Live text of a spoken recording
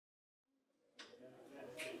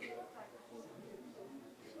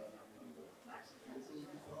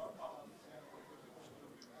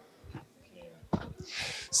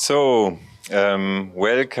So,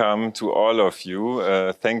 welcome to all of you.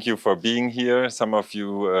 Thank you for being here. Some of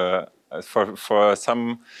you,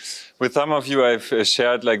 with some of you, I've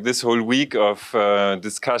shared like this whole week of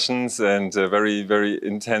discussions and very, very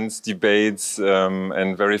intense debates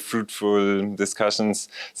and very fruitful discussions.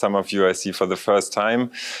 Some of you I see for the first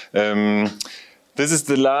time. This is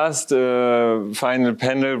the last final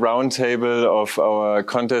panel roundtable of our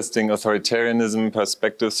Contesting Authoritarianism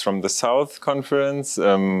Perspectives from the South conference,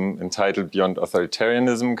 entitled Beyond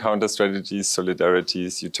Authoritarianism, Counterstrategies,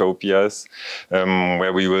 Solidarities, Utopias,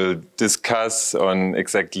 where we will discuss on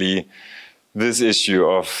exactly this issue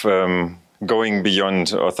of going beyond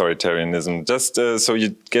authoritarianism. Just so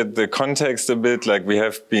you get the context a bit, like we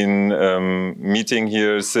have been meeting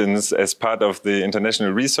here since as part of the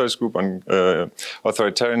International Research Group on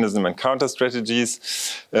Authoritarianism and Counterstrategies.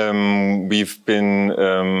 We've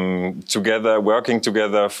been together, working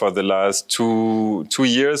together for the last two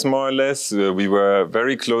years, more or less. We were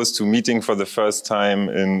very close to meeting for the first time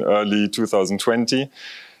in early 2020.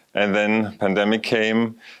 And then pandemic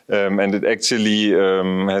came, and it actually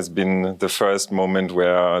has been the first moment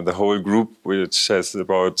where the whole group, which has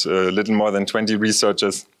about a little more than 20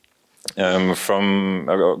 researchers from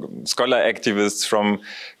scholar activists from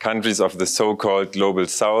countries of the so-called global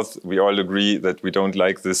south, we all agree that we don't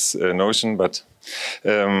like this notion, but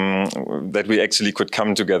that we actually could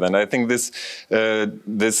come together. And I think this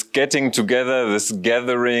getting together, this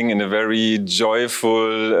gathering in a very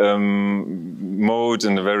joyful mode,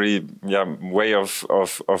 in a very way of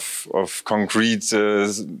concrete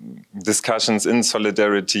discussions in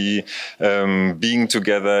solidarity, being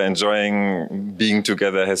together, enjoying being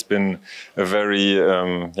together has been a very,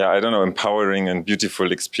 I don't know, empowering and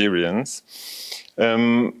beautiful experience.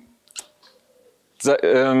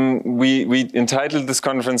 We entitled this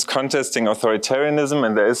conference Contesting Authoritarianism,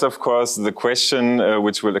 and there is, of course, the question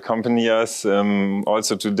which will accompany us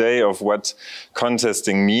also today of what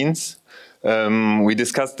contesting means. We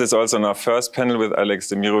discussed this also in our first panel with Alex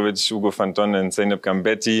Demirovic, Hugo van Don, and Zeynep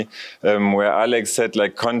Gambetti, where Alex said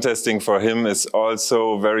like contesting for him is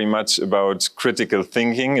also very much about critical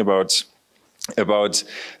thinking, about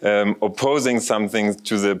opposing something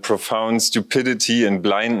to the profound stupidity and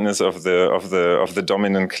blindness of the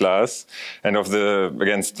dominant class, and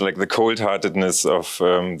against like the cold-heartedness of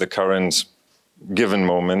the current given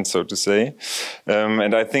moment, so to say.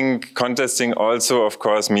 And I think contesting also, of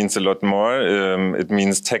course, means a lot more. It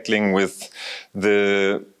means tackling with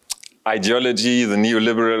the ideology, the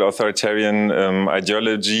neoliberal authoritarian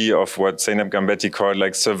ideology of what Zeynep Gambetti called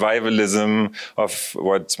like survivalism, of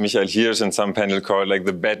what Michael Hirsch in some panel called like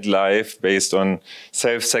the bad life based on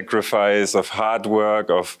self-sacrifice, of hard work,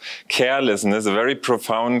 of carelessness, a very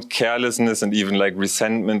profound carelessness and even like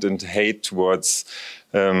resentment and hate towards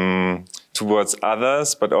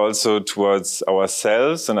others, but also towards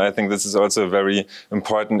ourselves. And I think this is also a very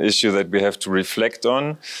important issue that we have to reflect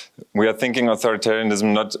on. We are thinking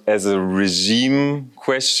authoritarianism not as a regime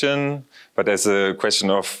question, but as a question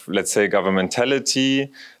of, let's say, governmentality,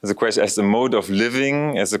 as a question, as a mode of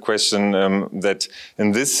living, as a question that,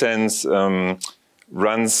 in this sense,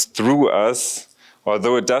 runs through us,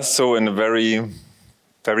 although it does so in a very,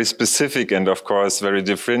 very specific and, of course, very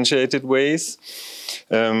differentiated ways.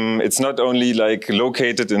 It's not only like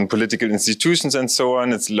located in political institutions and so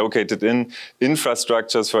on, it's located in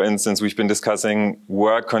infrastructures, for instance. We've been discussing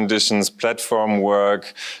work conditions, platform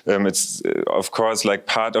work. It's, of course, like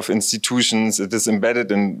part of institutions. It is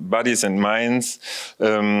embedded in bodies and minds,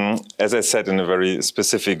 as I said, in a very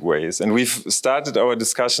specific ways. And we've started our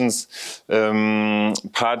discussions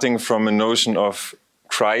parting from a notion of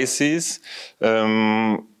crises,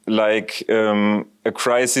 a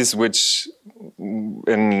crisis which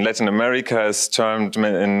in Latin America is termed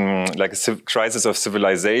in like a crisis of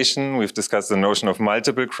civilization. We've discussed the notion of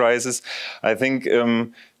multiple crises. I think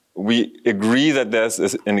we agree that there's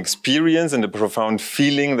an experience and a profound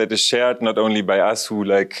feeling that is shared not only by us who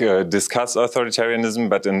discuss authoritarianism,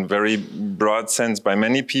 but in very broad sense by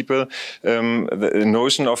many people. The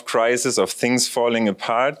notion of crisis, of things falling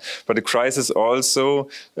apart, but a crisis also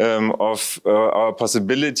of our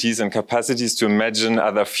possibilities and capacities to imagine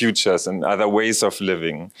other futures and other ways of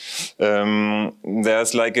living.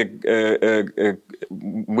 There's like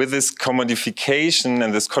with this commodification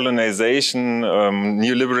and this colonization,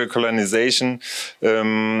 neoliberal colonization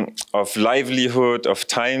of livelihood, of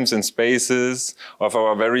times and spaces, of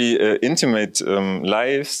our very intimate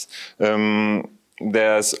lives,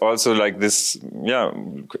 there's also like this,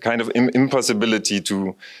 kind of impossibility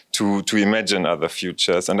to imagine other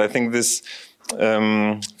futures. And I think this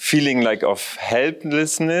feeling like of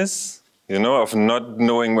helplessness, you know, of not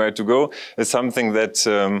knowing where to go, is something that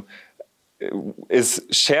is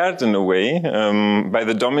shared in a way by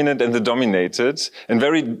the dominant and the dominated in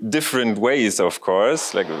very different ways, of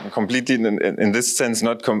course, like completely in this sense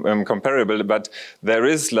not comparable. But there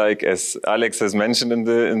is, like, as Alex has mentioned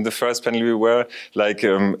in the first panel we were, like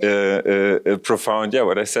a profound, yeah,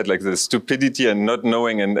 what I said, like the stupidity and not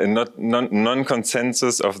knowing and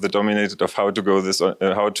non-consensus of the dominated of how to go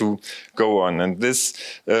how to go on. And this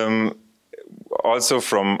also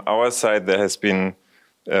from our side there has been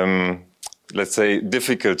let's say,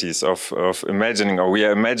 difficulties of imagining, or we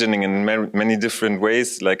are imagining in many different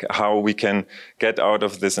ways, like how we can get out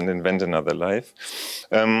of this and invent another life.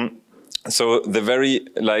 So the very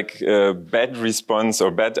bad response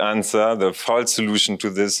or bad answer, the false solution to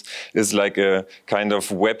this is like a kind of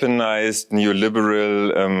weaponized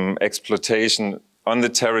neoliberal exploitation on the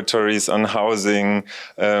territories, on housing,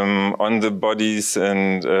 on the bodies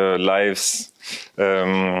and lives,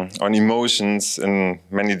 on emotions in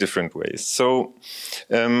many different ways. So,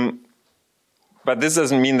 but this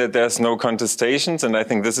doesn't mean that there's no contestations, and I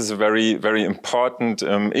think this is a very, very important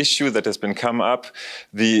issue that has been come up,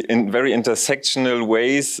 in very intersectional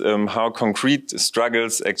ways, how concrete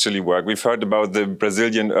struggles actually work. We've heard about the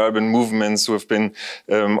Brazilian urban movements who have been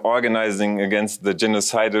organizing against the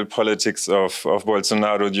genocidal politics of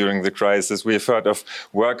Bolsonaro during the crisis. We've heard of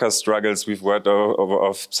worker struggles. We've heard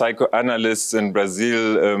of psychoanalysts in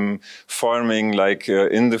Brazil forming, like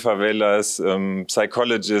in the favelas,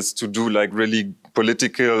 psychologists to do like really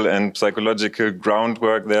political and psychological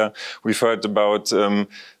groundwork there. We've heard about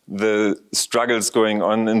the struggles going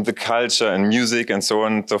on in the culture and music and so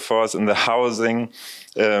on and so forth, in the housing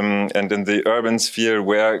and in the urban sphere,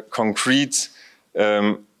 where concrete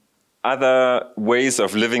other ways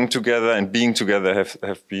of living together and being together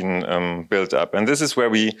have been built up. And this is where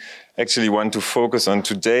we actually want to focus on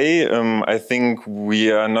today. I think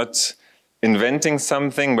we are not inventing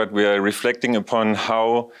something, but we are reflecting upon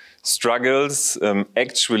how struggles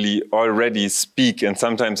actually already speak, and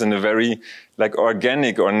sometimes in a very like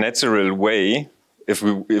organic or natural way. If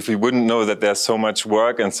we wouldn't know that there's so much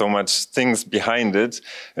work and so much things behind it,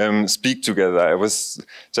 speak together. I was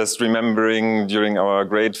just remembering during our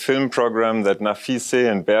great film program that Nafise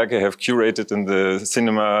and Berge have curated in the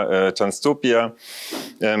cinema Utopia.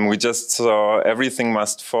 We just saw Everything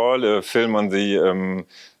Must Fall, a film on the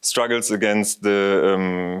struggles against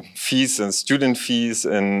the fees and student fees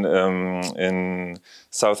in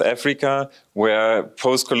South Africa, where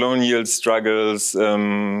post-colonial struggles,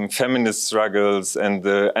 feminist struggles, and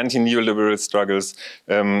the anti-neoliberal struggles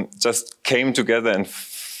just came together and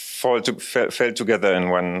fell together in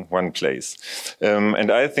one place.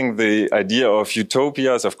 And I think the idea of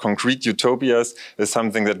utopias, of concrete utopias, is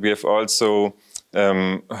something that we have also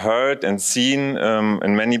heard and seen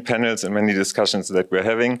in many panels and many discussions that we're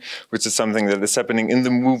having, which is something that is happening in the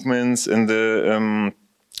movements, in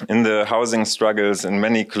the housing struggles, in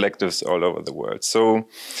many collectives all over the world. So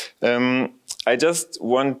I just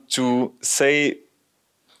want to say,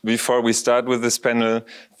 before we start with this panel,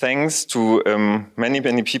 thanks to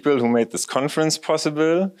many people who made this conference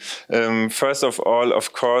possible. First of all,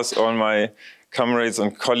 of course, all my comrades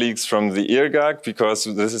and colleagues from the IRGAC, because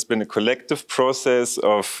this has been a collective process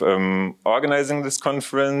of organizing this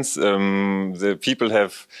conference. The people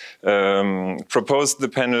have proposed the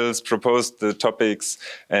panels, proposed the topics,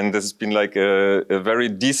 and this has been like a very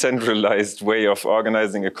decentralized way of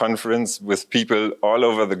organizing a conference with people all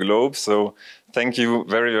over the globe. So thank you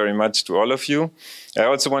very, very much to all of you. I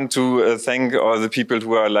also want to thank all the people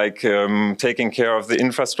who are like taking care of the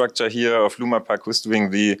infrastructure here, of Lumapak, who's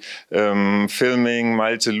doing the filming,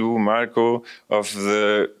 Malte, Lou, Marco, of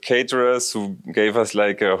the caterers who gave us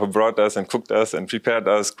like, who brought us and cooked us and prepared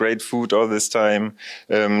us great food all this time,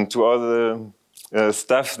 to all the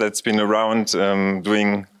staff that's been around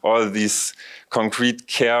doing all these concrete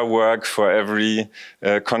care work for every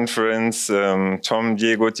conference. Tom,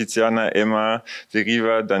 Diego, Tiziana, Emma,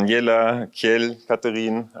 Deriva, Daniela, Kiel,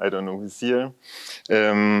 Catherine, I don't know who's here.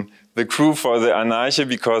 The crew for the Anarche,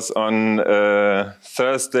 because on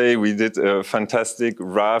Thursday we did a fantastic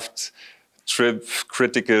raft trip,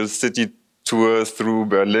 critical city tour through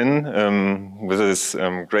Berlin with this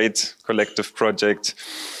great collective project.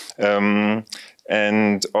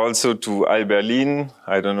 And also to Al Berlin,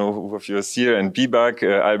 I don't know who of you is here, and Bibak.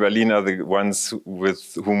 Al Berlin are the ones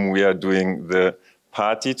with whom we are doing the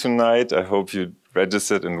party tonight. I hope you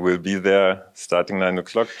registered and will be there starting 9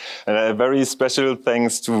 o'clock. And a very special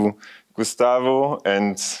thanks to Gustavo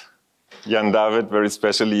and Jan David, very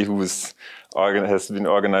specially, who has been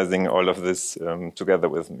organizing all of this together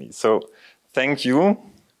with me. So thank you.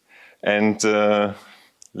 And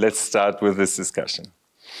let's start with this discussion.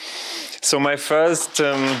 So my first,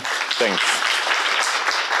 thanks.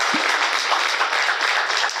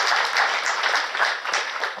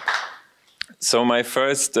 So my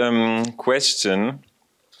first question,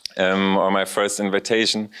 or my first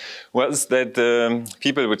invitation, was that the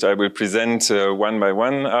people which I will present one by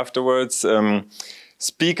one afterwards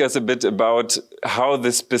speak us a bit about how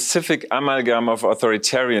the specific amalgam of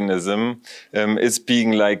authoritarianism is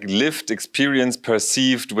being like lived, experienced,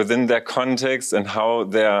 perceived within their context, and how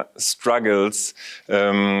their struggles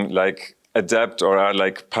like adapt or are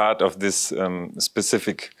like part of this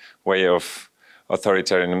specific way of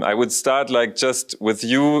authoritarianism. I would start like just with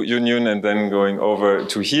you, Yunyun, and then going over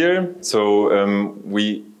to here. So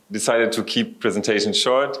we decided to keep presentation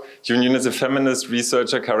short. Yunyun is a feminist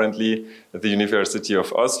researcher currently at the University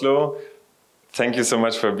of Oslo. Thank you so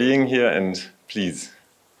much for being here, and please.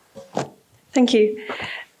 Thank you.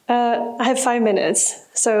 I have 5 minutes,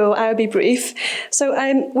 so I'll be brief. So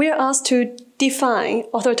we are asked to define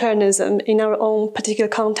authoritarianism in our own particular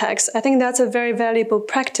context. I think that's a very valuable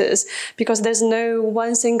practice because there's no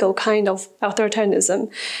one single kind of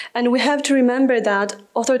authoritarianism. And we have to remember that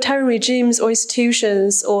authoritarian regimes or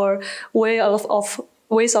institutions or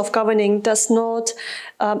ways of governing is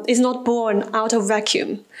not born out of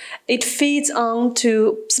vacuum. It feeds on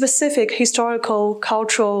to specific historical,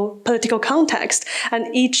 cultural, political context, and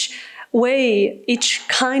each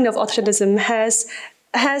kind of authoritarianism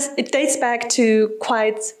it dates back to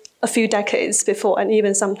quite a few decades before, and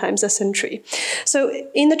even sometimes a century. So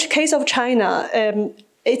in the case of China,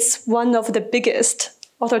 it's one of the biggest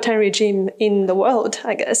authoritarian regime in the world,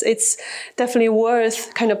 I guess. It's definitely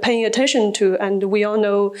worth kind of paying attention to, and we all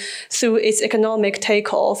know through its economic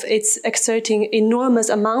takeoff, it's exerting enormous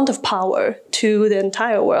amount of power to the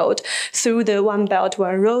entire world through the One Belt,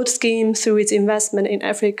 One Road scheme, through its investment in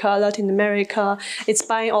Africa, Latin America, its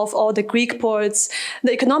buying off all the Greek ports.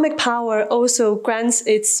 The economic power also grants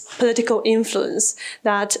its political influence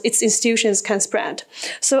that its institutions can spread.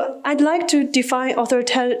 So I'd like to define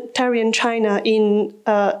authoritarian China in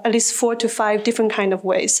at least 4 to 5 different kind of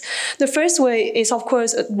ways. The first way is, of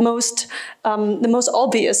course, the most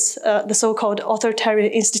obvious, the so-called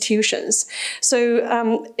authoritarian institutions.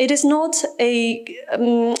 So it is not a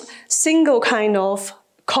single kind of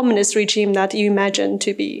communist regime that you imagine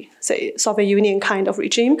to be, say, Soviet Union kind of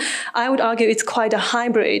regime. I would argue it's quite a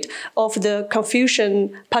hybrid of the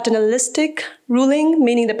Confucian paternalistic ruling,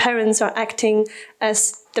 meaning the parents are acting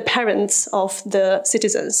as the parents of the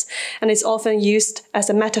citizens. And it's often used as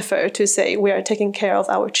a metaphor to say we are taking care of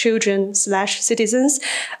our children / citizens.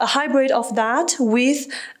 A hybrid of that with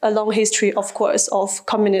a long history, of course, of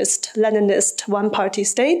communist, Leninist, one-party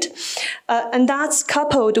state. And that's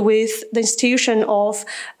coupled with the institution of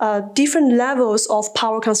different levels of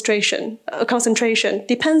power concentration,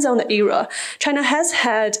 depends on the era. China has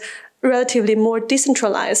had relatively more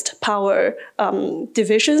decentralized power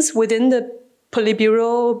divisions within the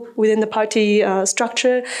Politburo, within the party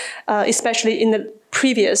structure, especially in the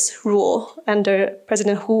previous rule under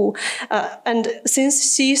President Hu. And since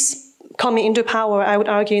Xi's coming into power, I would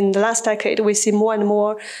argue in the last decade, we see more and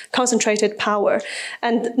more concentrated power.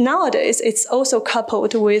 And nowadays, it's also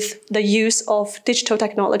coupled with the use of digital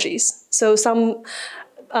technologies. So some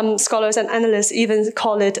scholars and analysts even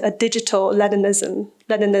call it a digital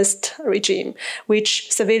Leninist regime, which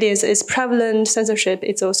surveillance is prevalent, censorship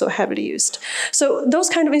is also heavily used. So those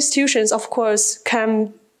kind of institutions, of course,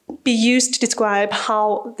 can be used to describe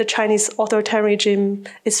how the Chinese authoritarian regime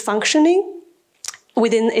is functioning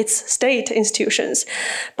within its state institutions.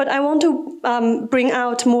 But I want to bring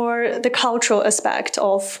out more the cultural aspect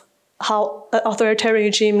of how an authoritarian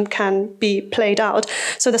regime can be played out.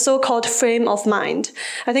 So the so-called frame of mind.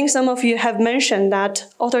 I think some of you have mentioned that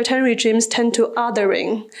authoritarian regimes tend to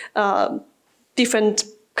othering different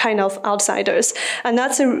kind of outsiders. And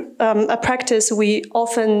that's a practice we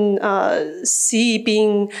often see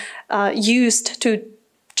being used to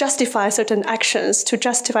justify certain actions, to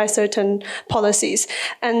justify certain policies.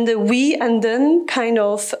 And the we and them kind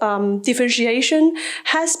of differentiation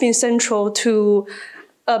has been central to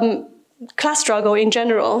class struggle in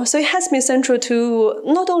general. So it has been central to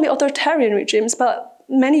not only authoritarian regimes, but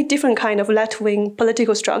many different kind of left-wing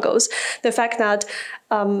political struggles. The fact that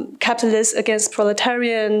capitalists against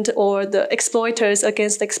proletarian or the exploiters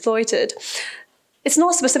against the exploited. It's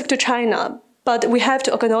not specific to China, but we have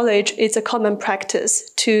to acknowledge it's a common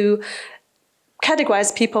practice to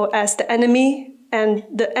categorize people as the enemy, and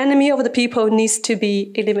the enemy of the people needs to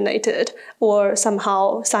be eliminated or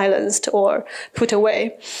somehow silenced or put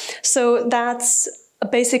away. So that's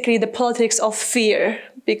basically the politics of fear,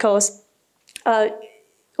 because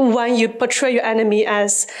when you portray your enemy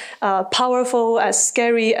as powerful, as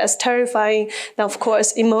scary, as terrifying, then of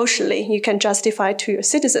course emotionally you can justify to your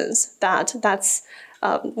citizens that that's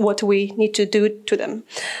what we need to do to them.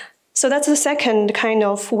 So that's the second kind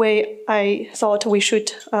of way I thought we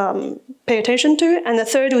should pay attention to. And the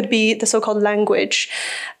third would be the so-called language.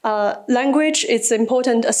 Language is an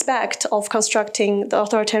important aspect of constructing the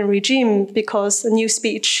authoritarian regime because new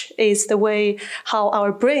speech is the way how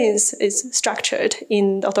our brains is structured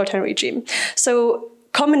in the authoritarian regime. So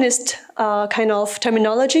communist kind of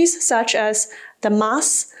terminologies such as the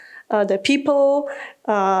mass, the people,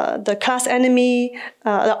 the class enemy,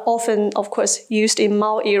 are often, of course, used in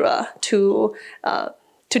Mao era to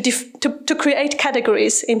create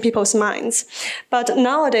categories in people's minds. But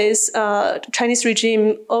nowadays, Chinese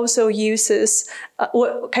regime also uses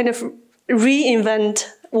kind of reinvent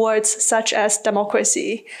words such as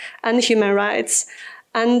democracy and human rights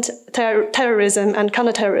and terrorism and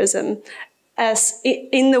counterterrorism as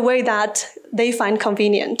in the way that they find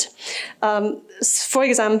convenient. For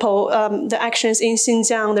example, the actions in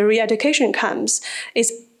Xinjiang, the re-education camps,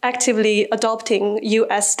 is actively adopting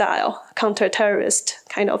US-style counter-terrorist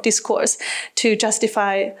kind of discourse to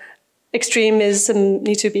justify extremism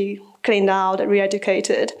need to be cleaned out,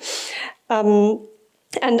 re-educated. And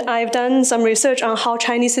I've done some research on how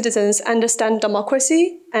Chinese citizens understand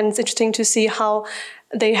democracy, and it's interesting to see how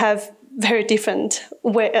they have very different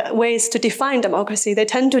ways to define democracy. They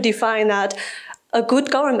tend to define that a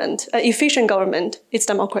good government, an efficient government, is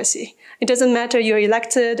democracy. It doesn't matter you're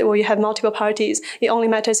elected or you have multiple parties. It only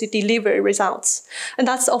matters you deliver results. And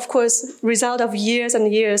that's, of course, result of years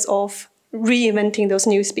and years of reinventing those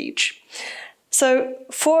new speech. So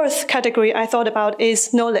fourth category I thought about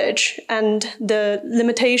is knowledge and the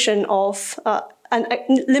limitation of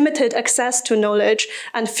limited access to knowledge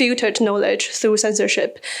and filtered knowledge through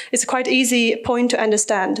censorship. It's a quite easy point to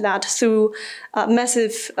understand that through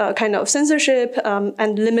massive kind of censorship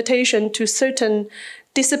and limitation to certain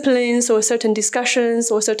disciplines or certain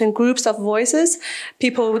discussions or certain groups of voices,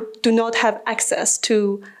 people do not have access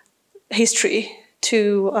to history,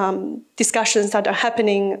 to discussions that are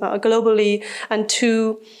happening globally, and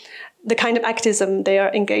to the kind of activism they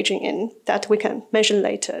are engaging in that we can mention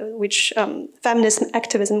later, which feminist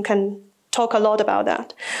activism can talk a lot about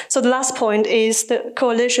that. So the last point is the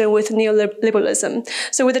coalition with neoliberalism.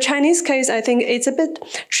 So with the Chinese case, I think it's a bit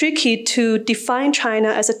tricky to define China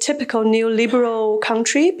as a typical neoliberal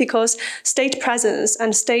country because state presence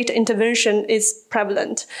and state intervention is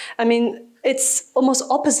prevalent. I mean, it's almost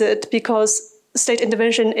opposite because state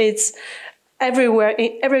intervention is everywhere,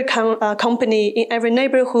 in every company, in every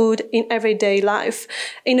neighborhood, in everyday life.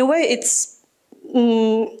 In a way, it's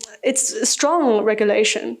strong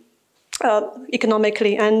regulation,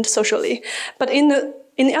 economically and socially. But in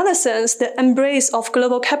the other sense, the embrace of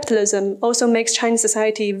global capitalism also makes Chinese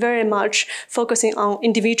society very much focusing on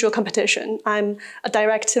individual competition. I'm a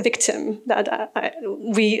direct victim that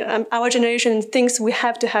our generation thinks we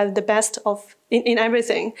have to have the best of in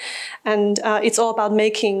everything, and it's all about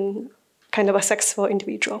making kind of a successful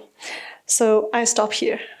individual. So I stop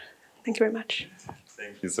here. Thank you very much.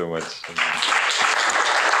 Thank you so much.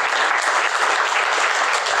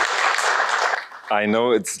 I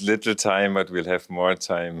know it's little time, but we'll have more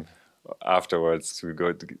time afterwards to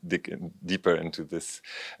go dig deeper into this.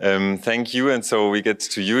 Thank you. And so we get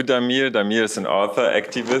to you, Damir. Damir is an author,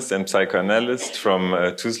 activist, and psychoanalyst from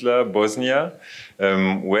Tuzla, Bosnia.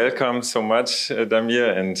 Welcome so much,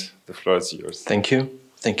 Damir, and the floor is yours. Thank you.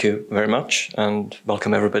 Thank you very much, and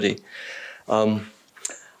welcome everybody.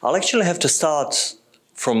 I'll actually have to start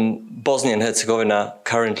from Bosnia and Herzegovina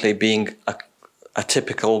currently being a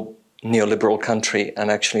typical neoliberal country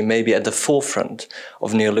and actually maybe at the forefront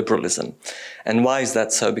of neoliberalism. And why is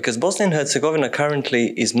that so? Because Bosnia and Herzegovina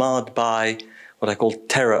currently is marred by what I call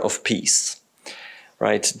terror of peace,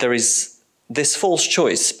 right? There is this false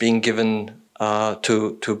choice being given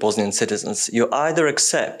to Bosnian citizens. You either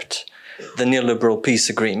accept the neoliberal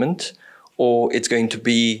peace agreement or it's going to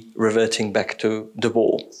be reverting back to the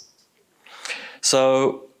war.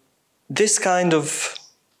 So this kind of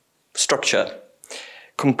structure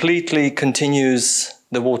completely continues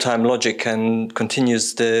the wartime logic and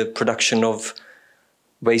continues the production of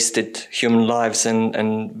wasted human lives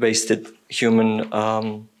and wasted human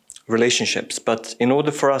relationships. But in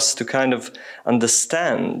order for us to kind of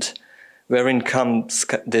understand wherein comes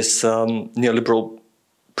this neoliberal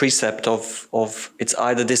precept of it's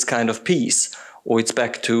either this kind of peace or it's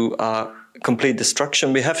back to complete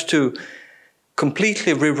destruction, we have to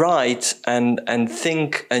completely rewrite and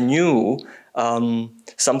think anew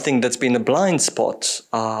something that's been a blind spot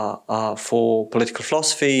for political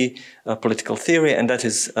philosophy, political theory, and that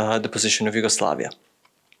is the position of Yugoslavia.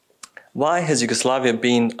 Why has Yugoslavia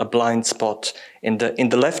been a blind spot in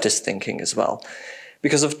the leftist thinking as well?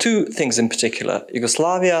 Because of two things in particular.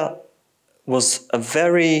 Yugoslavia was a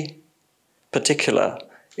very particular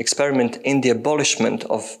experiment in the abolishment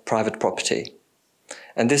of private property.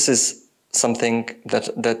 And this is something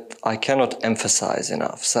that I cannot emphasize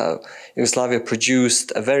enough. So Yugoslavia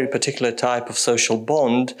produced a very particular type of social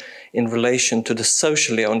bond in relation to the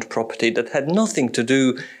socially owned property that had nothing to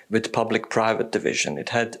do with public-private division. It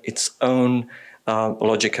had its own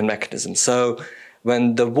logic and mechanism. So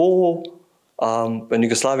when the war, when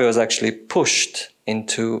Yugoslavia was actually pushed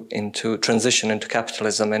into transition into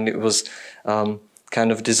capitalism, and it was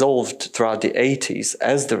kind of dissolved throughout the 80s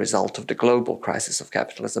as the result of the global crisis of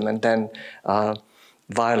capitalism, and then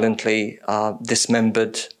violently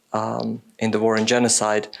dismembered in the war and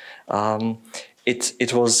genocide,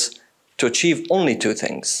 it was to achieve only two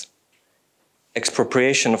things: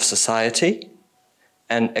 expropriation of society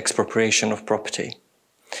and expropriation of property.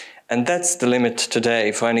 And that's the limit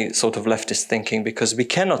today for any sort of leftist thinking, because we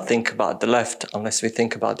cannot think about the left unless we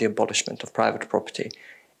think about the abolishment of private property.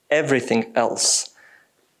 Everything else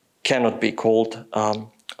cannot be called a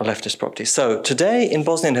leftist property. So today in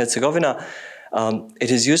Bosnia and Herzegovina,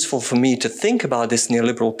 it is useful for me to think about this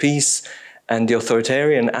neoliberal piece and the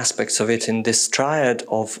authoritarian aspects of it in this triad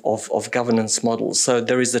of governance models. So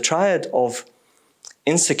there is the triad of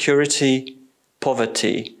insecurity,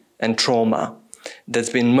 poverty, and trauma that's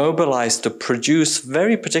been mobilized to produce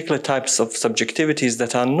very particular types of subjectivities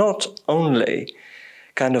that are not only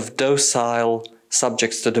kind of docile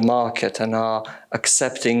subjects to the market and are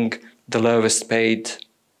accepting the lowest paid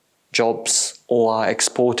jobs or are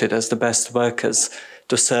exported as the best workers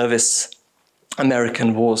to service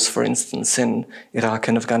American wars, for instance, in Iraq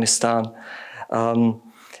and Afghanistan,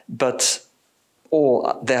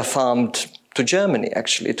 or they're farmed to Germany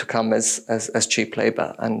actually to come as cheap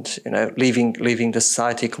labor and leaving the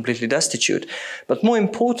society completely destitute. But more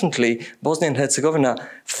importantly, Bosnia and Herzegovina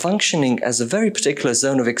functioning as a very particular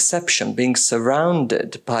zone of exception, being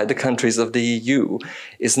surrounded by the countries of the EU,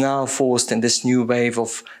 is now forced in this new wave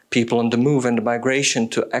of people on the move and migration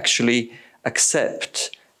to actually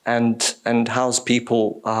accept and house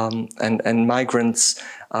people and migrants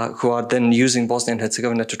who are then using Bosnia and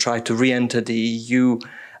Herzegovina to try to re-enter the EU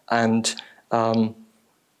and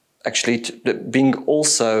actually being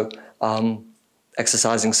also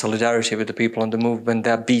exercising solidarity with the people on the move when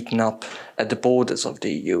they're beaten up at the borders of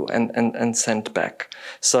the EU and sent back.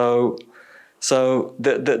 So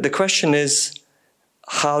the question is,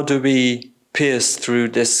 how do we pierce through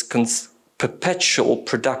this perpetual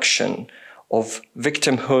production of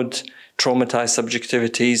victimhood, traumatized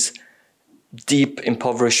subjectivities, deep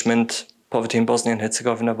impoverishment? Poverty in Bosnia and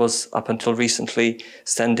Herzegovina was, up until recently,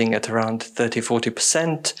 standing at around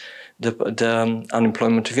 30–40%. The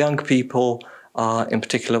unemployment of young people, in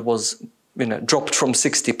particular, was dropped from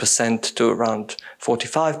 60% to around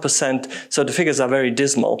 45%. So the figures are very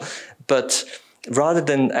dismal. But rather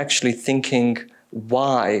than actually thinking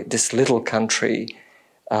why this little country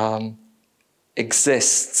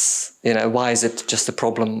exists, why is it just a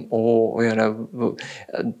problem, or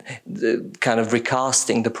kind of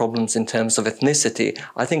recasting the problems in terms of ethnicity,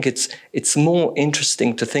 I think it's more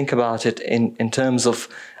interesting to think about it in terms of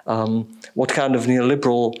what kind of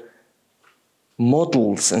neoliberal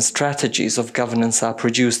models and strategies of governance are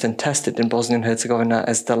produced and tested in Bosnia and Herzegovina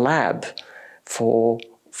as the lab for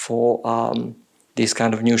these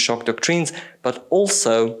kind of new shock doctrines, but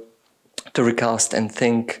also to recast and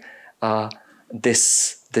think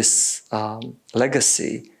this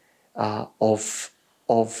legacy of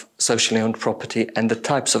socially owned property and the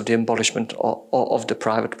types of the abolishment of the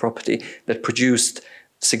private property that produced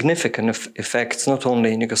significant effects not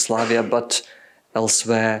only in Yugoslavia but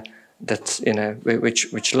elsewhere, that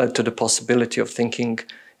which led to the possibility of thinking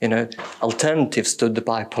alternatives to the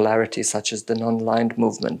bipolarity, such as the non-aligned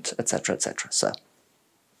movement, etc., etc. So.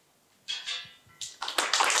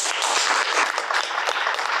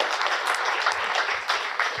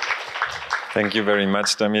 Thank you very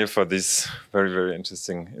much, Damir, for these very, very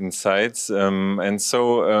interesting insights. And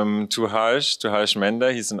so to Harsh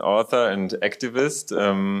Mander, he's an author and activist.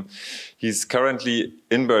 He's currently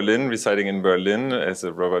in Berlin, residing in Berlin as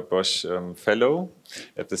a Robert Bosch fellow,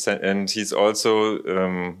 and he's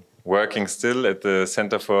also working still at the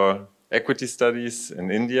Center for Equity Studies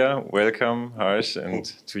in India. Welcome, Harsh, and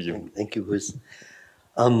to you. Thank you, Chris.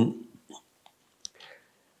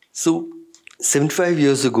 So 75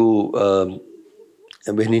 years ago,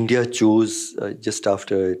 when India chose, just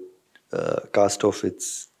after cast off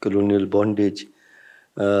its colonial bondage.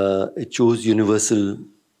 It chose universal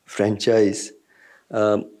franchise.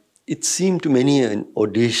 It seemed to many an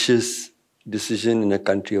audacious decision in a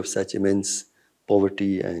country of such immense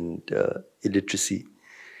poverty and illiteracy.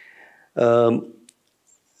 But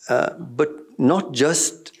not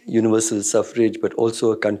just universal suffrage, but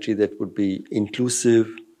also a country that would be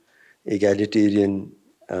inclusive, egalitarian,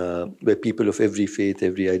 where people of every faith,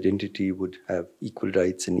 every identity would have equal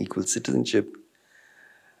rights and equal citizenship.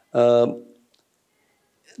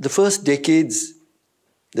 The first decades,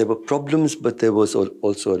 there were problems, but there was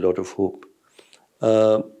also a lot of hope.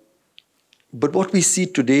 But what we see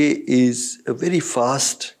today is a very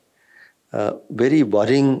fast, very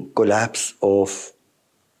worrying collapse of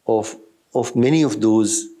many of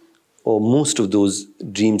those, or most of those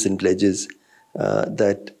dreams and pledges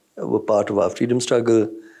that were part of our freedom struggle,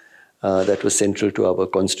 that was central to our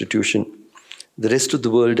constitution. The rest of the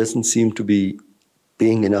world doesn't seem to be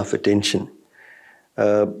paying enough attention.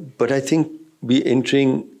 But I think we're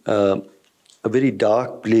entering a very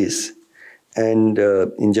dark place. And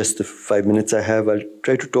in just the 5 minutes I have, I'll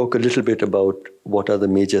try to talk a little bit about what are the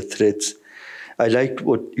major threats. I liked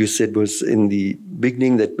what you said was in the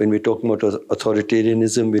beginning, that when we're talking about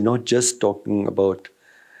authoritarianism, we're not just talking about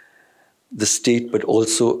the state, but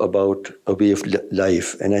also about a way of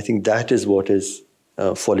life. And I think that is what is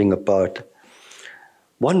falling apart.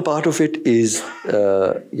 One part of it is,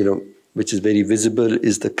 which is very visible,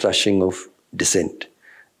 is the crushing of dissent.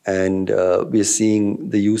 And we're seeing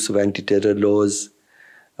the use of anti-terror laws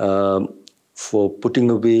for putting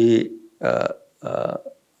away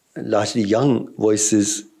largely young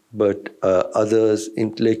voices, but others,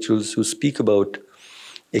 intellectuals who speak about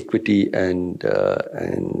equity and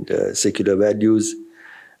secular values.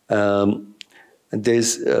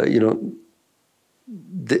 There's,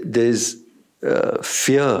 there's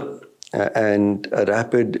fear and a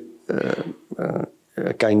rapid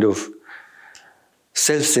kind of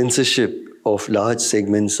self-censorship of large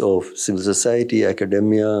segments of civil society,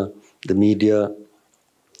 academia, the media,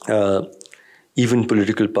 even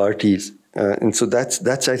political parties. And so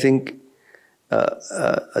that's I think,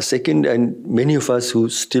 a second, and many of us who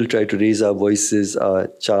still try to raise our voices are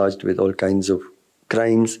charged with all kinds of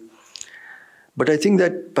crimes. But I think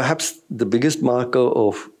that perhaps the biggest marker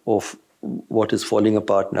of what is falling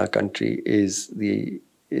apart in our country is the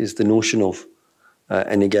notion of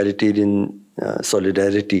an egalitarian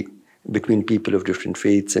solidarity between people of different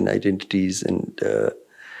faiths and identities,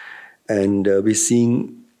 and we're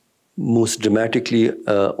seeing most dramatically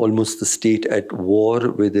almost the state at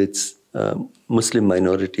war with its Muslim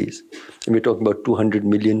minorities. And we're talking about 200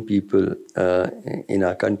 million people in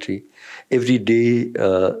our country. Every day,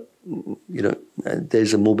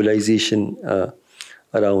 there's a mobilization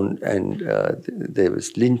around, and there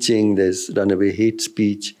was lynching, there's runaway hate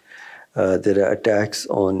speech, there are attacks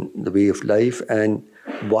on the way of life. And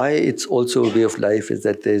why it's also a way of life is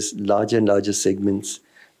that there's larger and larger segments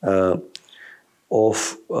of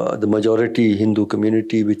the majority Hindu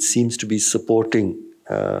community which seems to be supporting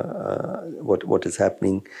what is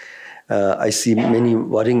happening. I see many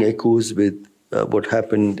worrying echoes with what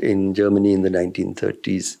happened in Germany in the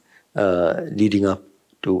 1930s, leading up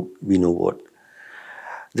to we know what.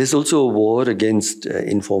 There's also a war against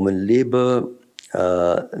informal labor.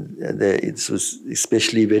 It was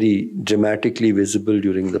especially very dramatically visible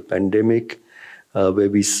during the pandemic, where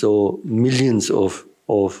we saw millions of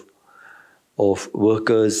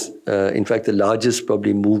workers. In fact, the largest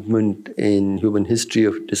probably movement in human history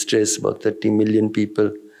of distress, about 30 million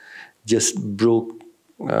people, just broke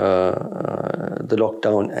the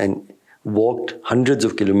lockdown and walked hundreds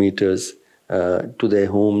of kilometers to their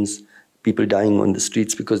homes, people dying on the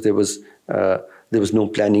streets because there was no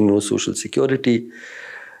planning, no social security.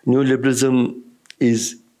 Neoliberalism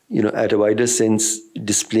is, at a wider sense,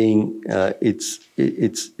 displaying its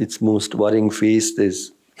most worrying face.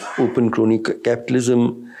 There's open crony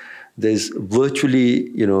capitalism. There's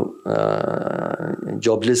virtually,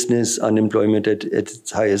 joblessness, unemployment at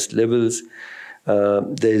its highest levels.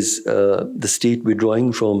 There's the state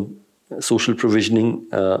withdrawing from social provisioning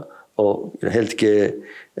or healthcare.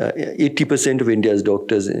 80% of India's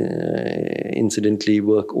doctors, incidentally,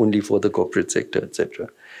 work only for the corporate sector, etc.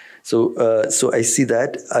 So I see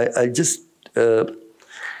that. I just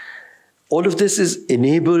all of this is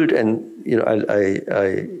enabled, and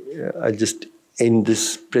I'll just end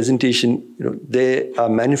this presentation. There are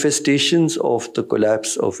manifestations of the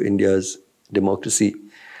collapse of India's democracy.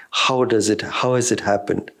 How has it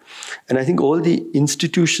happened? And I think all the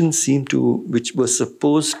institutions which were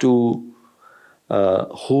supposed to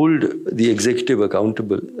hold the executive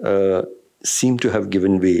accountable, seem to have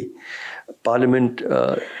given way. Parliament,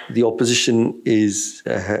 the opposition has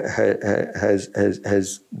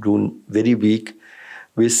grown very weak.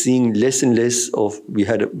 We're seeing less and less of,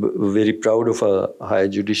 we're very proud of our higher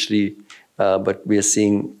judiciary, but we are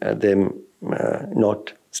seeing them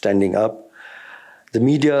not standing up. The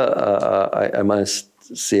media, I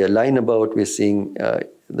must say a line about, we're seeing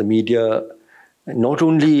the media not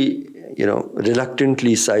only,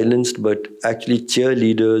 reluctantly silenced, but actually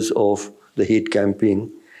cheerleaders of the hate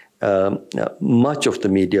campaign. Most of the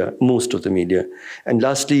media. And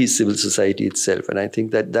lastly, civil society itself. And I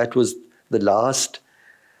think that was the last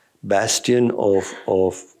bastion of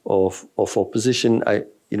opposition.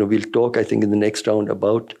 We'll talk, I think, in the next round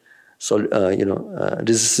about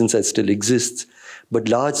resistance that still exists, but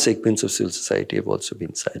large segments of civil society have also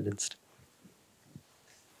been silenced.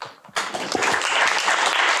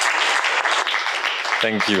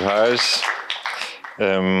 Thank you, Harsh.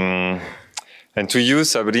 And to you,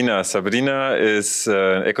 Sabrina. Sabrina is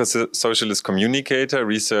an Ecosocialist communicator,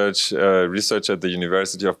 research at the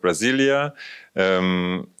University of Brasilia.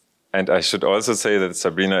 And I should also say that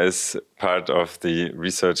Sabrina is part of the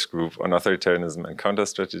research group on authoritarianism and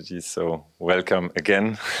counterstrategies. So welcome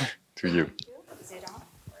again to you.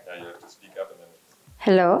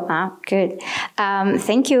 Hello, good.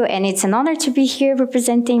 Thank you, and it's an honor to be here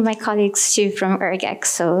representing my colleagues too from IRGAC.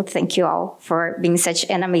 So thank you all for being such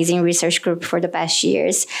an amazing research group for the past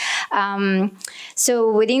years.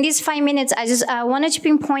 So within these 5 minutes, I just wanted to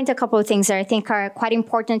pinpoint a couple of things that I think are quite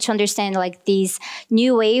important to understand, like this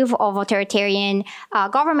new wave of authoritarian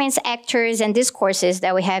governments, actors, and discourses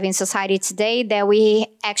that we have in society today that we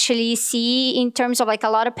actually see in terms of like a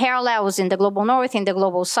lot of parallels in the global north, in the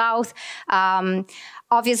global south.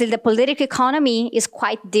 Obviously, the political economy is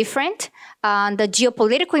quite different. The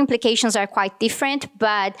geopolitical implications are quite different,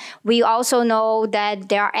 but we also know that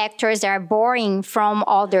there are actors that are borrowing from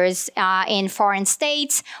others in foreign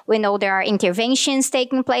states. We know there are interventions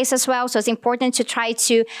taking place as well. So it's important to try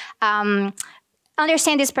to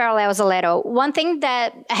understand these parallels a little. One thing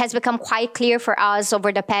that has become quite clear for us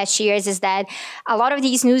over the past years is that a lot of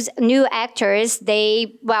these new actors,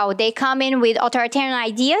 they come in with authoritarian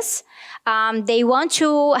ideas. They want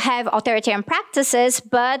to have authoritarian practices,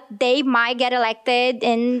 but they might get elected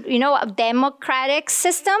in, a democratic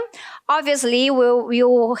system. Obviously,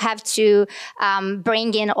 we'll have to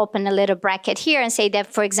open a little bracket here and say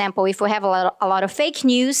that, for example, if we have a lot of fake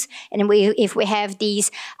news, and if we have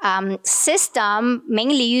these system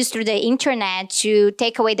mainly used through the internet to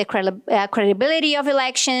take away the credibility of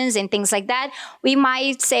elections and things like that, we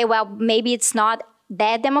might say, well, maybe it's not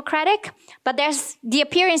that democratic, but the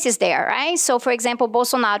appearance is there, right? So, for example,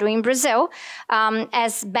 Bolsonaro in Brazil,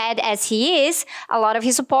 as bad as he is, a lot of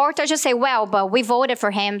his supporters just say, well, but we voted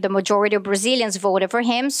for him, the majority of Brazilians voted for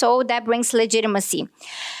him, so that brings legitimacy.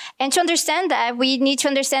 And to understand that, we need to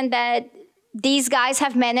understand that these guys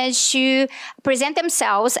have managed to present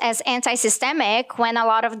themselves as anti-systemic when a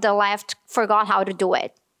lot of the left forgot how to do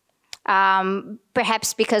it.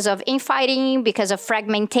 Perhaps because of infighting, because of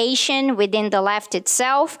fragmentation within the left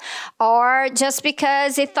itself, or just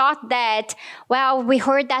because they thought that, well, we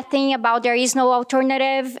heard that thing about there is no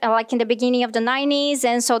alternative, like in the beginning of the 90s,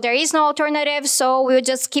 and so there is no alternative, so we'll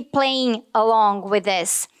just keep playing along with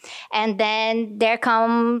this. And then there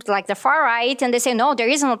comes like the far right, and they say, no, there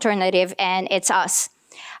is an alternative, and it's us.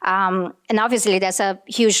 And obviously that's a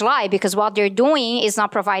huge lie, because what they're doing is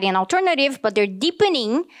not providing an alternative, but they're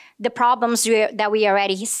deepening the problems that we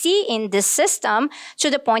already see in this system to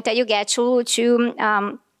the point that you get to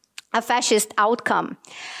a fascist outcome.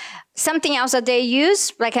 Something else that they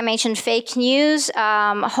use, like I mentioned, fake news,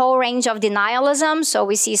 a whole range of denialism. So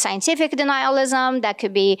we see scientific denialism that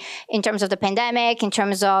could be in terms of the pandemic, in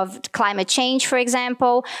terms of climate change, for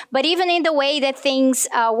example, but even in the way that things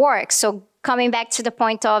work. So coming back to the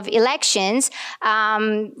point of elections,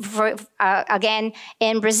 again,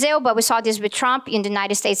 in Brazil, but we saw this with Trump in the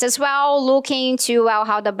United States as well, looking to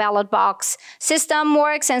how the ballot box system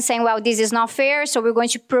works and saying, well, this is not fair, so we're going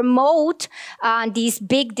to promote these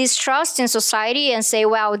big distrust in society and say,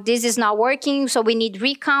 well, this is not working, so we need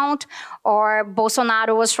recount. Or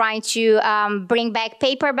Bolsonaro was trying to bring back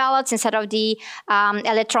paper ballots instead of the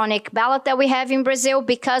electronic ballot that we have in Brazil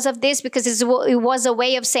because of this, because it was a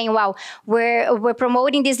way of saying, well, we're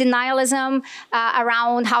promoting this denialism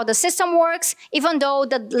around how the system works, even though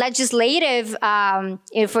the legislative,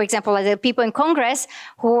 for example, the people in Congress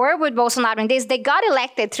who were with Bolsonaro in this, they got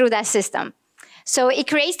elected through that system. So it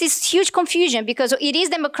creates this huge confusion because it is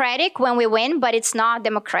democratic when we win, but it's not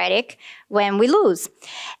democratic when we lose.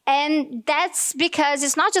 And that's because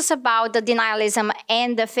it's not just about the denialism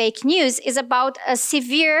and the fake news, it's about a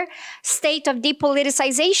severe state of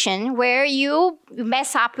depoliticization where you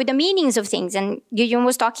mess up with the meanings of things. And Yunyun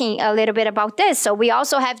was talking a little bit about this. So we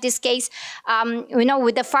also have this case,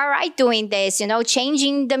 with the far right doing this,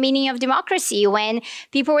 changing the meaning of democracy when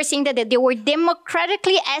people were saying that they were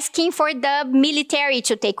democratically asking for the military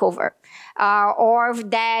to take over. Or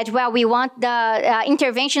that, well, we want the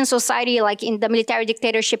intervention society, like in the military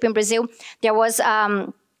dictatorship in Brazil, there was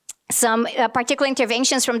some particular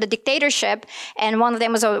interventions from the dictatorship, and one of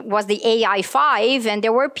them was the AI-5, and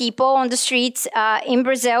there were people on the streets in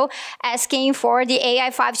Brazil asking for the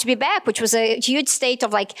AI-5 to be back, which was a huge state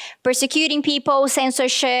of like persecuting people,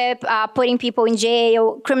 censorship, putting people in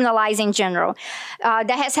jail, criminalizing in general. That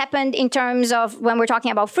has happened in terms of when we're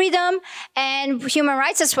talking about freedom and human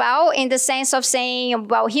rights as well, in the sense of saying,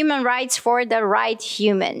 well, human rights for the right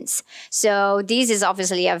humans. So this is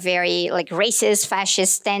obviously a very like racist,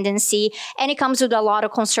 fascist tendency. And it comes with a lot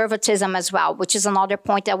of conservatism as well, which is another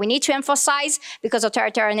point that we need to emphasize, because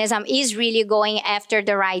authoritarianism is really going after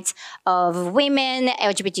the rights of women,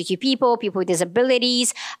 LGBTQ people, people with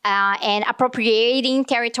disabilities, and appropriating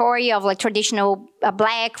territory of like traditional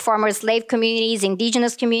Black, former slave communities,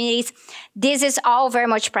 indigenous communities. This is all very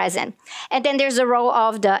much present. And then there's the role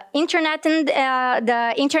of the internet in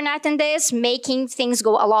this, making things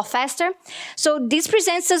go a lot faster. So this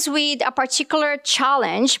presents us with a particular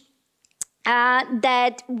challenge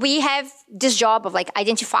that we have this job of like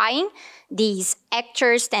identifying these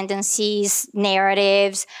actors, tendencies,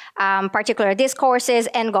 narratives, particular discourses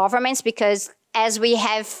and governments, because as we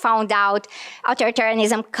have found out,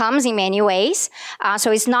 authoritarianism comes in many ways. So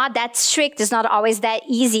it's not that strict, it's not always that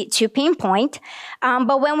easy to pinpoint.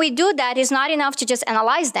 But when we do that, it's not enough to just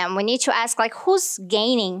analyze them. We need to ask like, who's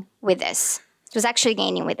gaining with this? Who's actually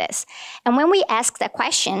gaining with this? And when we ask that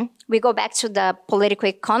question, we go back to the political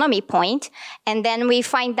economy point, and then we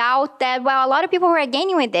find out that, well, a lot of people who are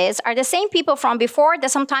gaining with this are the same people from before that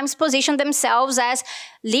sometimes position themselves as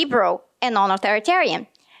liberal and non-authoritarian.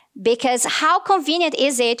 Because how convenient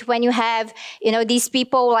is it when you have, these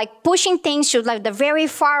people like pushing things to like the very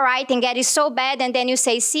far right and get it so bad, and then you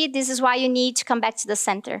say, see, this is why you need to come back to the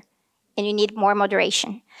center. And you need more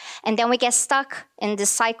moderation. And then we get stuck in this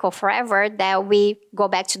cycle forever that we go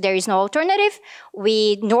back to there is no alternative.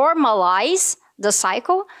 We normalize the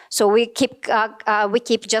cycle. So we keep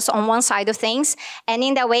just on one side of things. And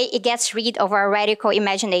in that way, it gets rid of our radical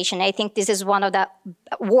imagination. I think this is one of the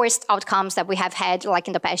worst outcomes that we have had like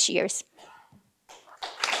in the past years.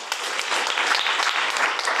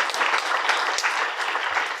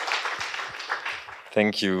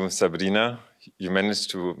 Thank you, Sabrina. You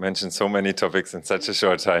managed to mention so many topics in such a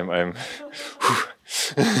short time. I'm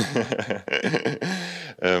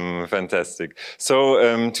fantastic.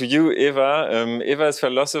 So to you, Eva. Eva is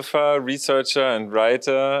philosopher, researcher, and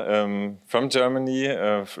writer from Germany,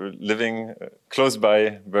 living close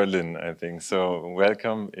by Berlin, I think. So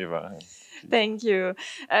welcome, Eva. Thank you.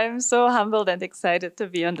 I'm so humbled and excited to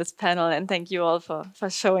be on this panel, and thank you all for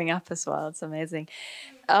showing up as well. It's amazing.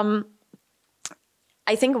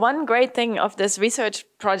 I think one great thing of this research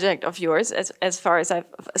project of yours, as far as I've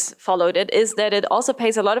followed it, is that it also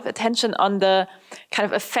pays a lot of attention on the kind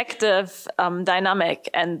of effective dynamic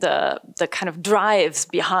and the kind of drives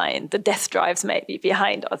behind, the death drives maybe,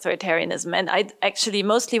 behind authoritarianism. And I actually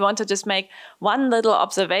mostly want to just make one little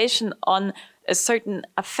observation on a certain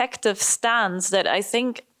affective stance that I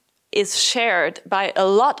think is shared by a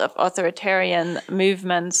lot of authoritarian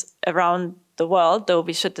movements around the world, though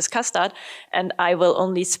we should discuss that. And I will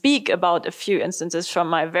only speak about a few instances from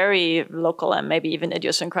my very local and maybe even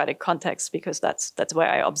idiosyncratic context, because that's where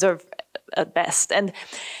I observe at best. And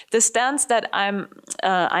the stance that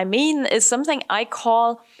I mean is something I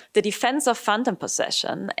call the defense of phantom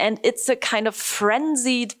possession. And it's a kind of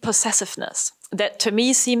frenzied possessiveness that to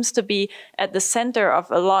me seems to be at the center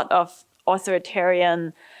of a lot of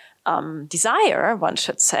authoritarian desire, one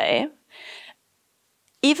should say.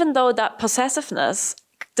 Even though that possessiveness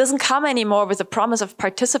doesn't come anymore with the promise of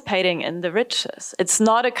participating in the riches. It's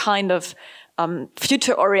not a kind of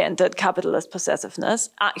future-oriented capitalist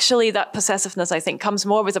possessiveness. Actually, that possessiveness, I think, comes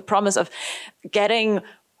more with a promise of getting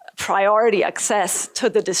priority access to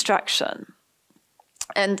the destruction.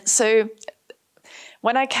 And so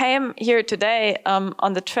when I came here today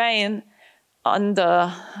on the train,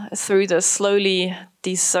 through the slowly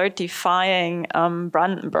desertifying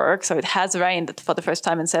Brandenburg. So it has rained for the first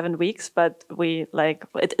time in 7 weeks, but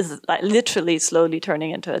it is like literally slowly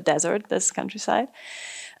turning into a desert, this countryside.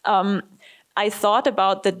 I thought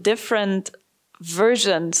about the different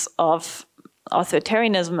versions of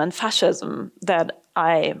authoritarianism and fascism that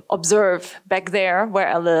I observe back there where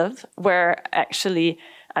I live, where actually,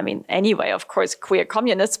 I mean, anyway, of course, queer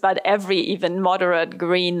communists, but every even moderate,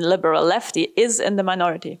 green, liberal lefty is in the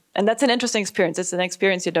minority. And that's an interesting experience. It's an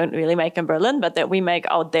experience you don't really make in Berlin, but that we make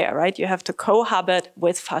out there, right? You have to cohabit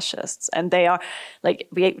with fascists. And they are, like,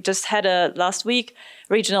 we just had a, last week,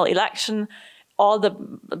 regional election. All the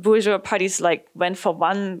bourgeois parties, like, went for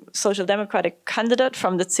one social democratic candidate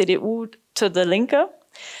from the CDU to the Linke.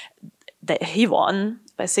 He won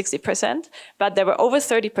by 60%, but there were over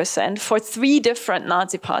 30% for 3 different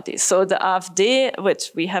Nazi parties. So the AfD,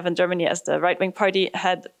 which we have in Germany as the right-wing party,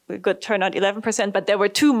 had a good turnout, 11%, but there were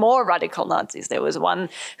 2 more radical Nazis. There was one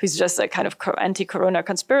who's just a kind of anti-corona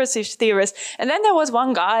conspiracy theorist, and then there was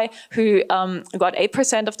one guy who got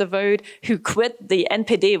 8% of the vote, who quit the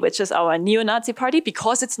NPD, which is our neo-Nazi party,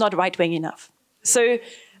 because it's not right-wing enough. So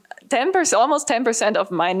 10%, almost 10%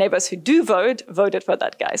 of my neighbors who do vote, voted for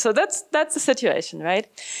that guy. So that's the situation, right?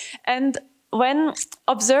 And when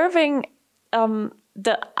observing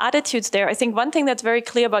the attitudes there, I think one thing that's very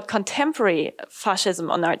clear about contemporary fascism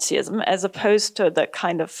or Nazism, as opposed to the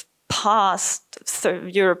kind of past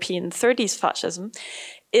European 30s fascism,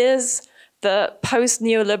 is the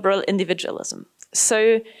post-neoliberal individualism.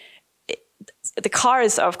 So the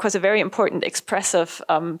cars are, of course, a very important expressive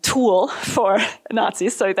tool for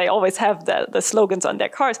Nazis, so they always have the slogans on their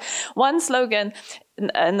cars. One slogan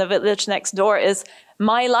in the village next door is,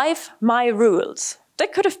 "My life, my rules."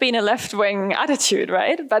 That could have been a left-wing attitude,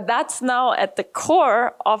 right? But that's now at the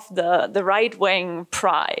core of the right-wing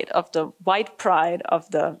pride, of the white pride of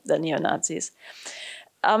the neo-Nazis.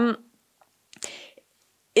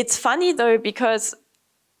 It's funny, though, because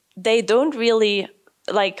they don't really,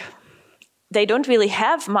 they don't really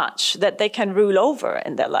have much that they can rule over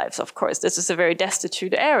in their lives, of course. This is a very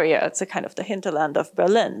destitute area. It's a kind of the hinterland of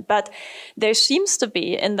Berlin. But there seems to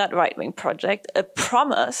be, in that right-wing project, a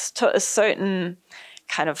promise to a certain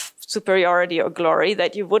kind of superiority or glory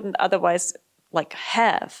that you wouldn't otherwise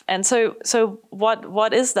have. And so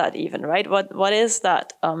what is that even, right? What is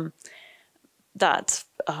that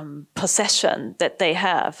possession that they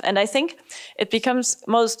have? And I think it becomes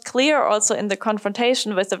most clear also in the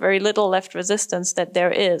confrontation with the very little left resistance that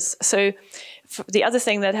there is. So the other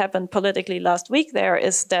thing that happened politically last week there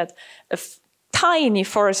is that a tiny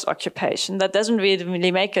forest occupation that doesn't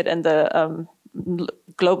really make it in the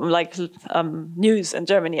global news in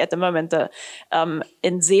Germany at the moment,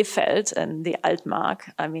 in Seefeld and the Altmark.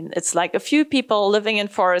 I mean, it's like a few people living in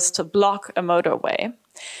forests to block a motorway.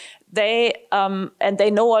 And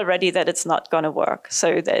they know already that it's not going to work.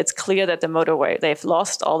 So that it's clear that the motorway, they've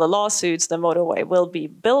lost all the lawsuits, the motorway will be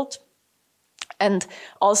built. And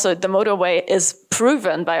also the motorway is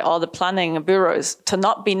proven by all the planning bureaus to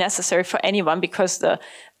not be necessary for anyone, because the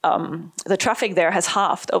traffic there has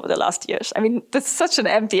halved over the last years. I mean, it's such an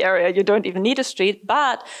empty area, you don't even need a street,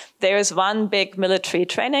 but there's one big military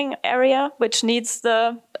training area which needs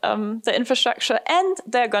the infrastructure, and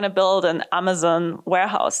they're going to build an Amazon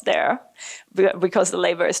warehouse there because the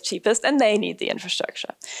labor is cheapest and they need the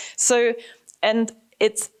infrastructure. So, and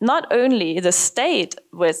it's not only the state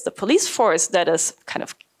with the police force that is kind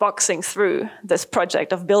of boxing through this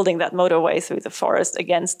project of building that motorway through the forest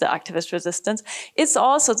against the activist resistance, it's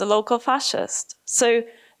also the local fascists. So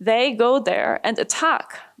they go there and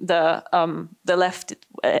attack the left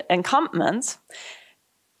encampments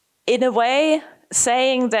in a way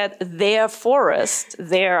saying that their forest,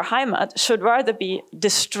 their Heimat, should rather be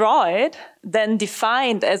destroyed than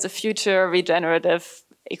defined as a future regenerative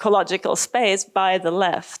ecological space by the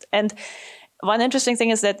left. And one interesting thing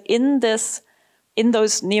is that in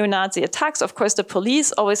those neo-Nazi attacks, of course, the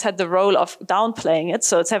police always had the role of downplaying it.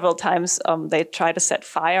 So several times they tried to set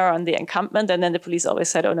fire on the encampment, and then the police always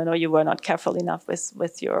said, "Oh, no, you were not careful enough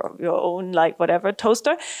with your own, whatever,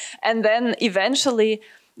 toaster." And then eventually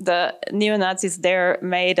the neo-Nazis there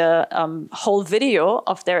made a whole video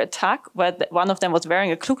of their attack where one of them was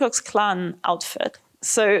wearing a Ku Klux Klan outfit.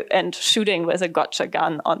 So, and shooting with a gotcha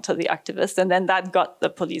gun onto the activists. And then that got the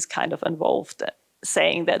police kind of involved,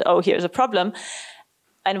 saying that, oh, here's a problem.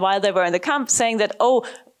 And while they were in the camp, saying that, oh,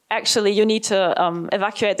 actually, you need to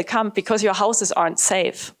evacuate the camp because your houses aren't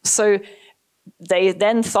safe. So they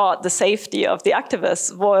then thought the safety of the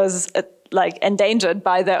activists was endangered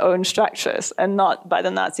by their own structures and not by the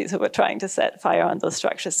Nazis who were trying to set fire on those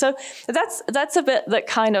structures. So that's a bit the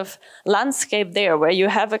kind of landscape there where you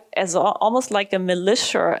have as almost like a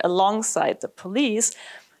militia alongside the police.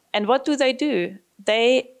 And what do?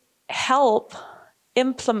 They help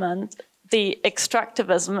implement the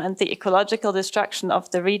extractivism and the ecological destruction of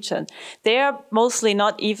the region, they're mostly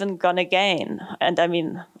not even gonna gain. And I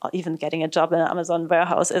mean, even getting a job in an Amazon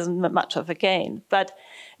warehouse isn't much of a gain, but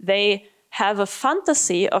they have a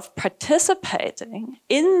fantasy of participating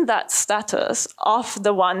in that status of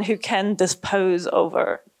the one who can dispose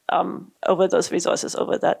over those resources,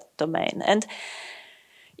 over that domain. And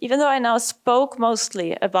even though I now spoke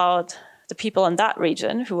mostly about the people in that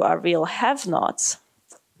region who are real have-nots,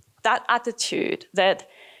 that attitude that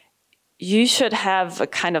you should have a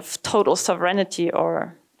kind of total sovereignty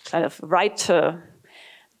or kind of right to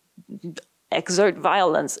exert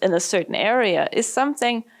violence in a certain area is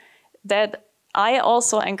something that I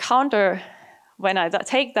also encounter when I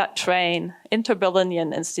take that train into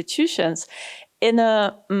Berlinian institutions in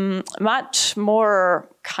a much more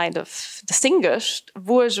kind of distinguished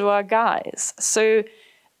bourgeois guise. So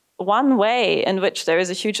one way in which there is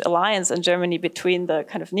a huge alliance in Germany between the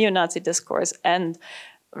kind of neo-Nazi discourse and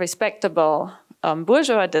respectable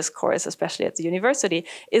bourgeois discourse, especially at the university,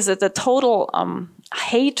 is that the total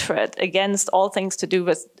hatred against all things to do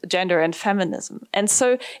with gender and feminism. And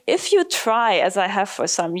so if you try, as I have for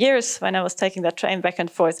some years when I was taking that train back and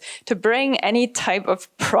forth, to bring any type of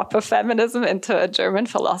proper feminism into a German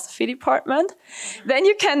philosophy department, then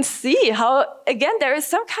you can see how, again, there is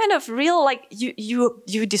some kind of real, like, you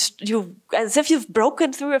as if you've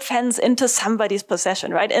broken through a fence into somebody's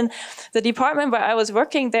possession, right? In the department where I was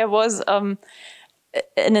working, there was an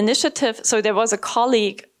initiative, so there was a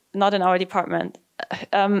colleague, not in our department,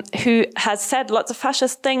 who has said lots of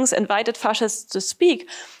fascist things, invited fascists to speak,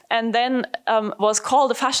 and then was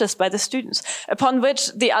called a fascist by the students, upon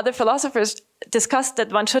which the other philosophers discussed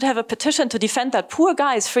that one should have a petition to defend that poor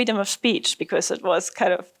guy's freedom of speech because it was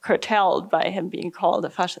kind of curtailed by him being called a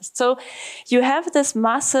fascist. So you have this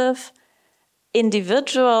massive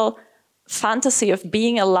individual fantasy of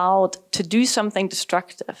being allowed to do something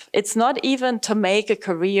destructive. It's not even to make a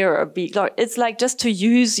career or be, it's like just to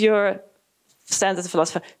use your stance as a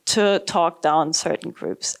philosopher to talk down certain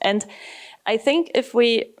groups. And I think if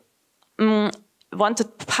we want to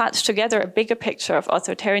patch together a bigger picture of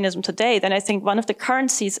authoritarianism today, then I think one of the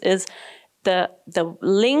currencies is the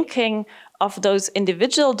linking of those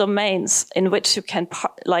individual domains in which you can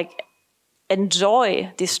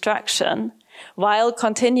enjoy distraction while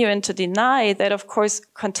continuing to deny that, of course,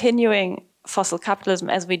 continuing fossil capitalism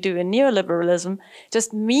as we do in neoliberalism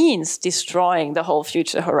just means destroying the whole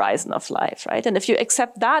future horizon of life, right? And if you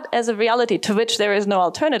accept that as a reality to which there is no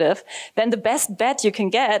alternative, then the best bet you can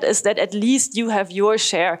get is that at least you have your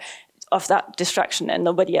share of that destruction and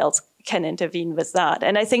nobody else can intervene with that.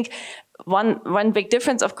 And I think one big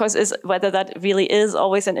difference, of course, is whether that really is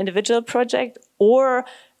always an individual project or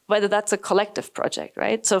whether that's a collective project,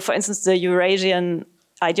 right? So for instance, the Eurasian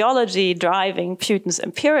ideology driving Putin's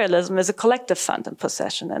imperialism is a collective phantom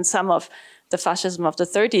possession. And some of the fascism of the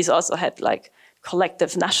 30s also had like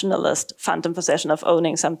collective nationalist phantom possession of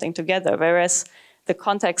owning something together. Whereas the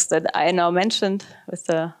context that I now mentioned with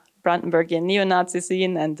the Brandenburgian neo-Nazi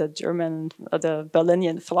scene and the German or the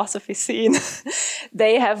Berlinian philosophy scene,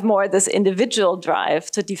 they have more this individual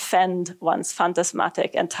drive to defend one's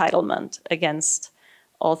phantasmatic entitlement against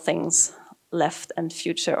all things left and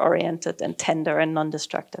future-oriented and tender and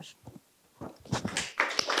non-destructive.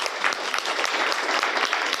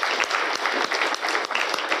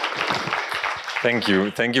 Thank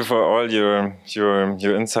you. Thank you for all your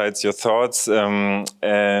insights, your thoughts,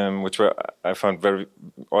 which were I found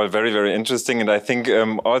all very interesting. And I think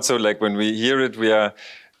also like when we hear it, we are.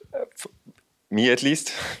 Me at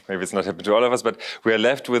least, maybe it's not happened to all of us, but we are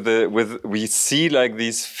left we see like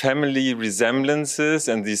these family resemblances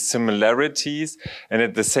and these similarities, and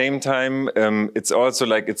at the same time, it's also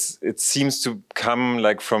like it seems to come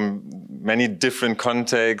like from many different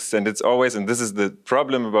contexts, and it's always, and this is the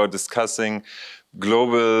problem about discussing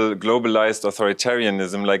globalized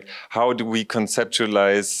authoritarianism, like how do we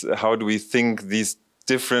conceptualize, how do we think these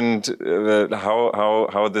different,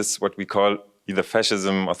 how this, what we call either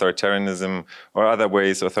fascism, authoritarianism, or other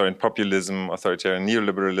ways, authoritarian populism, authoritarian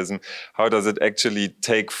neoliberalism. How does it actually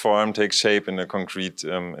take form, take shape in a concrete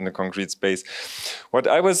space? What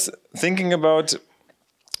I was thinking about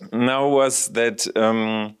now was that,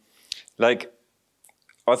 like,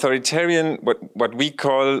 authoritarian, what we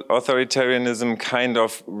call authoritarianism, kind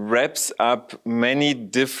of wraps up many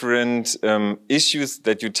different issues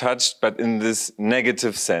that you touched, but in this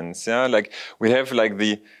negative sense. Yeah, like we have like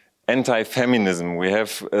the anti-feminism, we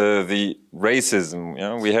have the racism,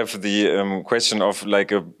 yeah? We have the question of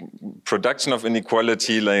like a production of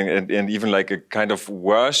inequality, like, and even like a kind of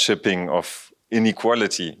worshipping of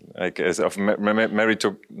inequality, like as of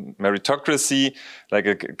meritocracy, like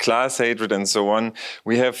a class hatred and so on.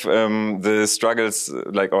 We have the struggles,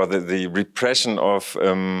 like, or the repression of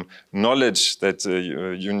knowledge that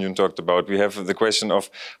Yunyun talked about. We have the question of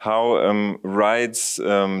how rights,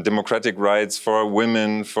 democratic rights for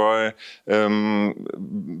women, for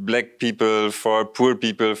black people, for poor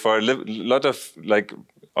people, for a lot of, like,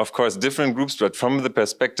 of course, different groups, but from the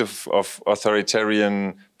perspective of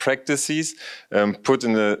authoritarian practices, put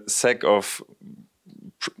in a sack of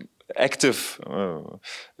active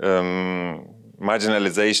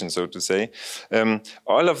marginalization, so to say.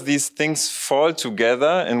 All of these things fall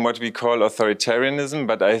together in what we call authoritarianism,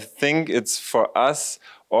 but I think it's for us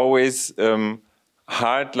always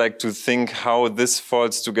hard, like, to think how this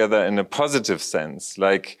falls together in a positive sense,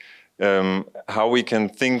 like how we can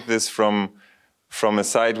think this from a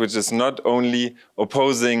side which is not only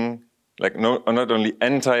opposing, like, not only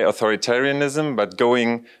anti-authoritarianism, but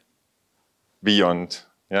going beyond,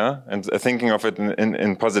 yeah, and thinking of it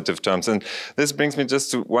in positive terms. And this brings me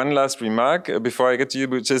just to one last remark before I get to you,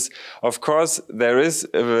 which is, of course, there is,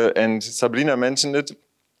 and Sabrina mentioned it,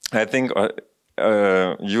 I think,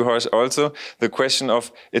 you, Horst, also, the question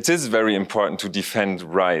of, it is very important to defend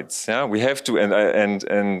rights. Yeah, we have to, and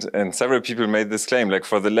several people made this claim, like,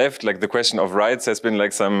 for the left, like, the question of rights has been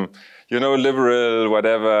like some, you know, liberal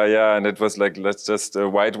whatever, yeah, and it was like, let's just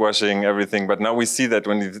whitewashing everything. But now we see that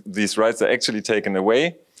when these rights are actually taken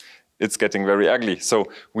away, it's getting very ugly. So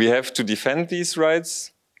we have to defend these rights,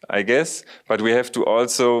 I guess, but we have to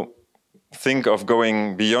also think of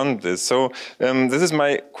going beyond this. So this is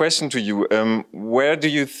my question to you. Where do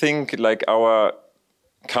you think, like, our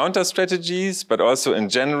counter strategies, but also in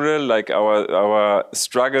general, like, our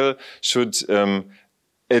struggle should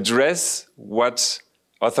address what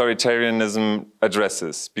authoritarianism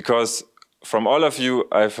addresses? Because from all of you,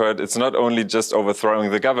 I've heard it's not only just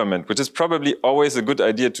overthrowing the government, which is probably always a good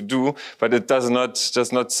idea to do, but it does not,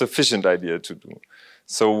 just not sufficient idea to do.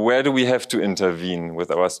 So where do we have to intervene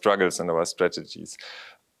with our struggles and our strategies?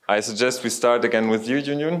 I suggest we start again with you,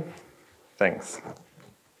 Yunyun. Thanks.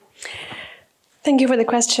 Thank you for the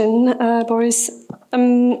question, Boris.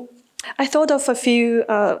 I thought of a few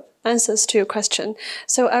answers to your question.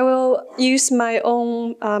 So I will use my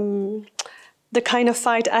own, the kind of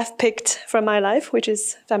fight I've picked from my life, which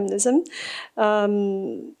is feminism.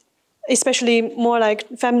 Especially more like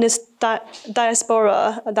feminist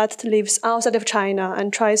diaspora that lives outside of China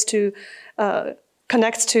and tries to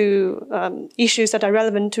connect to issues that are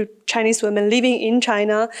relevant to Chinese women living in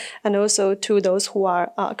China, and also to those who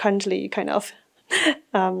are currently kind of,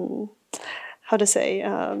 how to say,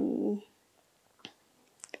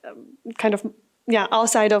 kind of, yeah,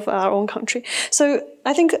 outside of our own country. So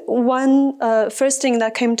I think one first thing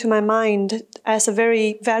that came to my mind as a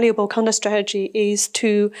very valuable counter strategy is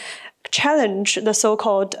to challenge the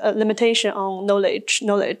so-called limitation on knowledge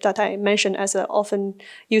that I mentioned as often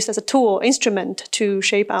used as a tool, instrument to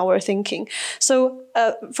shape our thinking. So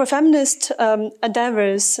for feminist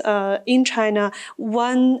endeavors in China,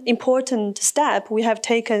 one important step we have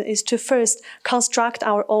taken is to first construct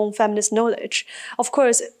our own feminist knowledge. Of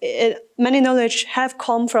course, many knowledge have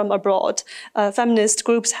come from abroad. Feminist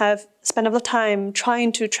groups have spent a lot of time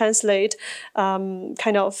trying to translate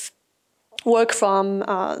kind of work from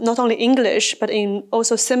not only English, but in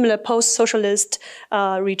also similar post-socialist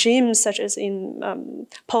regimes, such as in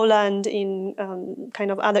Poland, in kind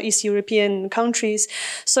of other East European countries.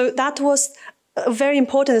 So that was a very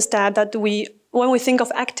important step that when we think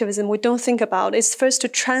of activism, we don't think about. It's first to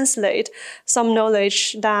translate some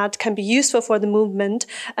knowledge that can be useful for the movement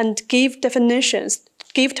and give definitions,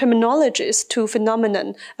 give terminologies to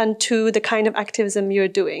phenomenon and to the kind of activism you're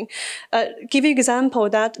doing. Give you an example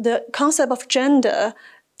that the concept of gender,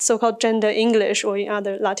 so-called gender English or in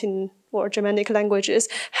other Latin or Germanic languages,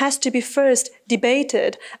 has to be first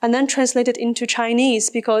debated and then translated into Chinese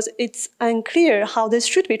because it's unclear how this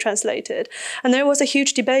should be translated. And there was a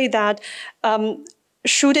huge debate that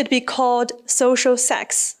should it be called social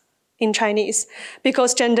sex in Chinese,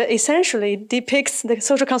 because gender essentially depicts the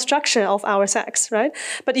social construction of our sex, right?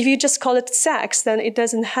 But if you just call it sex, then it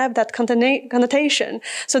doesn't have that connotation.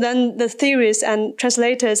 So then the theorists and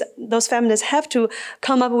translators, those feminists, have to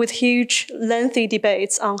come up with huge, lengthy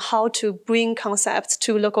debates on how to bring concepts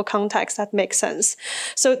to local context that make sense.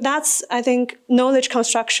 So that's, I think, knowledge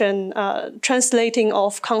construction, translating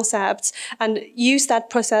of concepts, and use that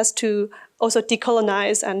process to also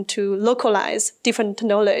decolonize and to localize different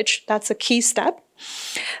knowledge. That's a key step.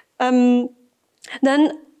 Then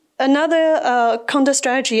another counter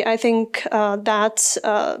strategy, I think, that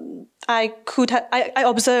I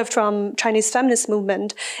observed from Chinese feminist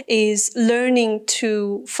movement is learning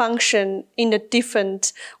to function in a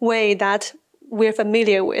different way that we're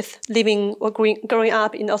familiar with, living or growing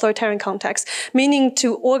up in authoritarian context, meaning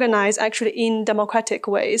to organize actually in democratic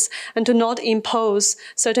ways and to not impose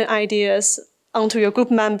certain ideas onto your group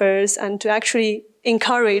members and to actually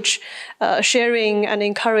encourage sharing and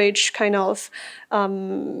encourage kind of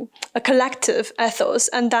a collective ethos.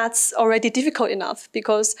 And that's already difficult enough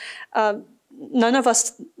because none of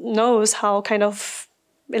us knows how kind of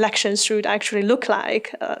elections should actually look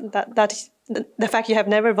like, the fact you have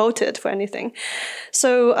never voted for anything.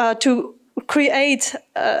 So to create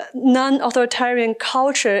a non-authoritarian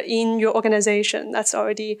culture in your organization, that's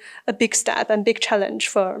already a big step and big challenge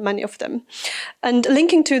for many of them. And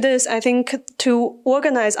linking to this, I think to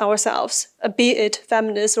organize ourselves, be it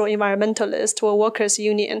feminist or environmentalist or workers'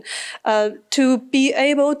 union, to be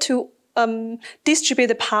able to distribute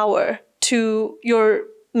the power to your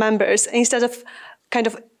members instead of kind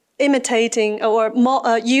of imitating or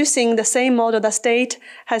using the same model that state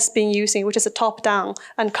has been using, which is a top-down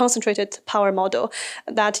and concentrated power model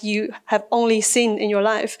that you have only seen in your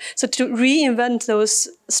life. So to reinvent those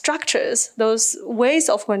structures, those ways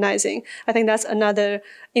of organizing, I think that's another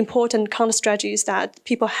important counter-strategies that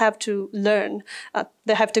people have to learn.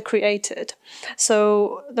 They have to create it.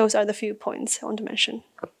 So those are the few points I want to mention.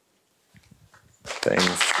 Thanks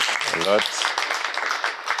a lot.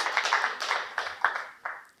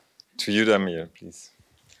 To you, Damir, please.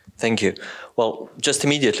 Thank you. Well, just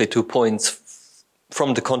immediately 2 points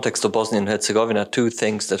from the context of Bosnia and Herzegovina. 2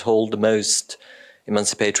 things that hold the most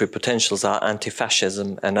emancipatory potentials are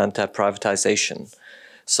anti-fascism and anti-privatization.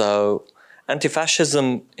 So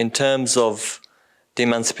anti-fascism in terms of the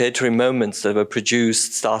emancipatory moments that were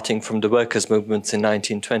produced starting from the workers' movements in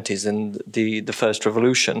 1920s and the first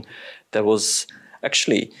revolution, that was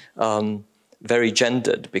actually very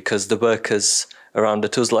gendered because the workers around the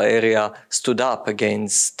Tuzla area stood up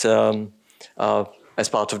against, as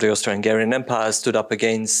part of the Austro-Hungarian Empire, stood up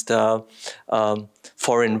against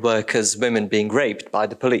foreign workers, women being raped by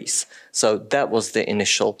the police. So that was the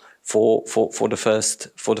initial for the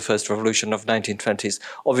first revolution of 1920s.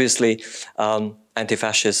 Obviously,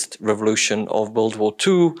 anti-fascist revolution of World War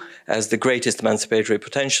II as the greatest emancipatory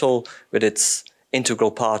potential, with its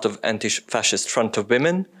integral part of anti-fascist Front of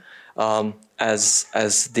Women,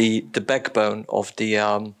 as the backbone of the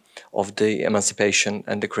emancipation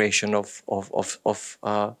and the creation of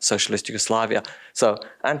socialist Yugoslavia. So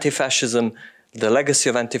anti-fascism, the legacy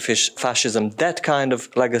of anti-fascism, that kind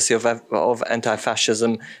of legacy of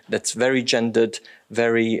anti-fascism that's very gendered,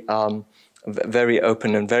 very open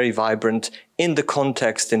and very vibrant in the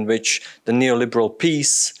context in which the neoliberal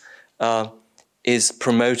piece is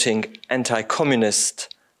promoting anti-communist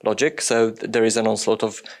logic. So there is an onslaught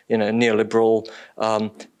of neoliberal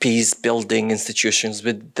peace-building institutions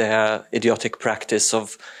with their idiotic practice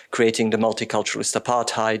of creating the multiculturalist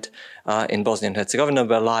apartheid in Bosnia and Herzegovina,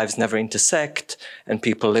 where lives never intersect and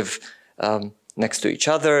people live next to each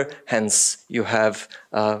other. Hence, you have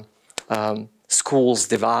schools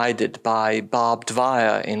divided by barbed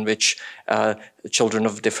wire in which children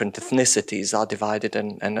of different ethnicities are divided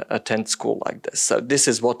and attend school like this. So this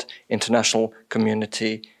is what international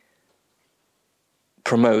community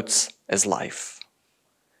promotes as life.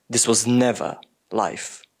 This was never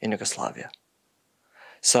life in Yugoslavia.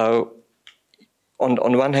 So on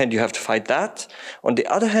one hand, you have to fight that. On the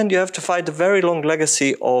other hand, you have to fight the very long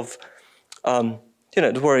legacy of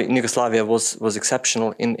the war in Yugoslavia was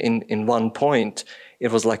exceptional in one point.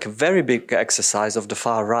 It was like a very big exercise of the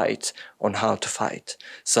far right on how to fight.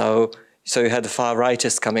 So you had the far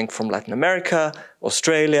rightists coming from Latin America,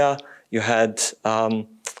 Australia. You had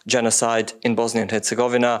genocide in Bosnia and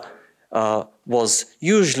Herzegovina was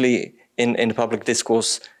usually in the public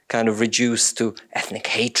discourse kind of reduced to ethnic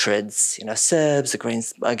hatreds, Serbs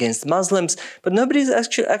against Muslims, but nobody's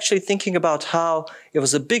actually thinking about how it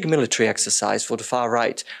was a big military exercise for the far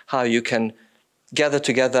right, how you can gather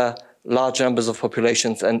together large numbers of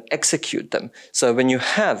populations and execute them. So when you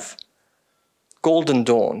have Golden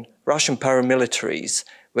Dawn, Russian paramilitaries,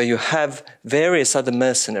 where you have various other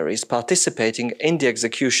mercenaries participating in the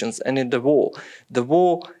executions and in the war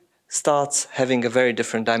starts having a very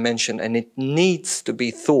different dimension, and it needs to be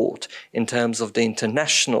thought in terms of the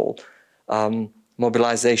international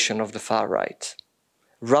mobilization of the far right,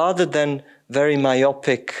 rather than very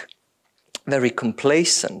myopic, very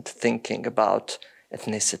complacent thinking about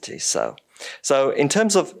ethnicity. So So in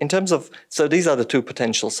terms of, so these are the two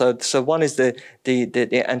potentials. So one is the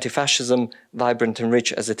anti-fascism, vibrant and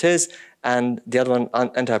rich as it is, and the other one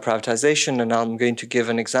anti-privatization. And I'm going to give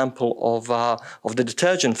an example of the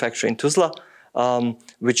detergent factory in Tuzla,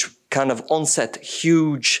 which kind of onset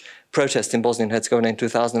huge protests in Bosnia and Herzegovina in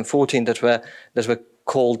 2014 that were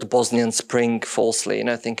called Bosnian Spring falsely, you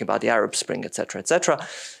know, thinking about the Arab Spring, etc., etc.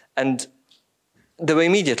 And they were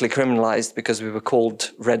immediately criminalized because we were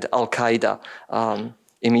called Red Al-Qaeda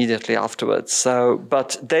immediately afterwards. So,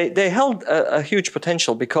 but they held a huge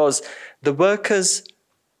potential because the workers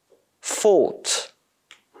fought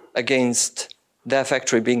against their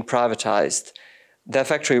factory being privatized. Their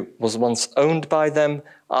factory was once owned by them.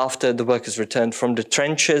 After the workers returned from the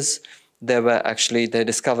trenches, they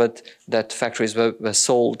discovered that factories were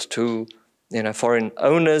sold to, you know, foreign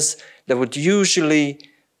owners. They would usually,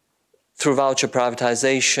 through voucher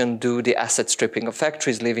privatization, do the asset stripping of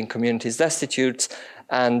factories, leaving communities destitute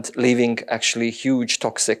and leaving actually huge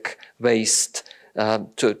toxic waste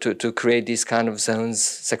to create these kind of zones,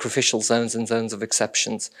 sacrificial zones and zones of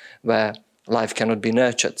exceptions where life cannot be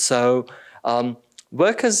nurtured. So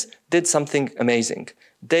workers did something amazing.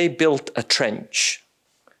 They built a trench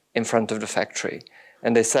in front of the factory.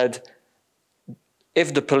 And they said,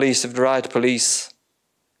 if the riot police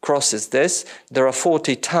crosses this, there are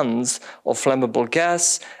 40 tons of flammable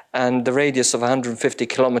gas and the radius of 150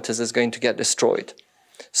 kilometers is going to get destroyed.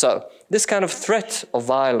 So this kind of threat of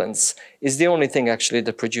violence is the only thing actually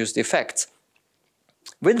that produced the effects.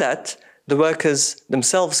 With that, the workers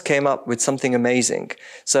themselves came up with something amazing.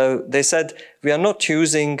 So they said, we are not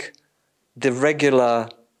using the regular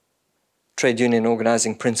trade union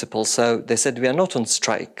organizing principles. So they said, we are not on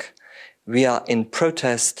strike. We are in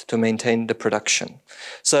protest to maintain the production.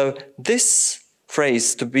 So this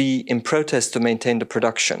phrase, to be in protest to maintain the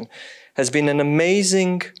production, has been an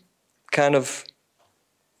amazing kind of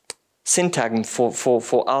syntagm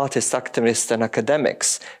for artists, activists, and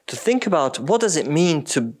academics to think about what does it mean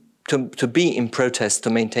to be in protest to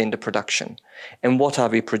maintain the production, and what are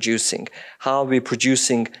we producing? How are we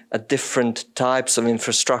producing different types of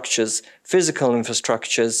infrastructures, physical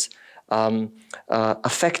infrastructures,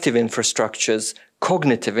 affective infrastructures,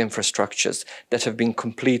 cognitive infrastructures that have been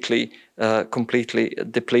completely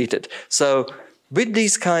depleted. So with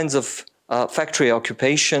these kinds of factory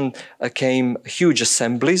occupation came huge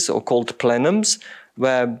assemblies, or called plenums,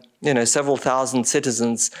 where, you know, several thousand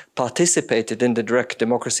citizens participated in the direct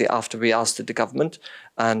democracy after we ousted the government,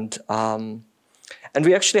 and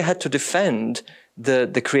we actually had to defend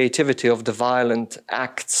the creativity of the violent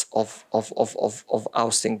acts of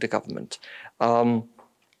ousting the government. The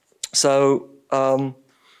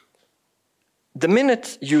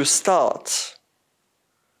minute you start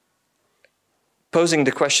posing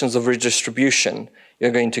the questions of redistribution,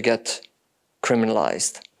 you're going to get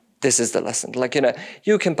criminalized. This is the lesson. Like, you know,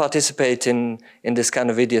 you can participate in this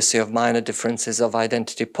kind of idiocy of minor differences of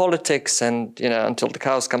identity politics, and, you know, until the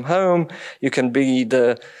cows come home, you can be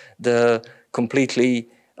the completely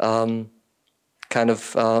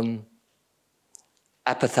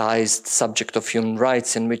apathized subject of human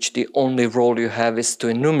rights, in which the only role you have is to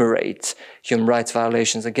enumerate human rights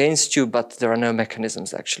violations against you, but there are no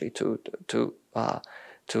mechanisms actually to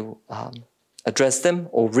address them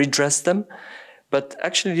or redress them. But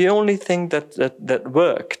actually, the only thing that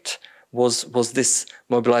worked was this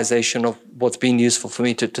mobilization of what's been useful for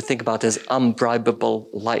me to think about as unbribable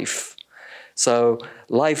life. So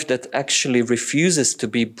life that actually refuses to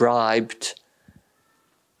be bribed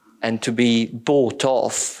and to be bought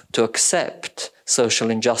off, to accept social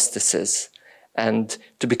injustices and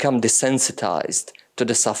to become desensitized to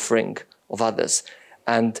the suffering of others.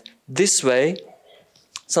 And this way,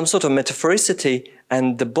 some sort of metaphoricity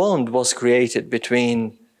and the bond was created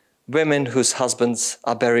between women whose husbands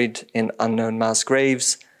are buried in unknown mass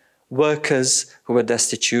graves, workers who were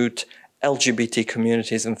destitute, LGBT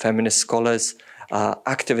communities and feminist scholars,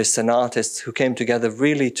 activists and artists who came together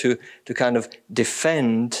really to kind of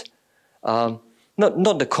defend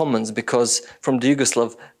not the commons, because from the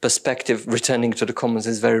Yugoslav perspective, returning to the commons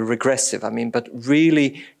is very regressive. I mean, but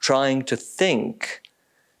really trying to think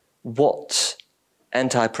what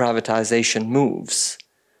anti-privatization moves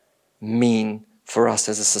mean for us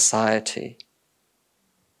as a society.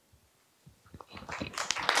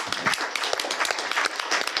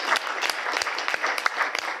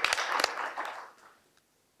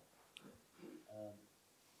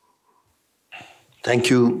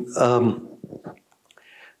 Thank you.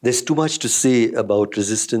 There's too much to say about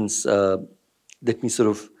resistance. Let me sort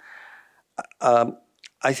of,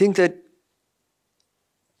 I think that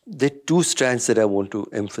there are two strands that I want to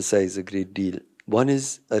emphasize a great deal. One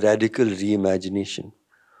is a radical reimagination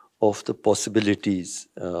of the possibilities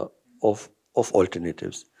of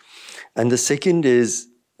alternatives. And the second is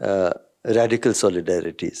radical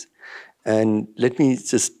solidarities. And let me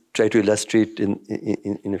just try to illustrate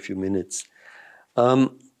in a few minutes.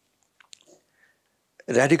 Radical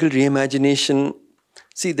reimagination,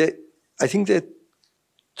 see, I think there are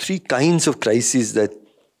three kinds of crises that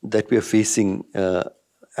we are facing,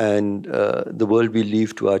 and the world we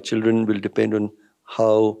leave to our children will depend on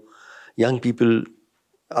how young people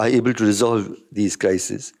are able to resolve these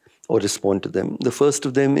crises or respond to them. The first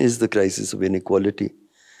of them is the crisis of inequality.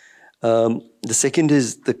 The second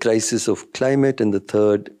is the crisis of climate, and the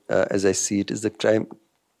third, as I see it, is the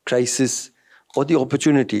crisis or the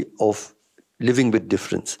opportunity of living with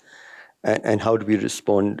difference, and how do we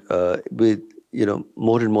respond with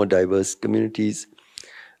more and more diverse communities?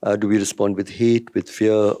 Do we respond with hate, with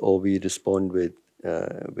fear, or we respond with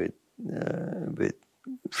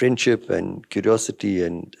friendship and curiosity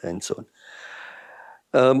and so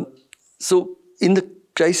on? So in the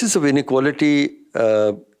crisis of inequality,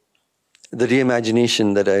 the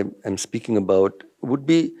reimagination that I'm speaking about would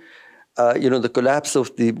be, the collapse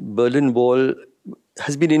of the Berlin Wall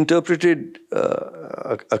has been interpreted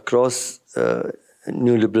across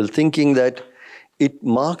neoliberal thinking that it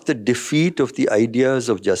marked the defeat of the ideas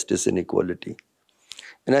of justice and equality.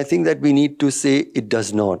 And I think that we need to say it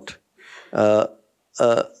does not. An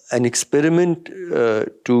experiment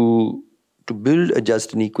to build a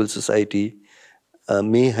just and equal society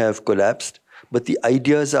may have collapsed, but the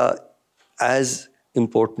ideas are as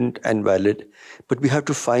important and valid, but we have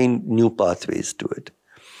to find new pathways to it.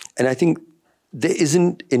 And I think there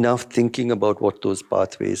isn't enough thinking about what those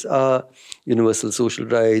pathways are. Universal social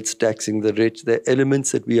rights, taxing the rich, they're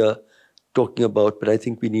elements that we are talking about, but I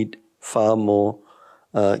think we need far more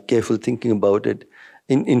careful thinking about it.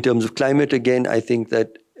 In terms of climate, again, I think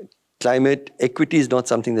that climate equity is not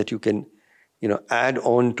something that you can add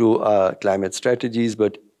on to our climate strategies,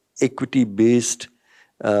 but equity-based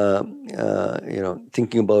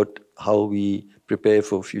thinking about how we prepare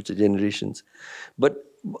for future generations. But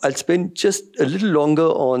I'll spend just a little longer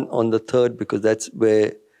on the third, because that's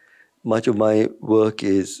where much of my work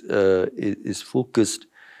is focused.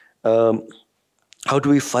 How do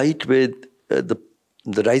we fight with the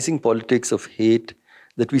rising politics of hate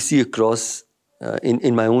that we see across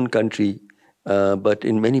in my own country, but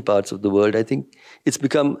in many parts of the world? I think it's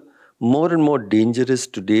become more and more dangerous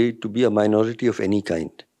today to be a minority of any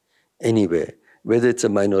kind, anywhere, whether it's a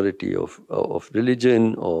minority of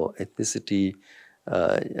religion or ethnicity,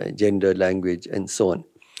 gender, language, and so on.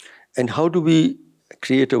 And how do we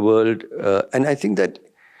create a world? And I think that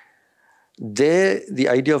the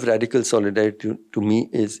idea of radical solidarity to me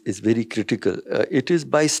is very critical. It is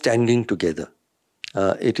by standing together.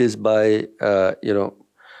 It is by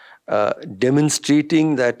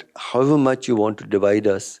demonstrating that however much you want to divide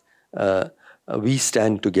us, we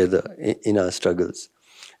stand together in our struggles.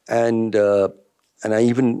 And I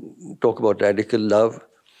even talk about radical love.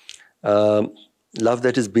 Love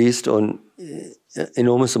that is based on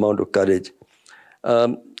enormous amount of courage.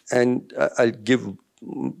 And I'll give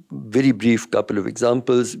very brief couple of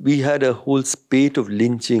examples. We had a whole spate of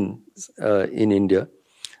lynchings in India,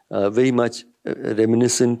 very much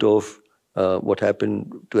reminiscent of what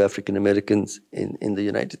happened to African Americans in the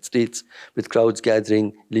United States, with crowds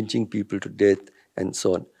gathering, lynching people to death, and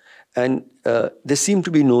so on. And there seemed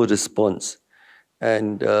to be no response.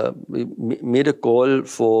 And we made a call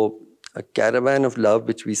for a caravan of love,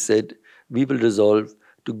 which we said we will resolve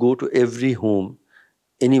to go to every home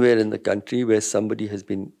anywhere in the country where somebody has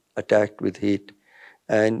been attacked with hate,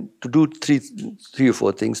 and to do three or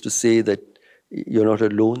four things: to say that you're not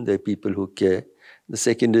alone, there are people who care. The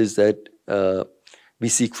second is that we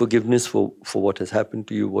seek forgiveness for what has happened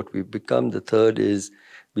to you, what we've become. The third is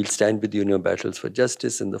we'll stand with you in your battles for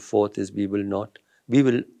justice. And the fourth is we will not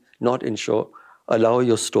allow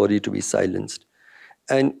your story to be silenced.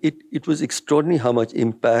 And it was extraordinary how much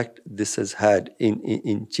impact this has had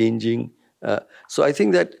in changing. So I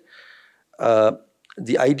think that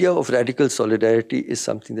the idea of radical solidarity is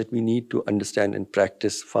something that we need to understand and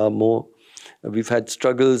practice far more. We've had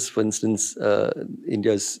struggles. For instance,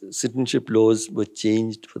 India's citizenship laws were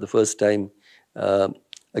changed for the first time,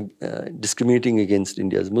 discriminating against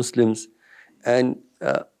India's Muslims. And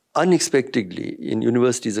unexpectedly, in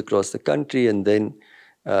universities across the country, and then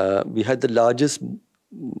we had the largest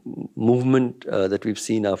movement that we've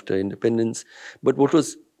seen after independence. But what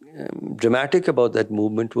was dramatic about that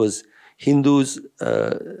movement was Hindus,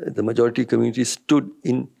 the majority community, stood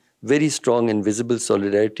in very strong and visible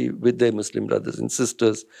solidarity with their Muslim brothers and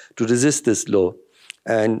sisters to resist this law.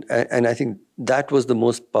 And I think that was the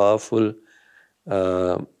most powerful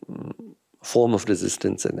form of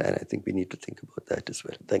resistance, and I think we need to think about that as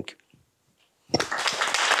well. Thank you.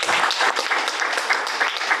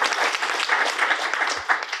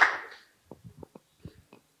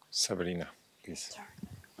 Sabrina, please.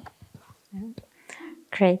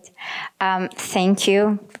 Great. Thank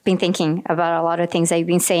you. I've been thinking about a lot of things that you've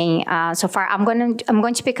been saying so far. I'm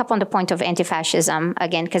going to pick up on the point of anti-fascism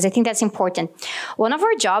again, because I think that's important. One of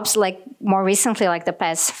our jobs, like more recently, like the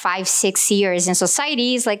past 5-6 years in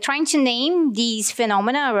society, is like trying to name these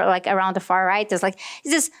phenomena like around the far right. There's like,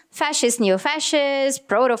 is this fascist, neo-fascist,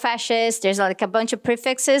 proto-fascist? There's like a bunch of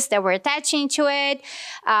prefixes that we're attaching to it.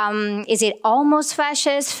 Is it almost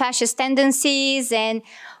fascist, fascist tendencies? And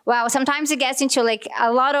well, sometimes it gets into like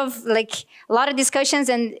a lot of discussions,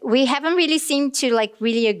 and we haven't really seemed to like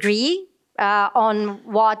really agree on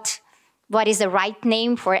what is the right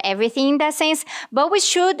name for everything in that sense. But we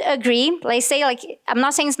should agree. Let's say, like, I'm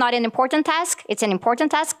not saying it's not an important task. It's an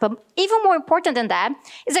important task, but even more important than that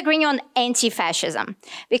is agreeing on anti-fascism.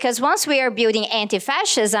 Because once we are building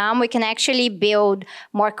anti-fascism, we can actually build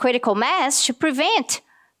more critical mass to prevent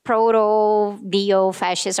proto,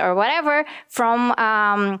 neo-fascists, or whatever from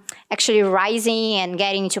actually rising and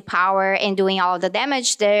getting into power and doing all the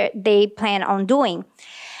damage that they plan on doing.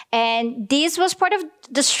 And this was part of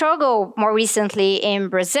the struggle more recently in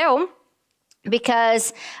Brazil,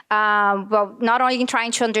 because, well, not only in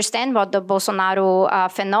trying to understand what the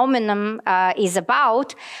Bolsonaro phenomenon is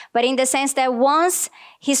about, but in the sense that once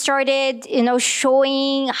he started,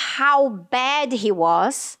 showing how bad he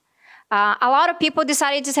was, a lot of people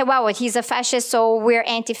decided to say, well, he's a fascist, so we're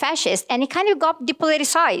anti-fascist. And it kind of got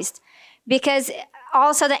depoliticized, because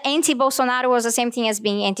also the anti-Bolsonaro was the same thing as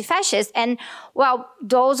being anti-fascist. And, well,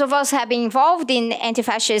 those of us who have been involved in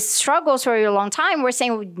anti-fascist struggles for a long time were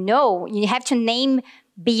saying, no, you have to name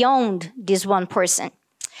beyond this one person.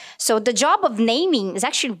 So the job of naming is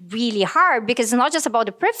actually really hard, because it's not just about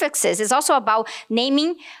the prefixes, it's also about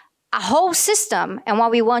naming a whole system and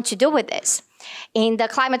what we want to do with this. In the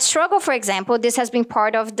climate struggle, for example, this has been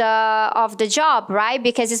part of the job, right?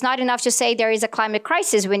 Because it's not enough to say there is a climate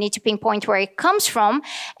crisis. We need to pinpoint where it comes from.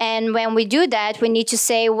 And when we do that, we need to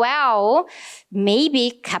say, well,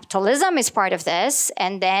 maybe capitalism is part of this.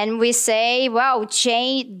 And then we say, well,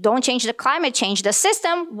 don't change the climate, change the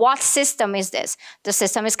system. What system is this? The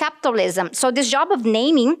system is capitalism. So this job of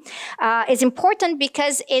naming is important,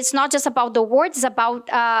 because it's not just about the words, it's about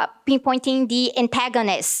pinpointing the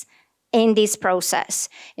antagonists in this process,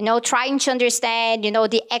 trying to understand,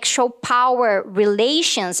 the actual power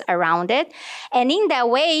relations around it. And in that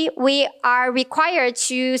way, we are required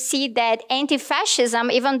to see that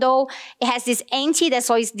anti-fascism, even though it has this anti, that's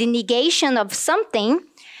always the negation of something,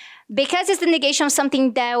 because it's the negation of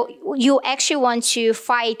something that you actually want to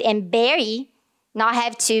fight and bury, not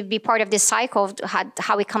have to be part of this cycle of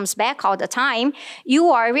how it comes back all the time, you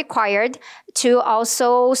are required to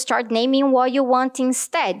also start naming what you want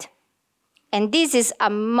instead. And this is a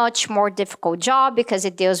much more difficult job, because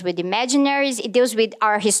it deals with imaginaries, it deals with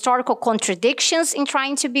our historical contradictions in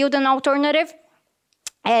trying to build an alternative.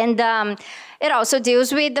 And it also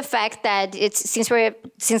deals with the fact that since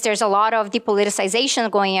there's a lot of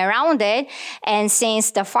depoliticization going around it, and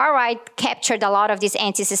since the far right captured a lot of this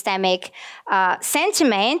anti-systemic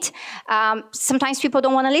sentiment, sometimes people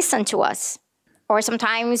don't want to listen to us. Or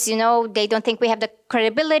sometimes, they don't think we have the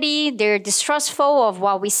credibility, they're distrustful of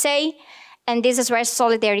what we say. And this is where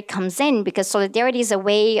solidarity comes in, because solidarity is a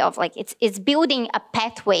way of it's building a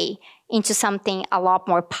pathway into something a lot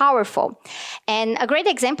more powerful. And a great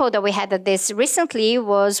example that we had of this recently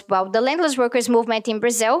was, well, the landless workers movement in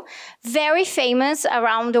Brazil, very famous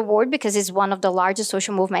around the world, because it's one of the largest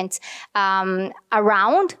social movements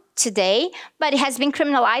around today, but it has been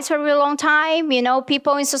criminalized for a really long time.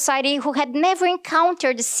 People in society who had never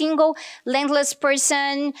encountered a single landless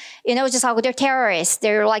person, just like they're terrorists,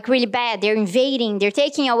 they're like really bad, they're invading, they're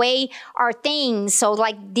taking away our things. So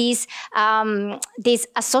like this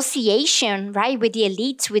association, right, with the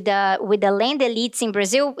elites, with the land elites in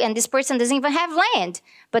Brazil, and this person doesn't even have land,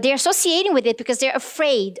 but they're associating with it because they're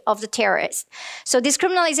afraid of the terrorists. So this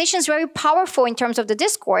criminalization is very powerful in terms of the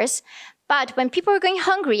discourse. But when people are going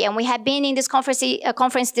hungry, and we have been in this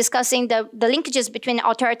conference discussing the linkages between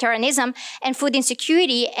authoritarianism and food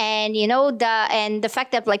insecurity, and the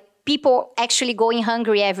fact that like people actually going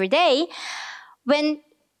hungry every day, when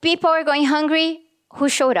people are going hungry, who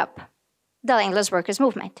showed up? The landless workers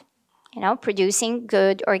movement. producing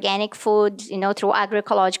good organic food, through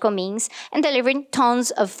agroecological means and delivering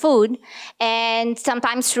tons of food. And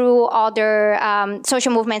sometimes through other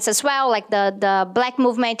social movements as well, like the Black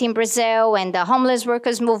movement in Brazil and the homeless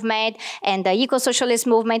workers movement and the Ecosocialist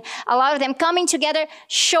movement, a lot of them coming together,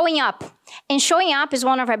 showing up. And showing up is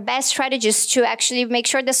one of our best strategies to actually make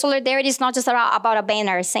sure that solidarity is not just about a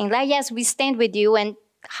banner saying, like, yes, we stand with you, and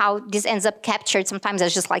how this ends up captured sometimes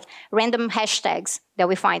as just like random hashtags that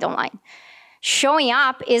we find online. Showing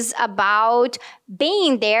up is about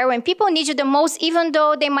being there when people need you the most, even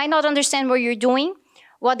though they might not understand what you're doing,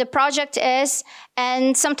 what the project is,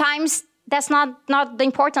 and sometimes that's not the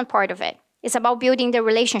important part of it. It's about building the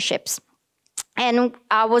relationships. And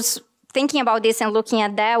I was thinking about this and looking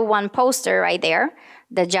at that one poster right there,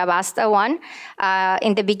 the Jabasta one,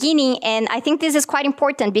 in the beginning. And I think this is quite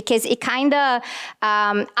important because it kind of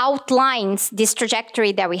outlines this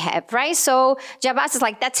trajectory that we have, right? So Jabasta is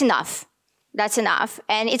like, that's enough. That's enough.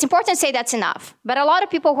 And it's important to say that's enough. But a lot of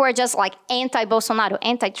people who are just like anti-Bolsonaro,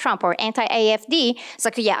 anti-Trump, or anti-AFD, it's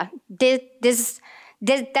like, yeah,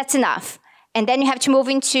 that's enough. And then you have to move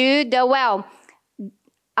into the, well,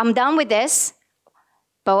 I'm done with this,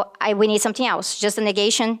 but we need something else. Just a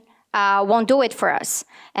negation won't do it for us.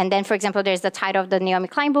 And then, for example, there's the title of the Naomi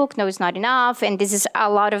Klein book, No, It's Not Enough. And this is a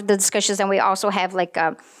lot of the discussions that we also have, like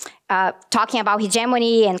talking about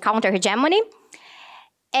hegemony and counter-hegemony.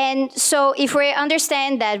 And so if we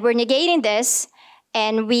understand that we're negating this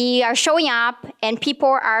and we are showing up and people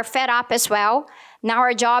are fed up as well, now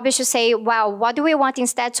our job is to say, well, what do we want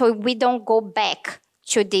instead so we don't go back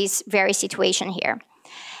to this very situation here?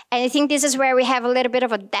 And I think this is where we have a little bit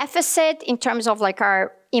of a deficit in terms of like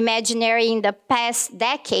our imaginary in the past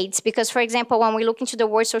decades. Because, for example, when we look into the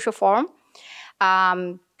World Social Forum,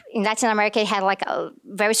 in Latin America, it had like a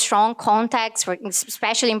very strong context,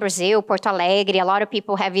 especially in Brazil, Porto Alegre. A lot of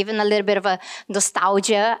people have even a little bit of a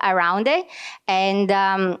nostalgia around it. And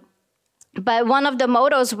but one of the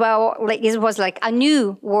mottos, well, it was like a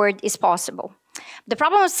new world is possible. The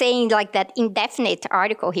problem of saying like that indefinite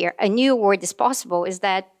article here, a new world is possible, is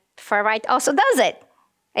that far right also does it.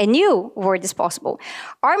 A new world is possible.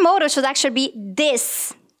 Our motto should actually be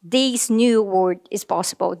this new world is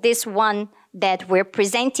possible, this one that we're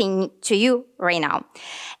presenting to you right now.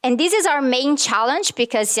 And this is our main challenge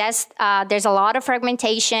because, yes, there's a lot of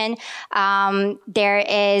fragmentation. There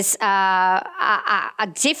is a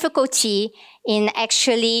difficulty in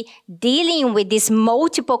actually dealing with these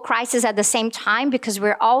multiple crises at the same time because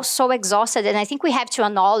we're all so exhausted. And I think we have to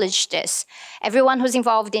acknowledge this. Everyone who's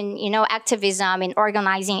involved in, activism and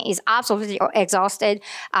organizing is absolutely exhausted.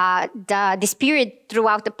 This period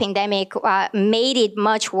throughout the pandemic made it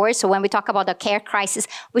much worse. So when we talk about the care crisis,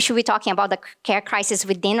 we should be talking about the care crisis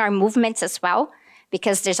within our movements as well,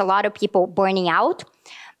 because there's a lot of people burning out.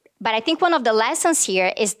 But I think one of the lessons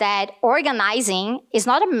here is that organizing is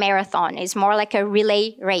not a marathon. It's more like a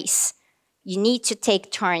relay race. You need to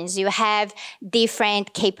take turns. You have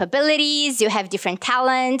different capabilities, you have different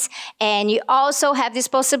talents, and you also have this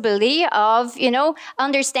possibility of,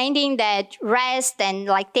 understanding that rest and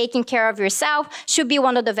like taking care of yourself should be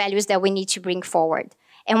one of the values that we need to bring forward.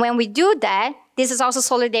 And when we do that, this is also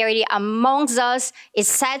solidarity amongst us. It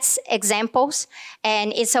sets examples,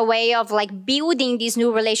 and it's a way of like building these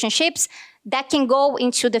new relationships that can go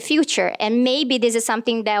into the future. And maybe this is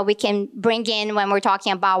something that we can bring in when we're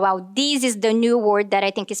talking about, well, this is the new world that I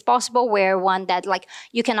think is possible, where one that like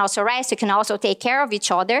you can also rest, you can also take care of each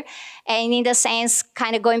other. And in the sense,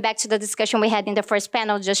 kind of going back to the discussion we had in the first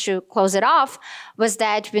panel, just to close it off, was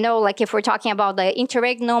that, like if we're talking about the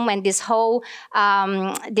interregnum and this whole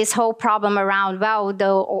problem around, well,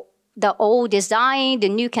 the old is dying, the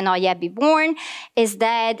new cannot yet be born, is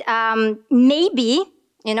that maybe,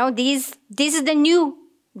 this is the new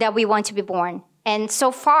that we want to be born. And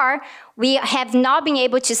so far, we have not been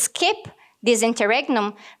able to skip this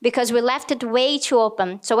interregnum because we left it way too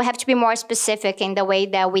open. So we have to be more specific in the way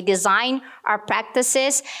that we design our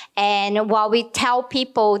practices. And while we tell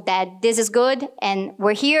people that this is good and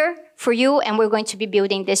we're here for you and we're going to be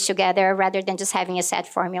building this together rather than just having a set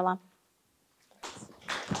formula.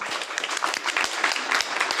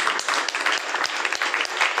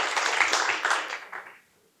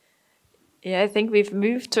 Yeah, I think we've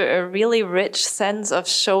moved to a really rich sense of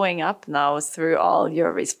showing up now through all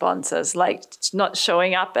your responses, like not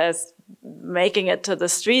showing up as making it to the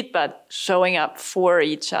street, but showing up for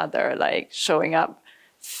each other, like showing up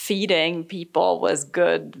feeding people with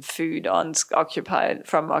good food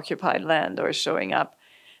from occupied land, or showing up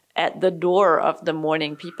at the door of the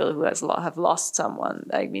mourning people who have lost someone.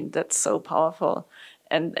 I mean, that's so powerful.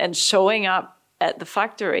 And showing up at the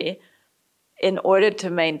factory in order to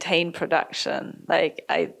maintain production. Like,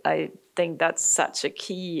 I think that's such a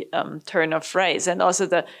key turn of phrase. And also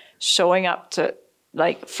the showing up to,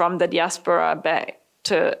 like, from the diaspora back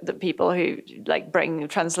to the people who, like,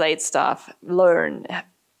 translate stuff, learn,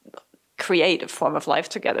 create a form of life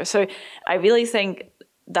together. So I really think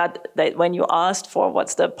that when you asked for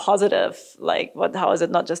what's the positive, like, how is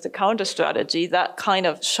it not just a counter strategy, that kind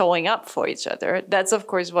of showing up for each other, that's of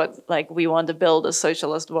course what, like, we want to build a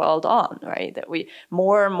socialist world on, right? That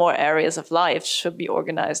more and more areas of life should be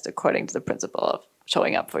organized according to the principle of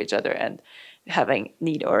showing up for each other and having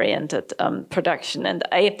need-oriented production. And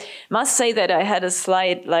I must say that I had a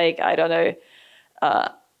slight, like, I don't know,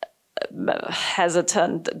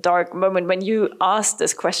 hesitant, dark moment when you asked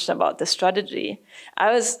this question about the strategy.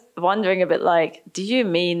 I was wondering a bit, like, do you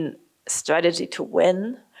mean strategy to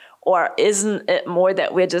win? Or isn't it more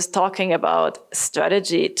that we're just talking about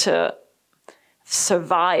strategy to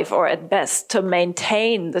survive, or at best to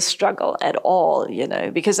maintain the struggle at all, you know?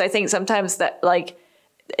 Because I think sometimes that, like,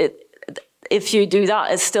 if you do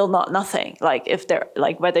that, it's still not nothing. Like, if there,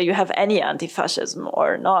 like, whether you have any anti-fascism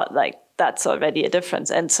or not, like, that's already a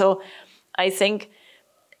difference. And so I think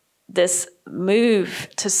this move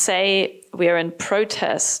to say we're in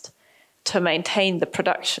protest to maintain the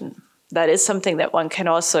production, that is something that one can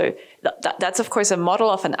also, that's of course a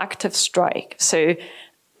model of an active strike. So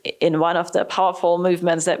in one of the powerful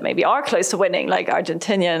movements that maybe are close to winning, like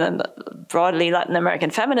Argentinian and broadly Latin American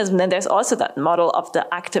feminism, then there's also that model of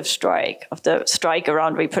the active strike, of the strike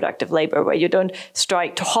around reproductive labor, where you don't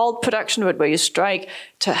strike to halt production, but where you strike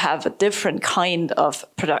to have a different kind of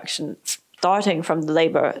production, starting from the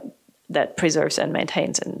labor that preserves and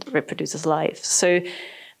maintains and reproduces life. So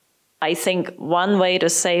I think one way to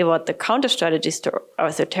say what the counter-strategies to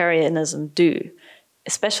authoritarianism do,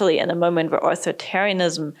 especially in a moment where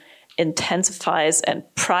authoritarianism intensifies and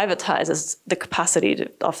privatizes the capacity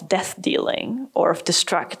of death dealing or of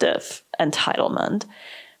destructive entitlement,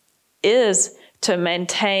 is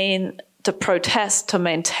to protest to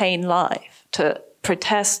maintain life, to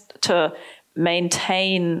protest to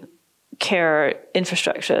maintain care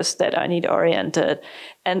infrastructures that are need-oriented.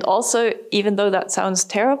 And also, even though that sounds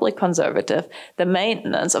terribly conservative, the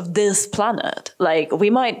maintenance of this planet. Like,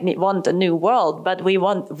 we might want a new world, but we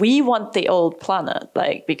want the old planet,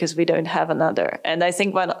 like, because we don't have another. And I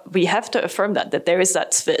think when we have to affirm that there is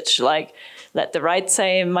that switch, like, let the right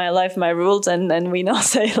say my life, my rules, and then we now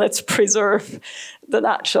say let's preserve the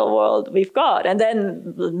natural world we've got. And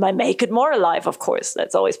then make it more alive, of course,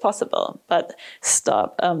 that's always possible, but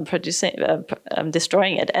stop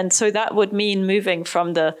destroying it. And so that would mean moving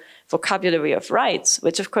from the vocabulary of rights,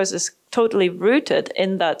 which of course is totally rooted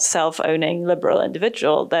in that self-owning liberal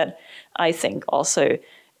individual that I think also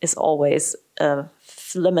is always a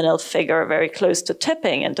liminal figure very close to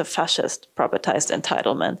tipping into fascist propertized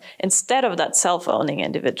entitlement, instead of that self-owning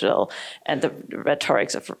individual and the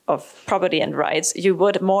rhetorics of property and rights, you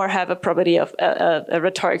would more have a property of a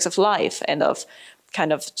rhetorics of life and of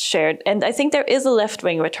kind of shared. And I think there is a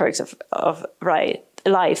left-wing rhetorics of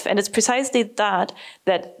life, and it's precisely that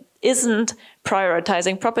isn't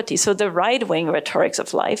prioritizing property. So the right-wing rhetorics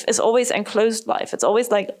of life is always enclosed life. It's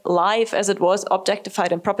always like life as it was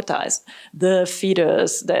objectified and propertized. The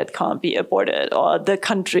fetus that can't be aborted, or the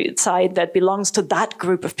countryside that belongs to that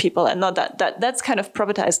group of people, and not that's kind of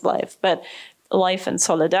propertized life. But life and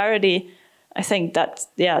solidarity, I think that's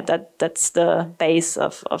the base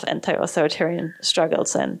of anti-authoritarian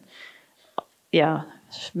struggles, and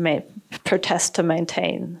protest to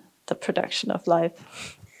maintain the production of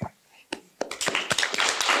life.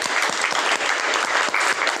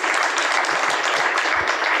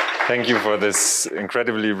 Thank you for this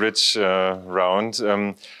incredibly rich round.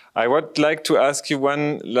 I would like to ask you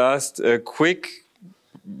one last quick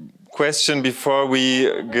question before we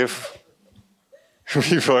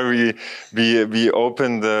we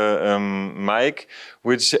open the mic,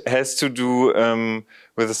 which has to do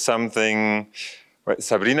with something.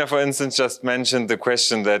 Sabrina, for instance, just mentioned the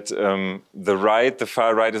question that the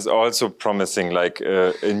far right is also promising like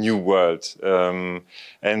a new world.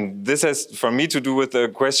 And this has, for me, to do with the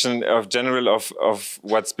question of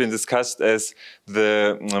what's been discussed as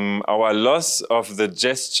our loss of the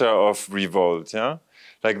gesture of revolt. Yeah?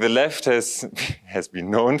 Like the left has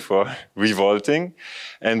been known for revolting,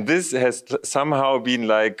 and this has somehow been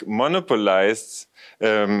like monopolized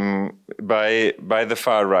by the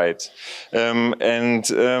far right.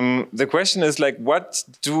 The question is like, what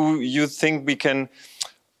do you think we can,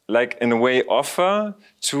 like, in a way, offer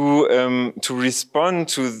to respond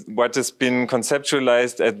to what has been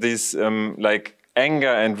conceptualized at this like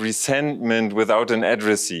anger and resentment without an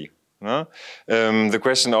addressee? No? The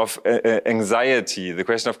question of anxiety, the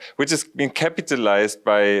question of which is being capitalized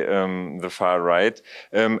by the far right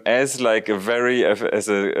as like as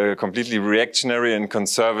a completely reactionary and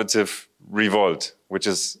conservative revolt, which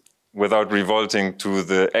is without revolting to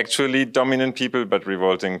the actually dominant people, but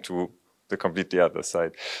revolting to the completely other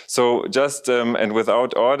side. So just, and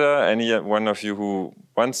without order, any one of you who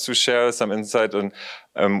wants to share some insight on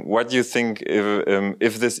what you think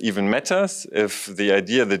if this even matters, if the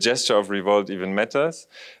idea, the gesture of revolt even matters,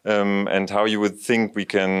 and how you would think we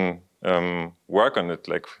can work on it,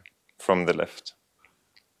 like from the left.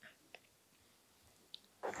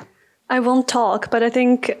 I won't talk, but I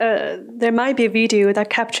think there might be a video that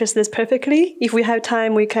captures this perfectly. If we have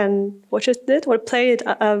time, we can watch it or play it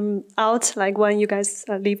out, like when you guys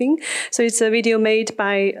are leaving. So it's a video made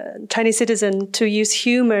by a Chinese citizen to use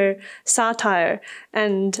humor, satire,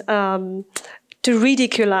 and to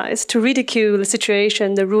ridicule the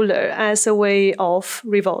situation, the ruler, as a way of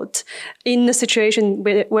revolt. In a situation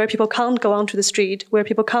where people can't go onto the street, where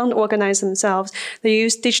people can't organize themselves, they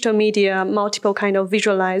use digital media, multiple kind of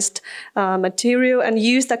visualized material, and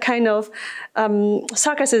use that kind of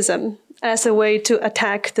sarcasm as a way to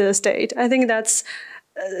attack the state. I think that's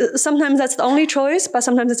sometimes that's the only choice, but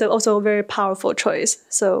sometimes it's also a very powerful choice.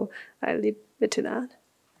 So I leave it to that.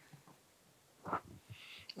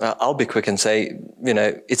 I'll be quick and say,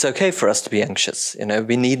 it's okay for us to be anxious.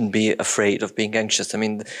 We needn't be afraid of being anxious. I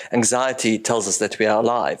mean, anxiety tells us that we are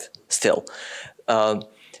alive still.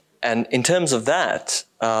 And in terms of that,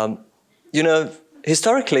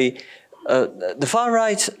 historically, the far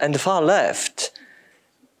right and the far left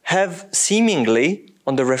have seemingly,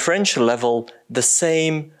 on the referential level, the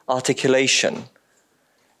same articulation.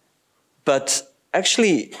 But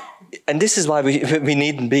actually, and this is why we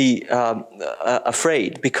needn't be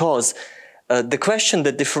afraid, because the question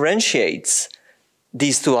that differentiates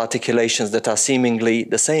these two articulations that are seemingly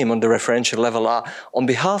the same on the referential level are on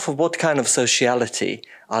behalf of what kind of sociality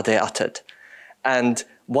are they uttered. And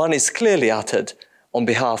one is clearly uttered on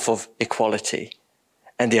behalf of equality,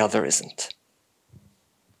 and the other isn't.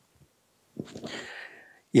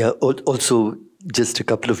 Yeah, also just a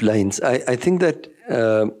couple of lines. I think that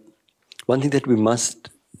one thing that we must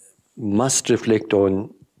reflect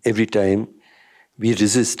on every time we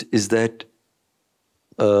resist is that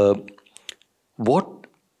what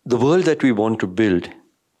the world that we want to build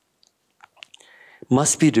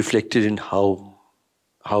must be reflected in how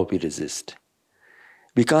we resist.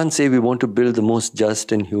 We can't say we want to build the most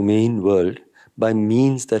just and humane world by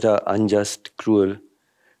means that are unjust, cruel,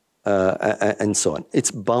 and so on.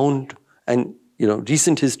 It's bound, and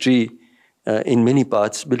recent history in many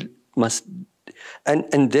parts must.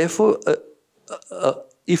 And therefore,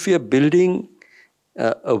 if we are building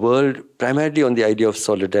a world primarily on the idea of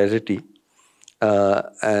solidarity,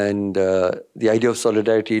 and the idea of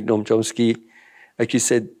solidarity, Noam Chomsky actually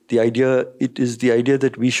said it is the idea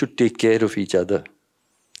that we should take care of each other.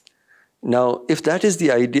 Now, if that is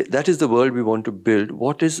the idea, that is the world we want to build,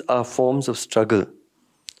 what is our forms of struggle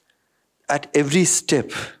at every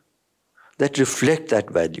step that reflect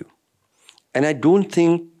that value? And I don't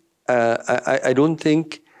think there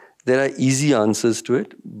are easy answers to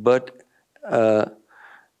it, but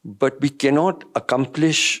we cannot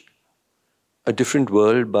accomplish a different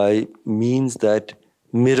world by means that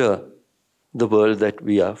mirror the world that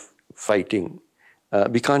we are fighting.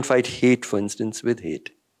 We can't fight hate, for instance, with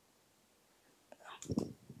hate.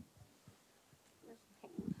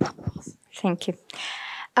 Thank you.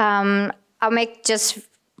 I'll make just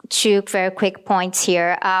two very quick points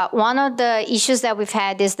here. One of the issues that we've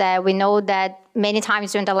had is that we know that many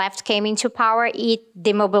times when the left came into power, it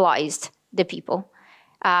demobilized the people.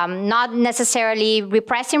 Not necessarily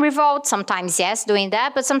repressing revolt, sometimes yes, doing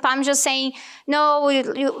that, but sometimes just saying, no,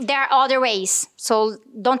 there are other ways, so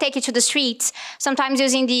don't take it to the streets. Sometimes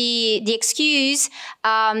using the excuse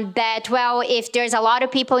that, well, if there's a lot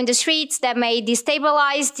of people in the streets, that may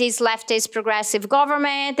destabilize this leftist progressive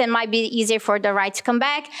government and might be easier for the right to come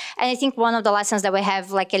back. And I think one of the lessons that we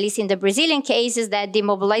have, like at least in the Brazilian case, is that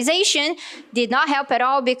demobilization did not help at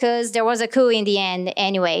all because there was a coup in the end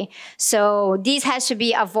anyway. So this has to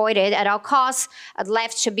be avoided at all costs. The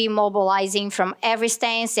left should be mobilizing from every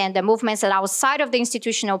stance, and the movements that are outside of the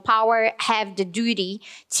institutional power have the duty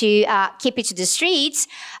to keep it to the streets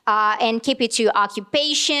and keep it to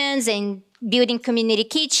occupations and building community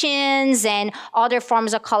kitchens and other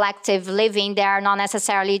forms of collective living that are not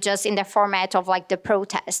necessarily just in the format of like the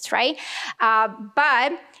protests, right?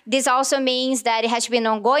 But this also means that it has to be an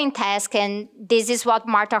ongoing task, and this is what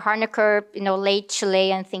Martha Harnecker, late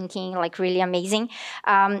Chilean thinking, like really amazing,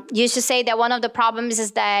 used to say that one of the problems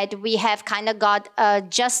is that we have kind of got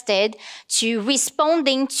adjusted to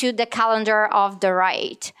responding to the calendar of the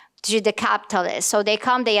right, to the capitalists. So they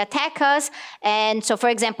come, they attack us. And so, for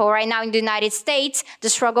example, right now in the United States, the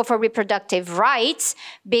struggle for reproductive rights,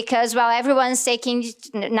 because while everyone's taking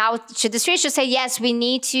now to the streets to say, yes, we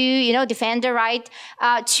need to, defend the right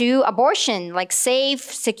to abortion, like safe,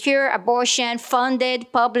 secure abortion,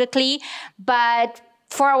 funded publicly. But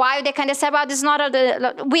for a while, they kind of said, well, this is not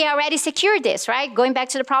we already secured this, right? Going back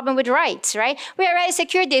to the problem with rights, right? We already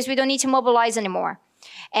secured this. We don't need to mobilize anymore.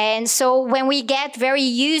 And so when we get very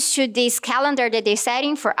used to this calendar that they're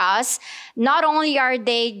setting for us, not only are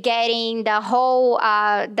they getting the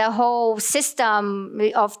whole system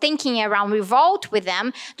of thinking around revolt with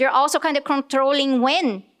them, they're also kind of controlling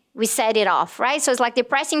when we set it off, right? So it's like they're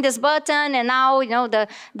pressing this button, and now, the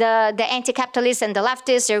anti-capitalists and the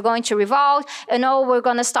leftists, they're going to revolt, and we're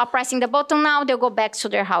going to stop pressing the button now, they'll go back to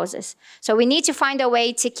their houses. So we need to find a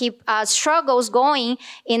way to keep struggles going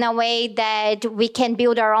in a way that we can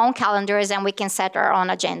build our own calendars and we can set our own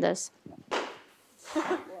agendas.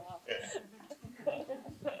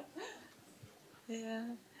 Yeah.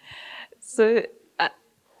 So,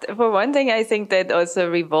 for one thing, I think that also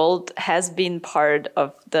revolt has been part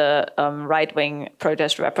of the right-wing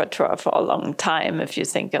protest repertoire for a long time, if you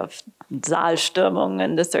think of Saalstürmung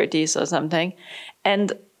in the 30s or something.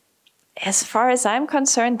 And as far as I'm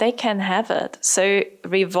concerned, they can have it. So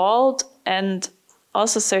revolt and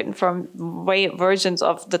also certain versions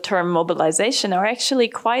of the term mobilization are actually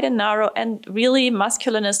quite a narrow and really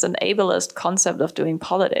masculinist and ableist concept of doing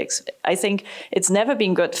politics. I think it's never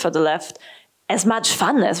been good for the left. As much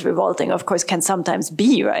fun as revolting, of course, can sometimes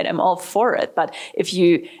be, right? I'm all for it. But if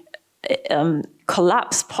you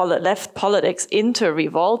collapse left politics into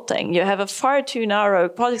revolting, you have a far too narrow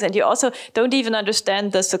politics, and you also don't even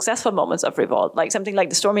understand the successful moments of revolt. Like something like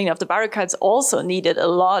the storming of the barricades also needed a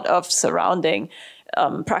lot of surrounding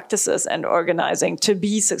practices and organizing to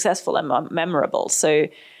be successful and memorable. So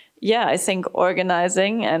yeah, I think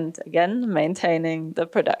organizing and, again, maintaining the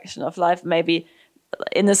production of life, maybe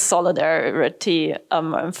in a solidarity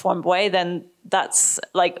informed way, then that's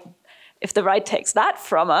like, if the right takes that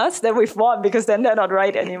from us, then we've won, because then they're not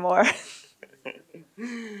right anymore.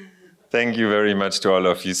 Thank you very much to all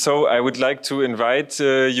of you. So I would like to invite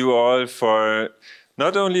you all for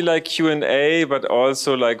not only like Q&A, but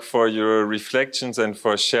also like for your reflections and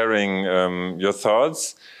for sharing your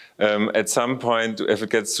thoughts. At some point, if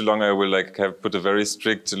it gets too long, I will like put a very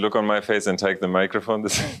strict look on my face and take the microphone.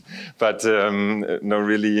 But no,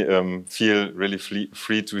 really feel really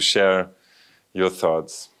free to share your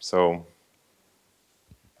thoughts. So.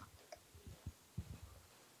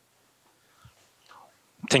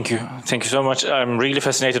 Thank you so much. I'm really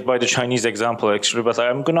fascinated by the Chinese example, actually. But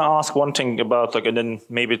I'm going to ask one thing about, and then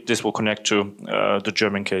maybe this will connect to the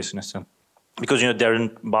German case in a sense. Because,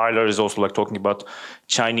 Darren Byler is also talking about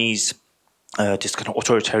Chinese, this kind of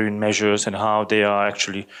authoritarian measures and how they are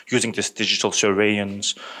actually using this digital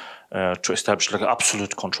surveillance to establish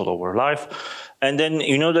absolute control over life. And then,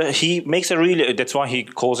 he makes a really, that's why he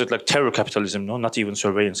calls it terror capitalism, not even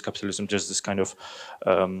surveillance capitalism. There's this kind of,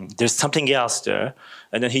 there's something else there.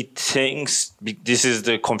 And then he thinks this is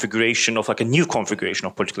the configuration of a new configuration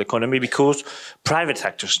of political economy, because private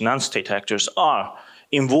actors, non-state actors are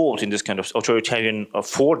involved in this kind of authoritarian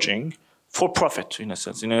forging for profit, in a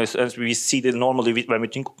sense. As we see that normally when we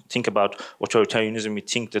think about authoritarianism, we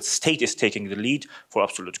think that state is taking the lead for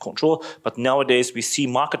absolute control. But nowadays we see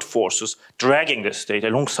market forces dragging the state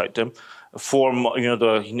alongside them for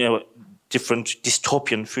the different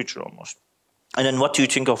dystopian future almost. And then what do you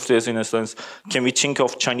think of this, in a sense? Can we think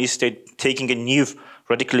of Chinese state taking a new,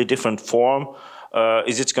 radically different form?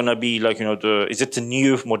 Is it going to be is it the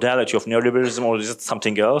new modality of neoliberalism, or is it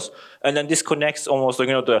something else? And then this connects almost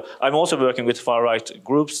I'm also working with far-right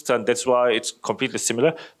groups, and that's why it's completely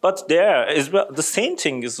similar. But there is the same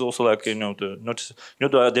thing is also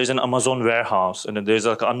there's an Amazon warehouse, and then there's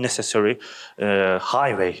unnecessary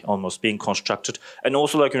highway almost being constructed. And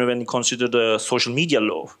also when you consider the social media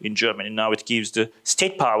law in Germany, now it gives the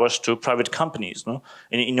state powers to private companies. No?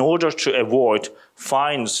 And in order to avoid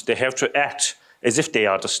fines, they have to act as if they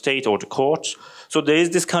are the state or the courts. So there is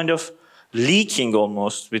this kind of leaking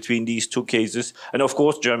almost between these two cases. And of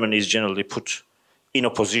course, Germany is generally put in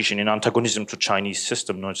opposition, in antagonism to Chinese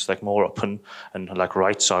system. No, it's more open and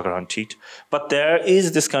rights are guaranteed. But there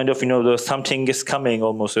is this kind of, something is coming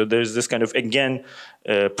almost. So there's this kind of, again,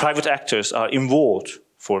 private actors are involved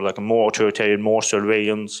for a more authoritarian, more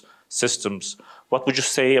surveillance systems what would you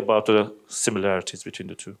say about the similarities between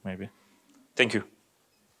the two, maybe? Thank you.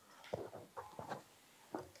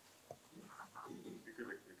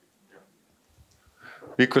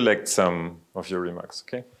 We collect some of your remarks,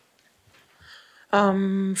 okay?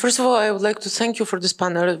 First of all, I would like to thank you for this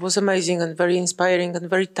panel. It was amazing and very inspiring and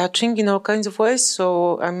very touching in all kinds of ways.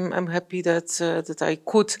 So I'm happy that that I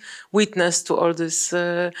could witness to all these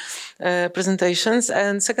presentations.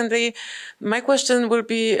 And secondly, my question will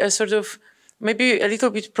be a sort of maybe a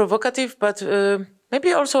little bit provocative, but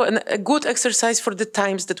maybe also a good exercise for the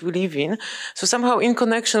times that we live in. So somehow in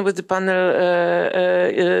connection with the panel,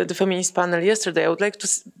 the feminist panel yesterday, I would like to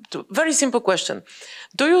very simple question.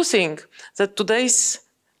 Do you think that today's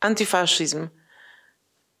anti-fascism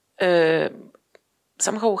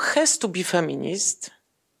somehow has to be feminist?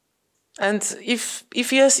 And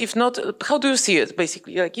if yes, if not, how do you see it,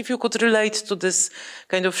 basically? Like if you could relate to this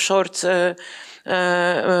kind of short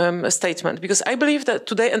statement, because I believe that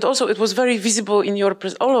today, and also it was very visible in your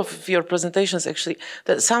all of your presentations actually,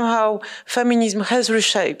 that somehow feminism has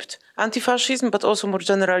reshaped anti-fascism, but also more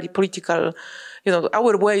generally political,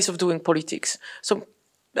 our ways of doing politics. So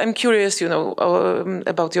I'm curious,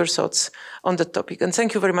 about your thoughts on that topic. And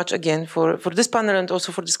thank you very much again for this panel and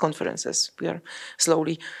also for this conference, as we are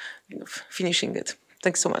slowly finishing it.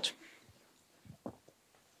 Thanks so much.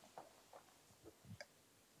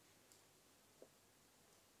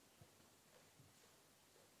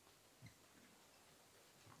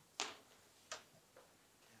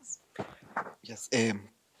 Yes,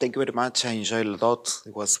 thank you very much. I enjoyed it a lot.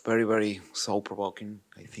 It was very, very thought-provoking,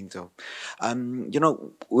 I think so.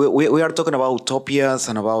 We are talking about utopias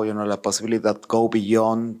and about, the possibility that go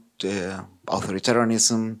beyond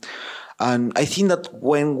authoritarianism. And I think that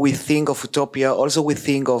when we think of utopia, also we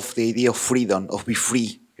think of the idea of freedom, of be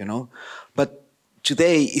free, But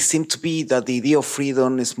today, it seems to be that the idea of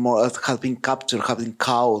freedom is more has been captured, has been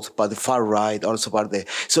caught by the far right, also by the.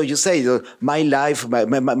 So you say my life,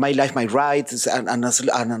 my rights, and a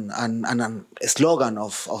slogan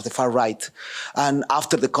of the far right. And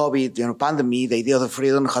after the COVID, pandemic, the idea of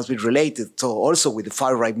freedom has been related. So also with the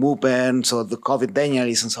far right movement, so the COVID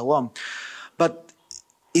denialists and so on. But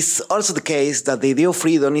it's also the case that the idea of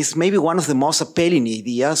freedom is maybe one of the most appealing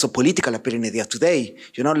ideas, or political appealing ideas today.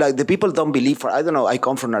 Like the people don't believe, I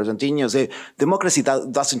come from Argentina, say democracy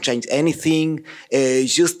doesn't change anything.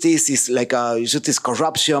 Justice is like justice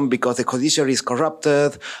corruption because the judiciary is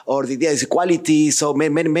corrupted, or the idea is equality. So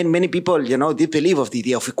many people, they believe of the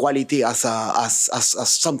idea of equality as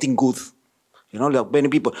something good. Like many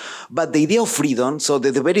people. But the idea of freedom, so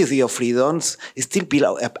the very idea of freedoms is still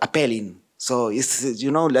appealing. So it's,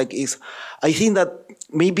 I think that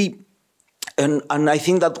maybe, and I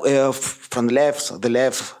think that from the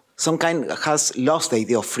left, some kind has lost the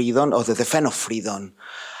idea of freedom or the defense of freedom.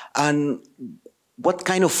 And what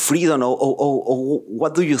kind of freedom or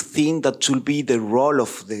what do you think that should be the role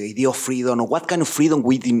of the idea of freedom, or what kind of freedom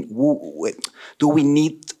do we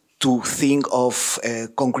need to think of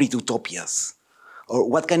concrete utopias? Or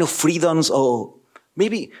what kind of freedoms, or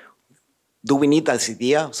maybe do we need that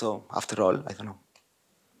idea? So after all, I don't know.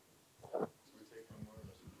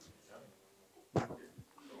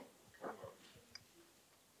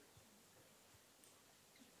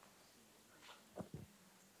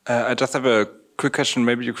 I just have a quick question.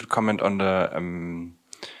 Maybe you could comment on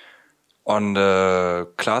the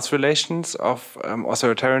class relations of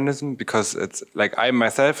authoritarianism, because it's like I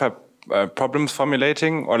myself have problems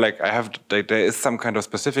formulating, or like there is some kind of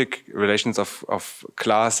specific relations of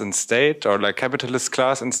class and state, or like capitalist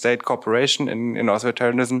class and state cooperation in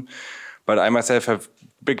authoritarianism, but I myself have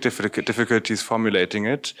big difficulties formulating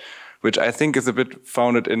it, which I think is a bit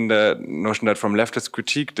founded in the notion that from leftist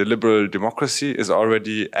critique, the liberal democracy is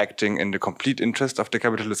already acting in the complete interest of the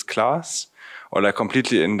capitalist class, or like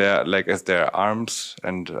completely in their, like as their arms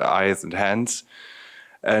and eyes and hands.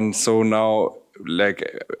 And so now,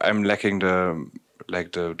 like I'm lacking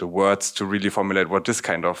the words to really formulate what this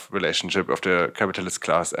kind of relationship of the capitalist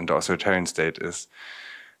class and the authoritarian state is.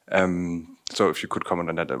 So if you could comment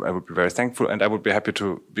on that, I would be very thankful, and I would be happy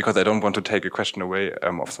to, because I don't want to take a question away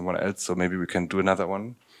of someone else. So maybe we can do another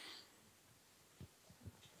one.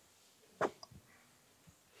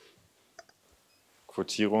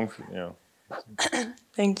 Quotierung, yeah.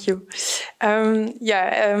 Thank you.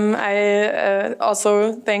 I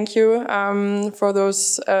also thank you for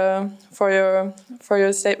those for your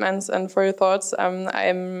statements and for your thoughts.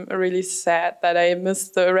 I'm really sad that I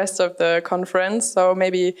missed the rest of the conference. So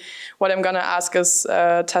maybe what I'm gonna ask is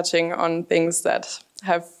touching on things that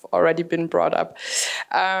have already been brought up.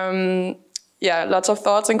 yeah, lots of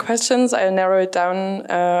thoughts and questions. I narrow it down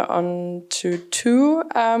on to two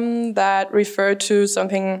that refer to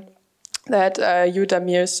something that you,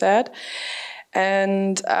 Damir, said.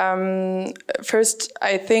 And first,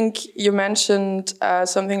 I think you mentioned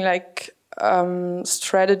something like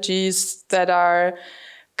strategies that are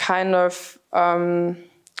kind of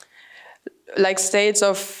like states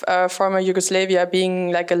of former Yugoslavia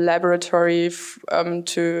being like a laboratory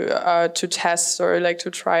to test or like to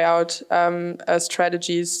try out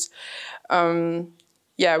strategies,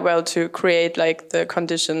 to create like the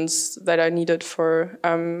conditions that are needed for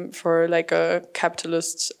like a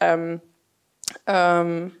capitalist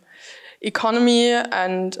economy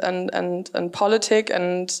and politic,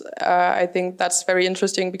 and I think that's very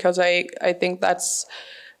interesting because I think that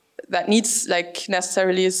needs like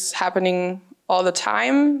necessarily is happening all the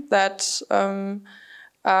time, that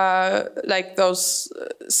like those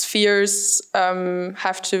spheres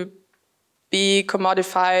have to be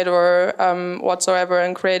commodified or whatsoever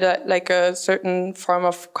and create a certain form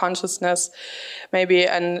of consciousness maybe,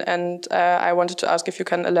 and I wanted to ask if you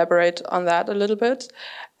can elaborate on that a little bit.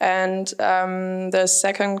 And the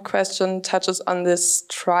second question touches on this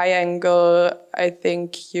triangle I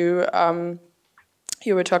think you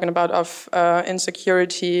were talking about of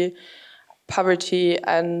insecurity, poverty,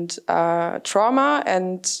 and trauma.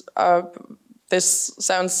 And this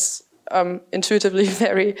sounds intuitively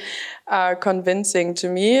very convincing to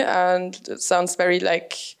me, and it sounds very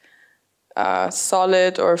like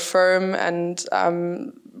solid or firm. And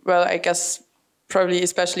well, I guess probably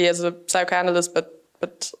especially as a psychoanalyst, but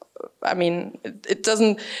I mean, it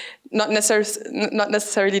doesn't not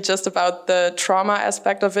necessarily just about the trauma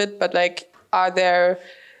aspect of it, but like, are there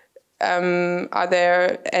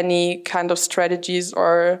any kind of strategies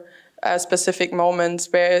or specific moments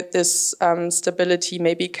where this stability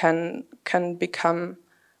maybe can become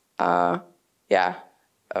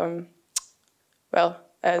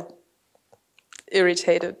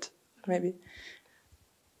irritated maybe?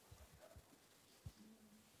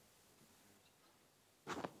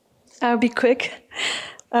 I'll be quick.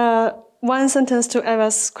 One sentence to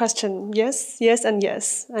Eva's question: yes, yes, and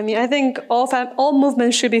yes. I mean, I think all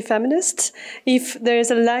movements should be feminist. If there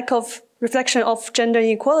is a lack of reflection of gender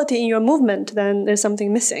inequality in your movement, then there's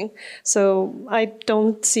something missing. So I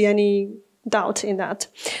don't see any doubt in that.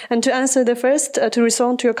 And to answer the first, to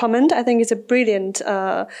respond to your comment, I think it's a brilliant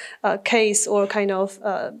case or kind of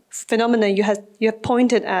phenomenon you have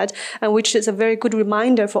pointed at, and which is a very good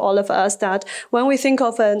reminder for all of us that when we think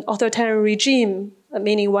of an authoritarian regime,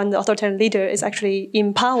 meaning when the authoritarian leader is actually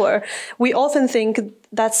in power, we often think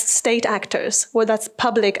that's state actors or that's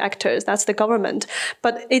public actors, that's the government.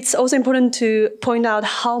 But it's also important to point out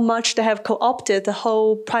how much they have co-opted the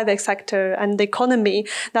whole private sector and the economy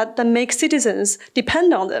that makes citizens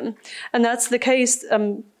depend on them. And that's the case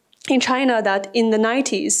in China, that in the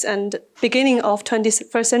 90s and beginning of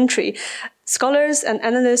 21st century, scholars and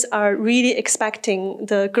analysts are really expecting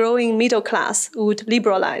the growing middle class would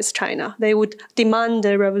liberalize China. They would demand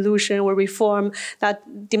a revolution or reform, that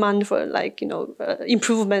demand for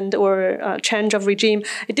improvement or change of regime.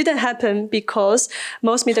 It didn't happen because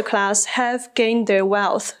most middle class have gained their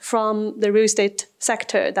wealth from the real estate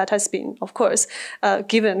sector that has been, of course,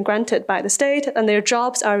 granted by the state, and their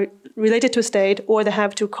jobs are related to state, or they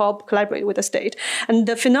have to collaborate with the state. And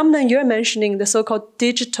the phenomenon you're mentioning, the so-called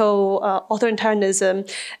digital authoritarianism,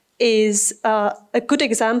 is a good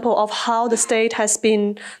example of how the state has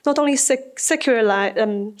been not only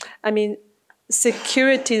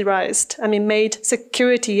securitized, made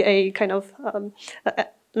security a kind of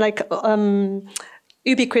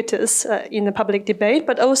ubiquitous in the public debate,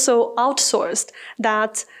 but also outsourced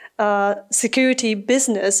that security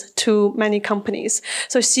business to many companies.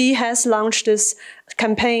 So she has launched this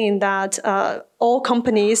campaign that all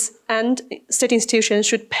companies and state institutions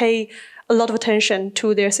should pay a lot of attention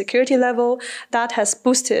to their security level. That has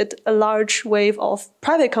boosted a large wave of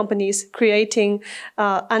private companies creating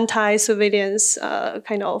anti-surveillance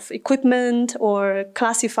kind of equipment or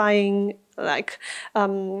classifying a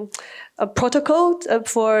protocol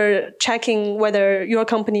for checking whether your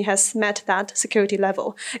company has met that security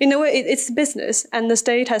level. In a way, it's business, and the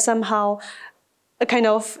state has somehow kind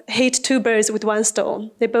of hit two birds with one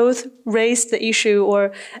stone. They both raised the issue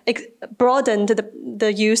or broadened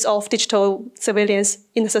the use of digital surveillance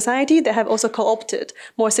in the society. They have also co-opted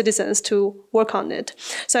more citizens to work on it.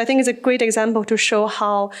 So I think it's a great example to show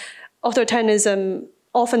how authoritarianism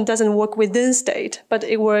often doesn't work within state, but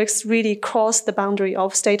it works really across the boundary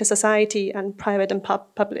of state and society and private and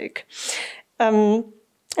public.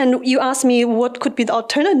 And you asked me what could be the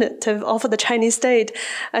alternative of the Chinese state.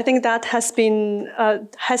 I think that has been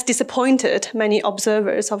has disappointed many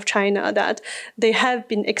observers of China, that they have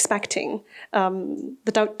been expecting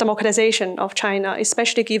the democratization of China,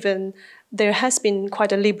 especially given there has been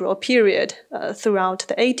quite a liberal period throughout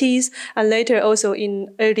the 80s and later also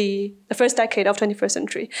in the first decade of 21st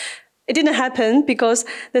century. It didn't happen because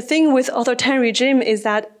the thing with authoritarian regime is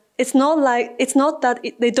that it's not that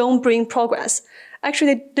they don't bring progress.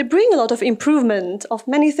 Actually, they bring a lot of improvement of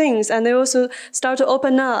many things, and they also start to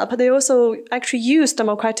open up. They also actually use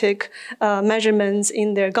democratic measurements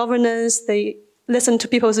in their governance. They listen to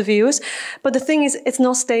people's views. But the thing is, it's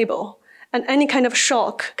not stable. And any kind of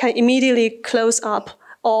shock can immediately close up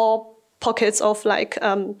all pockets of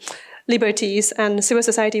liberties, and civil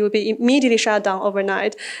society will be immediately shut down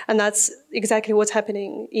overnight. And that's exactly what's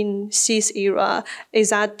happening in Xi's era,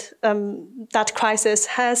 is that that crisis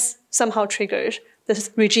has somehow triggered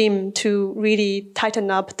this regime to really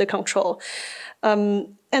tighten up the control.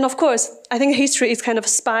 And of course, I think history is kind of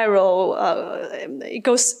spiral. It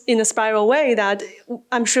goes in a spiral way that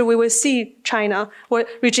I'm sure we will see China, or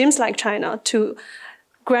regimes like China, to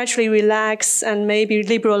gradually relax and maybe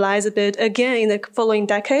liberalize a bit again in the following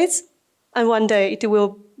decades. And one day it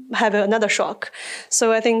will have another shock.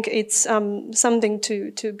 So I think it's something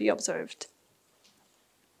to be observed.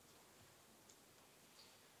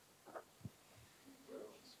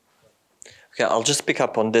 Okay, I'll just pick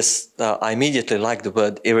up on this. I immediately like the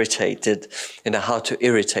word irritated, how to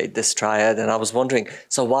irritate this triad. And I was wondering,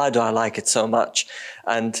 so why do I like it so much?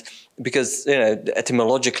 And because,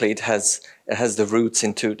 etymologically it has the roots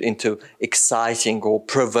into exciting or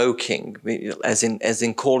provoking, as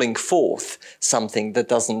in calling forth something that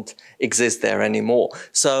doesn't exist there anymore.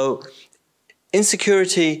 So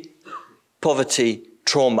insecurity, poverty,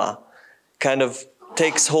 trauma kind of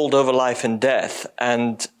takes hold over life and death,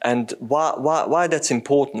 and why that's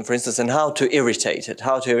important, for instance, and how to irritate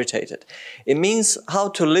it. It means how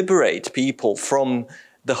to liberate people from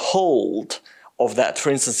the hold of that. For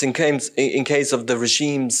instance, in case of the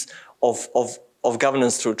regimes of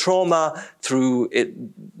governance through trauma, through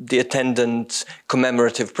the attendant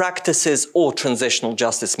commemorative practices or transitional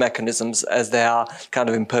justice mechanisms as they are kind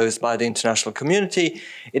of imposed by the international community,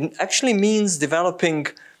 it actually means developing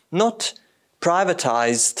not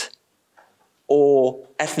privatized or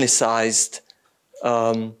ethnicized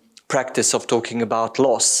practice of talking about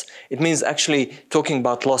loss. It means actually talking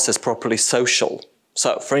about loss as properly social.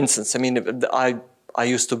 So, for instance, I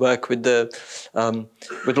used to work with a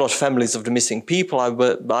lot of families of the missing people. I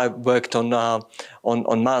worked on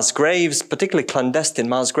mass graves, particularly clandestine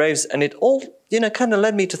mass graves, and it all kind of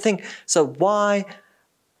led me to think: so why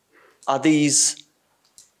are these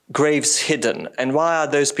graves hidden, and why are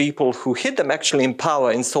those people who hid them actually in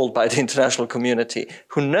power installed by the international community,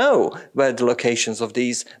 who know where the locations of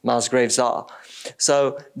these mass graves are?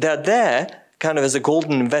 So they're there kind of as a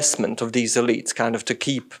golden investment of these elites, kind of to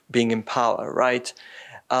keep being in power, right?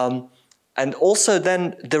 And also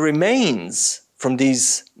then the remains from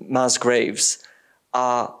these mass graves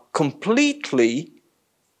are completely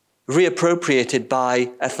reappropriated by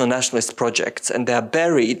ethno-nationalist projects, and they're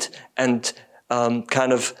buried and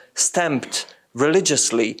kind of stamped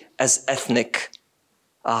religiously as ethnic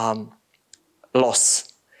loss.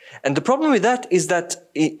 And the problem with that is that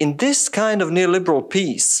in this kind of neoliberal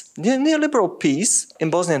peace, in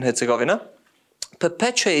Bosnia and Herzegovina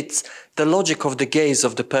perpetuates the logic of the gaze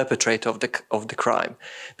of the perpetrator of the crime,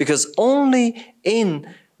 because only in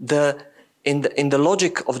the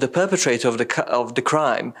logic of the perpetrator of the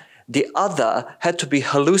crime, the other had to be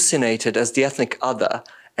hallucinated as the ethnic other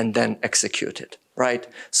and then executed, right?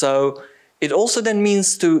 So it also then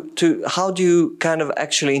means to how do you kind of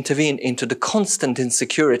actually intervene into the constant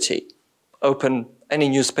insecurity? Open any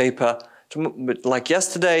newspaper, like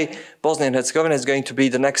yesterday, Bosnia and Herzegovina is going to be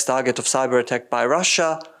the next target of cyber attack by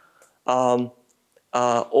Russia, and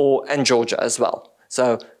Georgia as well.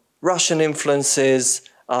 So Russian influences,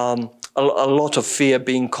 a lot of fear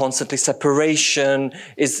being constantly separation.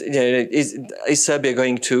 Is Serbia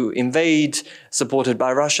going to invade, supported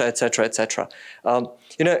by Russia, etc., etc.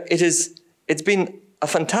 It's been a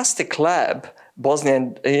fantastic lab, Bosnia,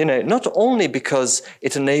 not only because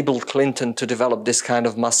it enabled Clinton to develop this kind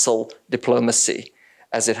of muscle diplomacy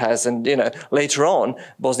as it has, and later on,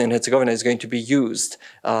 Bosnia and Herzegovina is going to be used,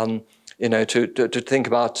 to think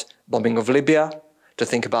about bombing of Libya, to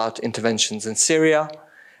think about interventions in Syria,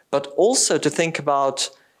 but also to think about,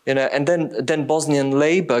 and then Bosnian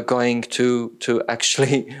labor going to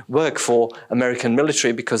actually work for American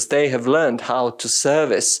military, because they have learned how to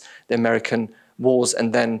service the American wars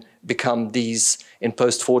and then become these in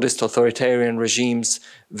post-Fordist authoritarian regimes,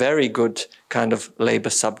 very good kind of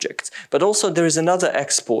labor subjects. But also there is another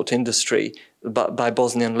export industry by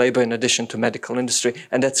Bosnian labor in addition to medical industry,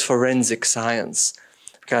 and that's forensic science.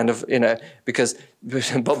 Kind of, you know, because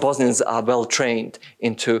Bosnians are well trained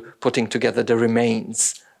into putting together the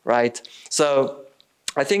remains, right? So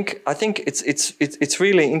I think it's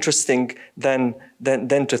really interesting then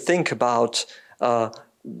to think about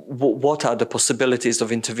what are the possibilities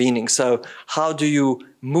of intervening. So how do you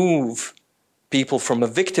move people from a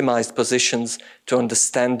victimized positions to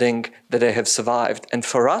understanding that they have survived? And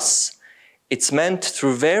for us, it's meant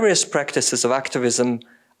through various practices of activism,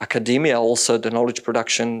 academia, also the knowledge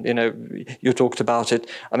production, you know, you talked about it.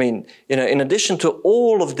 I mean, you know, in addition to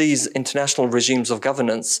all of these international regimes of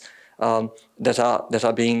governance that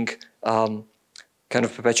are being kind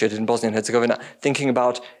of perpetuated in Bosnia and Herzegovina, thinking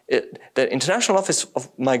about it, the International Office of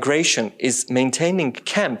Migration is maintaining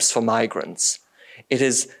camps for migrants. It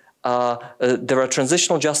is, there are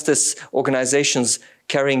transitional justice organizations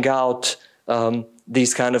carrying out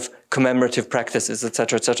these kind of commemorative practices,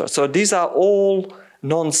 etc., etc. So these are all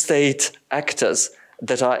non-state actors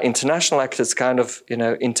that are international actors kind of, you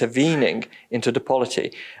know, intervening into the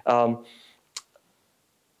polity.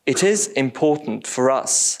 It is important for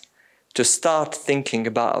us to start thinking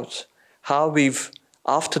about how we've,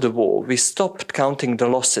 after the war, we stopped counting the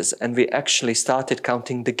losses and we actually started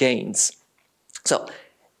counting the gains. So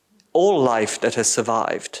all life that has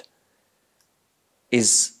survived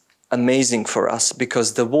is amazing for us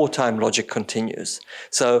because the wartime logic continues.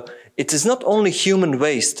 So it is not only human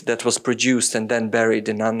waste that was produced and then buried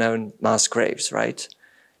in unknown mass graves, right?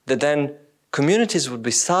 That then communities would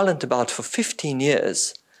be silent about for 15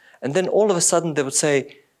 years. And then all of a sudden they would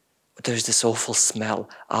say, there's this awful smell,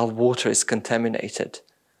 our water is contaminated.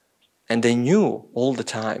 And they knew all the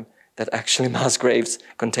time that actually mass graves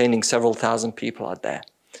containing several thousand people are there.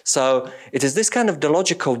 So it is this kind of the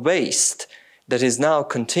logical waste that is now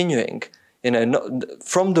continuing, you know,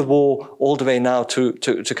 from the war all the way now to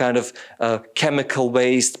kind of chemical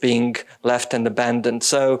waste being left and abandoned.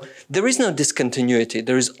 So there is no discontinuity.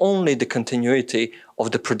 There is only the continuity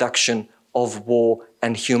of the production of war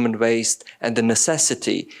and human waste and the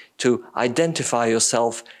necessity to identify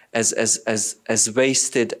yourself as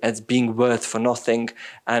wasted, as being worth for nothing.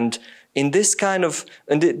 And in this kind of,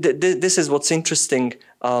 and this is what's interesting,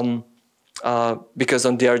 because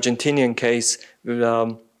on the Argentinian case,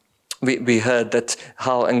 we heard that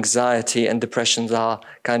how anxiety and depressions are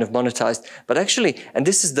kind of monetized. But actually, and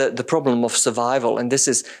this is the problem of survival, and this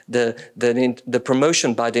is the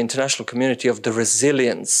promotion by the international community of the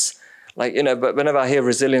resilience. Like, you know, but whenever I hear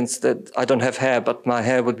resilience, that I don't have hair, but my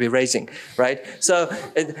hair would be raising, right? So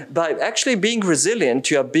by actually being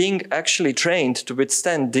resilient, you are being actually trained to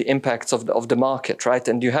withstand the impacts of the market, right?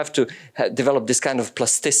 And you have to develop this kind of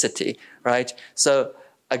plasticity, right? So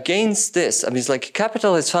against this, I mean, it's like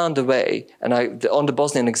capital has found a way, and on the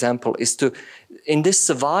Bosnian example, is to, in this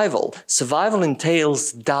survival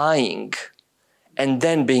entails dying and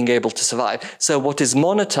then being able to survive. So what is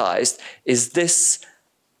monetized is this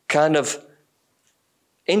kind of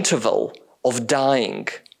interval of dying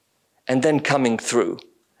and then coming through.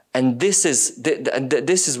 And this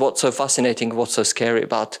is what's so fascinating, what's so scary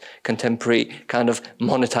about contemporary kind of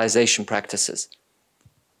monetization practices.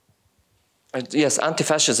 Yes,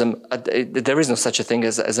 anti-fascism, there is no such a thing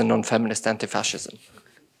as a non-feminist anti-fascism.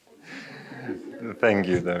 Thank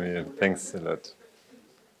you, Damir. Thanks a lot.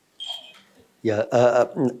 Yeah,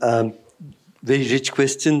 very rich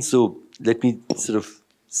question. So let me sort of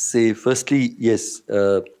say, firstly, yes,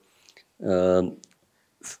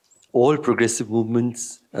 all progressive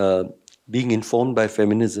movements being informed by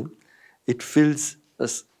feminism, it fills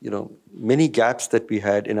us, you know, many gaps that we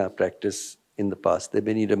had in our practice in the past. There are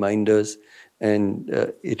many reminders, and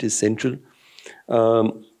it is central.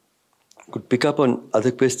 Could pick up on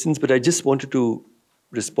other questions, but I just wanted to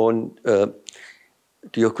respond to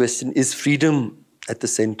your question. Is freedom at the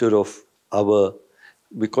center of our,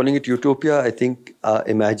 we're calling it Utopia, I think, our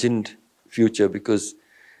imagined future, because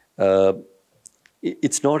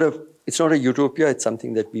it's not a utopia, it's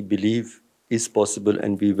something that we believe is possible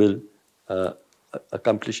and we will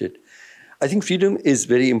accomplish it. I think freedom is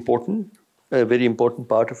very important, a very important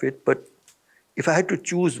part of it, but if I had to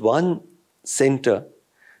choose one center,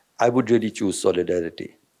 I would really choose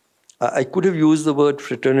solidarity. I could have used the word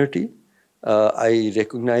fraternity. I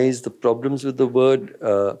recognize the problems with the word.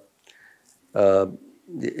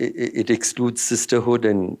 It excludes sisterhood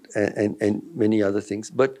and many other things.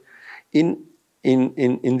 But in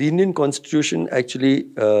the Indian Constitution, actually,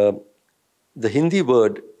 the Hindi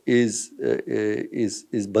word is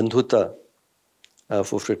bandhuta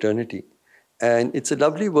for fraternity. And it's a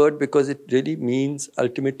lovely word because it really means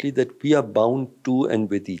ultimately that we are bound to and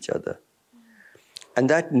with each other. And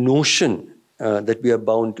that notion that we are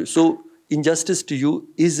bound to. So injustice to you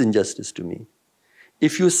is injustice to me.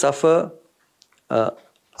 If you suffer,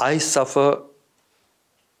 I suffer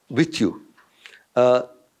with you.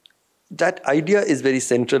 That idea is very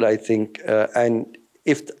central, I think. And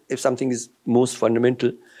if something is most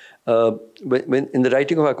fundamental, when in the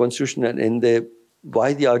writing of our constitution and in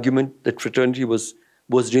why the argument that fraternity was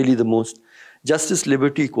really the most, justice,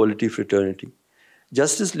 liberty, equality, fraternity.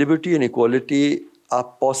 Justice, liberty, and equality are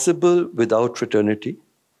possible without fraternity,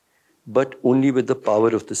 but only with the power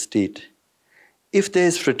of the state. If there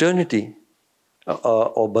is fraternity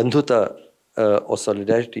or bandhuta or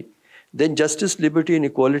solidarity, then justice, liberty, and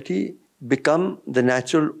equality become the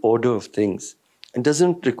natural order of things and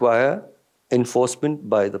doesn't require enforcement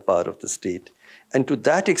by the power of the state. And to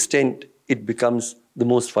that extent, it becomes the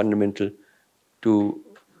most fundamental to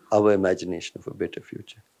our imagination of a better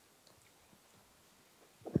future.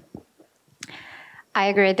 I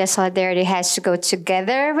agree that solidarity has to go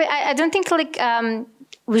together. I don't think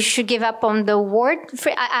we should give up on the word.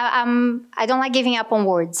 I don't like giving up on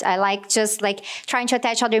words. I like just like trying to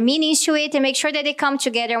attach other meanings to it and make sure that they come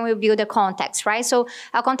together and we build a context, right? So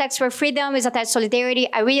a context for freedom is attached to solidarity.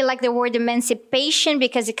 I really like the word emancipation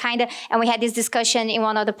because it kind of, and we had this discussion in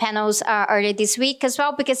one of the panels earlier this week as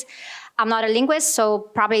well, because I'm not a linguist, so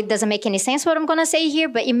probably it doesn't make any sense what I'm going to say here,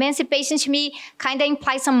 but emancipation to me kind of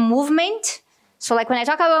implies some movement. So like when I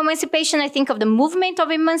talk about emancipation, I think of the movement of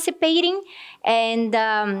emancipating, and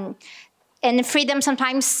freedom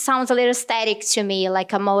sometimes sounds a little static to me,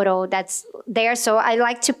 like a motto that's there. So I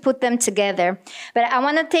like to put them together. But I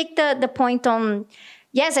want to take the point on,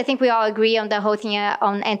 yes, I think we all agree on the whole thing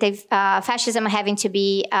on anti-fascism having to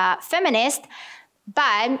be feminist,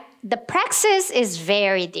 but the praxis is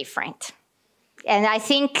very different. And I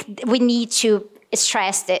think we need to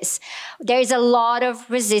stress this. There is a lot of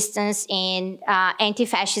resistance in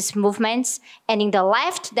anti-fascist movements and in the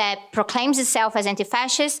left that proclaims itself as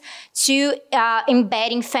anti-fascist to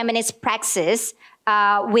embedding feminist praxis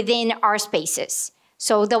within our spaces.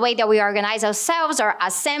 So the way that we organize ourselves, our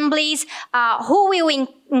assemblies, who we will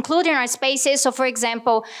include in our spaces. So for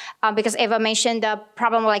example, because Eva mentioned the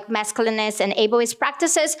problem like masculinist and ableist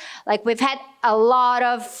practices, like we've had a lot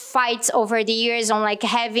of fights over the years on like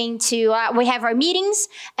having to, we have our meetings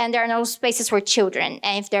and there are no spaces for children.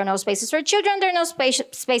 And if there are no spaces for children, there are no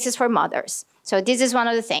spaces for mothers. So this is one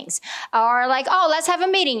of the things. Or like, oh, let's have a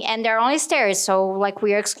meeting and there are only stairs. So like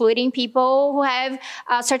we are excluding people who have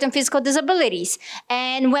certain physical disabilities.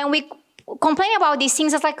 And when we complain about these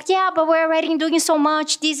things, it's like, yeah, but we're already doing so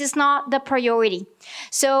much. This is not the priority.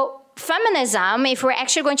 So feminism, if we're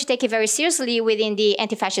actually going to take it very seriously within the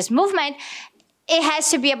anti-fascist movement, it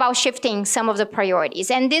has to be about shifting some of the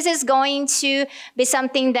priorities. And this is going to be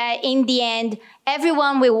something that in the end,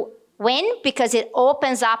 everyone will win because it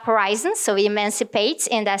opens up horizons, so it emancipates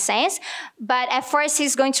in that sense. But at first,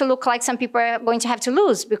 it's going to look like some people are going to have to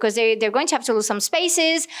lose because they're going to have to lose some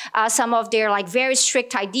spaces, some of their like very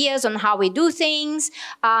strict ideas on how we do things,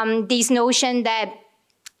 this notion that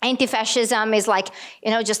anti-fascism is like, you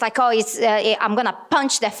know, just like, oh, it's, I'm going to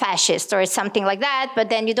punch the fascist or something like that, but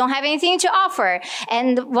then you don't have anything to offer.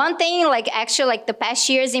 And one thing, like actually like the past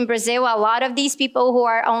years in Brazil, a lot of these people who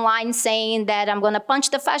are online saying that I'm going to punch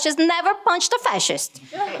the fascist never punched a fascist.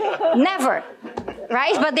 Never.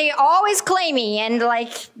 Right? But they're always claiming and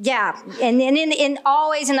like, yeah, and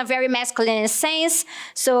always in a very masculine sense.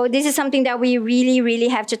 So this is something that we really, really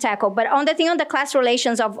have to tackle. But on the thing on the class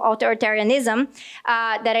relations of authoritarianism,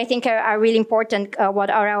 that I think are really important, what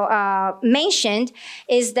Aurel mentioned,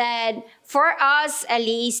 is that for us, at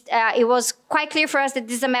least, it was quite clear for us that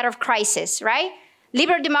this is a matter of crisis, right?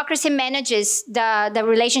 Liberal democracy manages the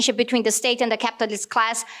relationship between the state and the capitalist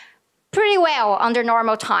class pretty well under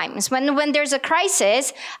normal times. When there's a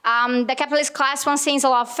crisis, the capitalist class wants things a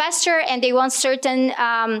lot faster and they want certain,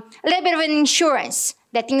 a little bit of an insurance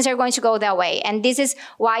that things are going to go that way. And this is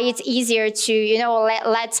why it's easier to, you know,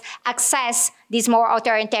 let's access these more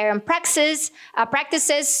authoritarian practices.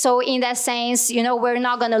 So in that sense, you know, we're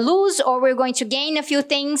not going to lose or we're going to gain a few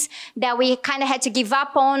things that we kind of had to give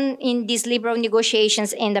up on in these liberal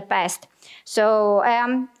negotiations in the past. So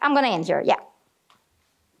I'm going to end here, yeah.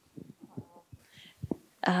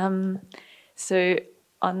 So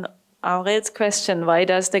on Aurel's question, why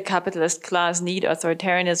does the capitalist class need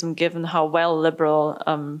authoritarianism given how well liberal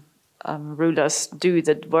rulers do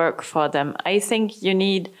the work for them? I think you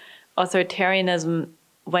need authoritarianism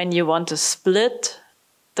when you want to split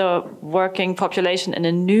the working population in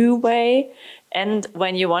a new way and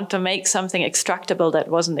when you want to make something extractable that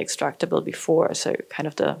wasn't extractable before. So kind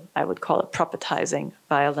of I would call it propertizing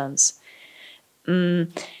violence.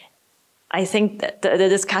 I think that the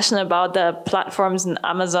discussion about the platforms in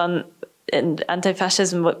Amazon and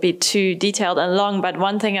anti-fascism would be too detailed and long, but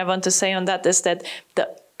one thing I want to say on that is that the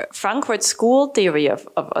Frankfurt School theory of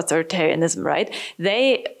authoritarianism, right?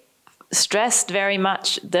 They stressed very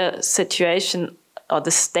much the situation or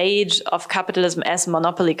the stage of capitalism as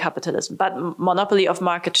monopoly capitalism, but monopoly of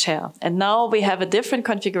market share. And now we have a different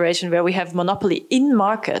configuration where we have monopoly in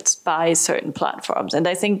markets by certain platforms. And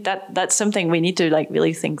I think that that's something we need to like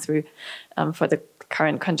really think through for the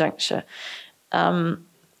current conjuncture. On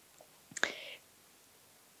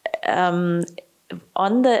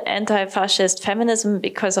the anti-fascist feminism,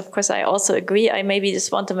 because of course I also agree, I maybe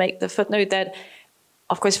just want to make the footnote that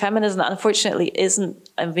of course, feminism unfortunately isn't,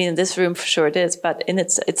 I mean, in this room for sure it is, but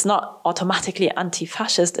it's not automatically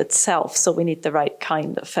anti-fascist itself. So we need the right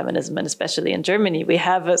kind of feminism. And especially in Germany, we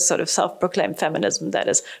have a sort of self-proclaimed feminism that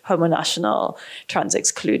is homonational,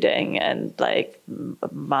 trans-excluding, and like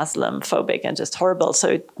Muslim-phobic and just horrible.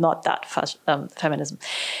 So not that feminism.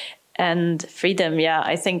 And freedom, yeah,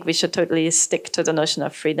 I think we should totally stick to the notion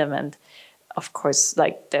of freedom. And of course,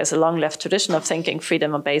 like there's a long left tradition of thinking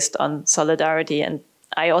freedom based on solidarity. And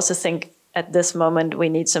I also think at this moment we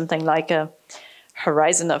need something like a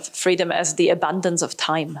horizon of freedom as the abundance of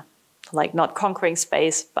time, like not conquering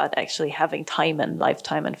space, but actually having time and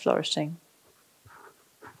lifetime and flourishing.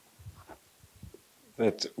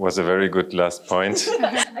 That was a very good last point,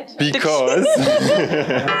 because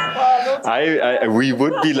we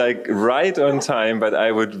would be like right on time, but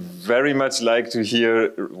I would very much like to hear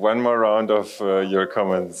one more round of your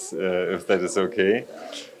comments, if that is okay.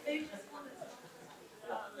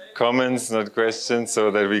 Comments, not questions,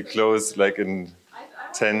 so that we close like in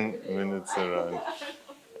 10 minutes around.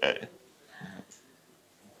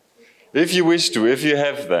 If you wish to, if you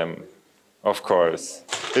have them, of course.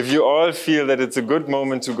 If you all feel that it's a good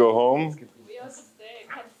moment to go home,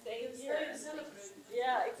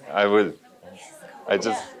 I will. I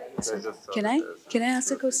just Can I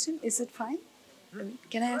ask a question? Is it fine?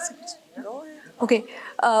 Can I ask a question? Go ahead. Okay.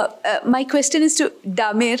 My question is to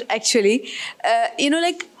Damir, actually.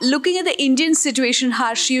 Like looking at the Indian situation,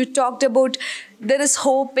 Harsh, you talked about there is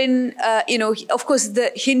hope in, of course,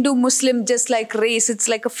 the Hindu-Muslim, just like race, it's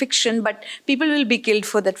like a fiction, but people will be killed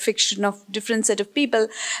for that fiction of different set of people.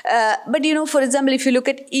 But, for example, if you look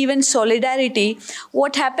at even Solidarity,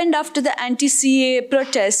 what happened after the anti-CA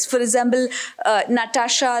protests, for example,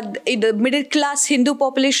 Natasha, the middle-class Hindu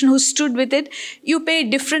population who stood with it, you pay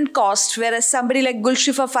different cost, whereas somebody like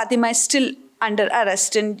Gulshifa Fatima is still under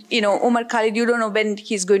arrest, and Umar Khalid, you don't know when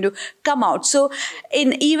he's going to come out. So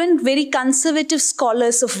in even very conservative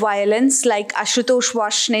scholars of violence like Ashutosh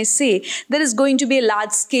Varshney say, there is going to be a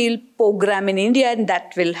large-scale program in India, and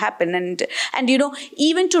that will happen. And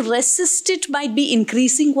even to resist it might be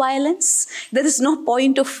increasing violence. There is no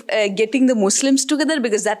point of getting the Muslims together,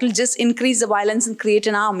 because that will just increase the violence and create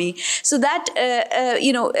an army. So that,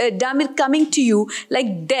 Damir, coming to you,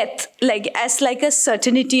 like death, like as like a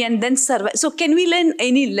certainty and then survive. So can we learn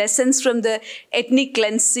any lessons from the ethnic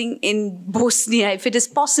cleansing in Bosnia, if it is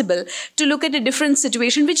possible, to look at a different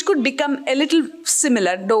situation which could become a little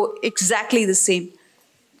similar, though exactly the same?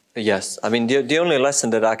 Yes, I mean, the only lesson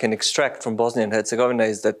that I can extract from Bosnia and Herzegovina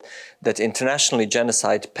is that internationally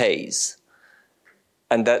genocide pays.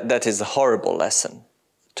 And that is a horrible lesson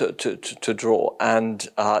to draw. And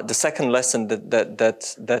the second lesson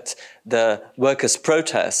that the workers'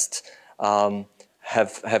 protest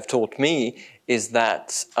have taught me is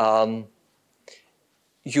that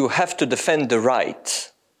you have to defend the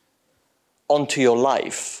right onto your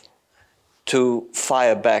life to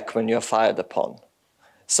fire back when you're fired upon.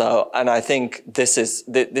 So, and I think this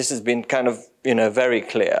has been kind of, very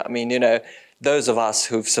clear. I mean, those of us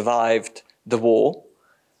who've survived the war,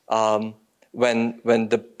 when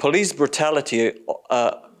the police brutality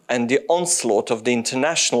and the onslaught of the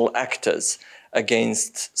international actors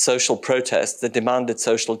against social protests that demanded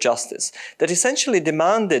social justice, that essentially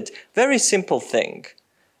demanded very simple thing,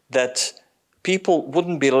 that people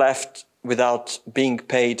wouldn't be left without being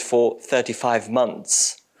paid for 35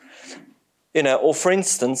 months. Or for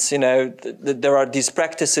instance, there are these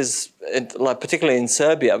practices, like particularly in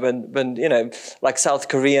Serbia, when like South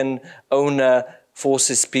Korean owner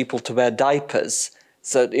forces people to wear diapers,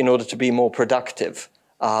 so in order to be more productive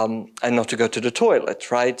and not to go to the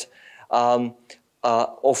toilet, right?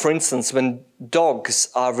 Or for instance, when dogs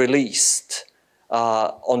are released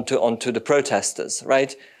onto the protesters,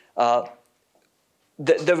 right?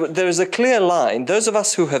 There is a clear line. Those of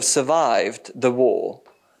us who have survived the war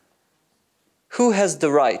who has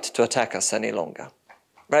the right to attack us any longer?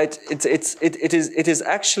 Right? It is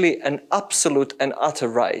actually an absolute and utter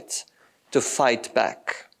right to fight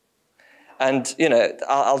back. And, you know,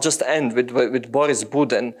 I'll just end with Boris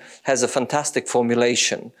Buden has a fantastic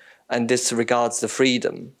formulation, and this regards the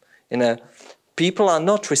freedom. You know, people are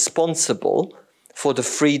not responsible for the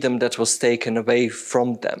freedom that was taken away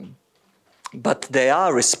from them, but they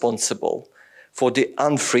are responsible for the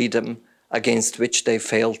unfreedom against which they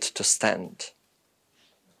failed to stand.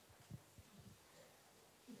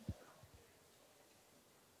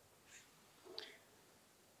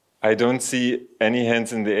 I don't see any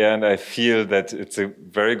hands in the air, and I feel that it's a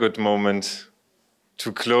very good moment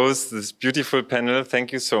to close this beautiful panel.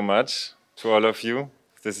 Thank you so much to all of you.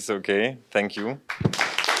 If this is okay, thank you.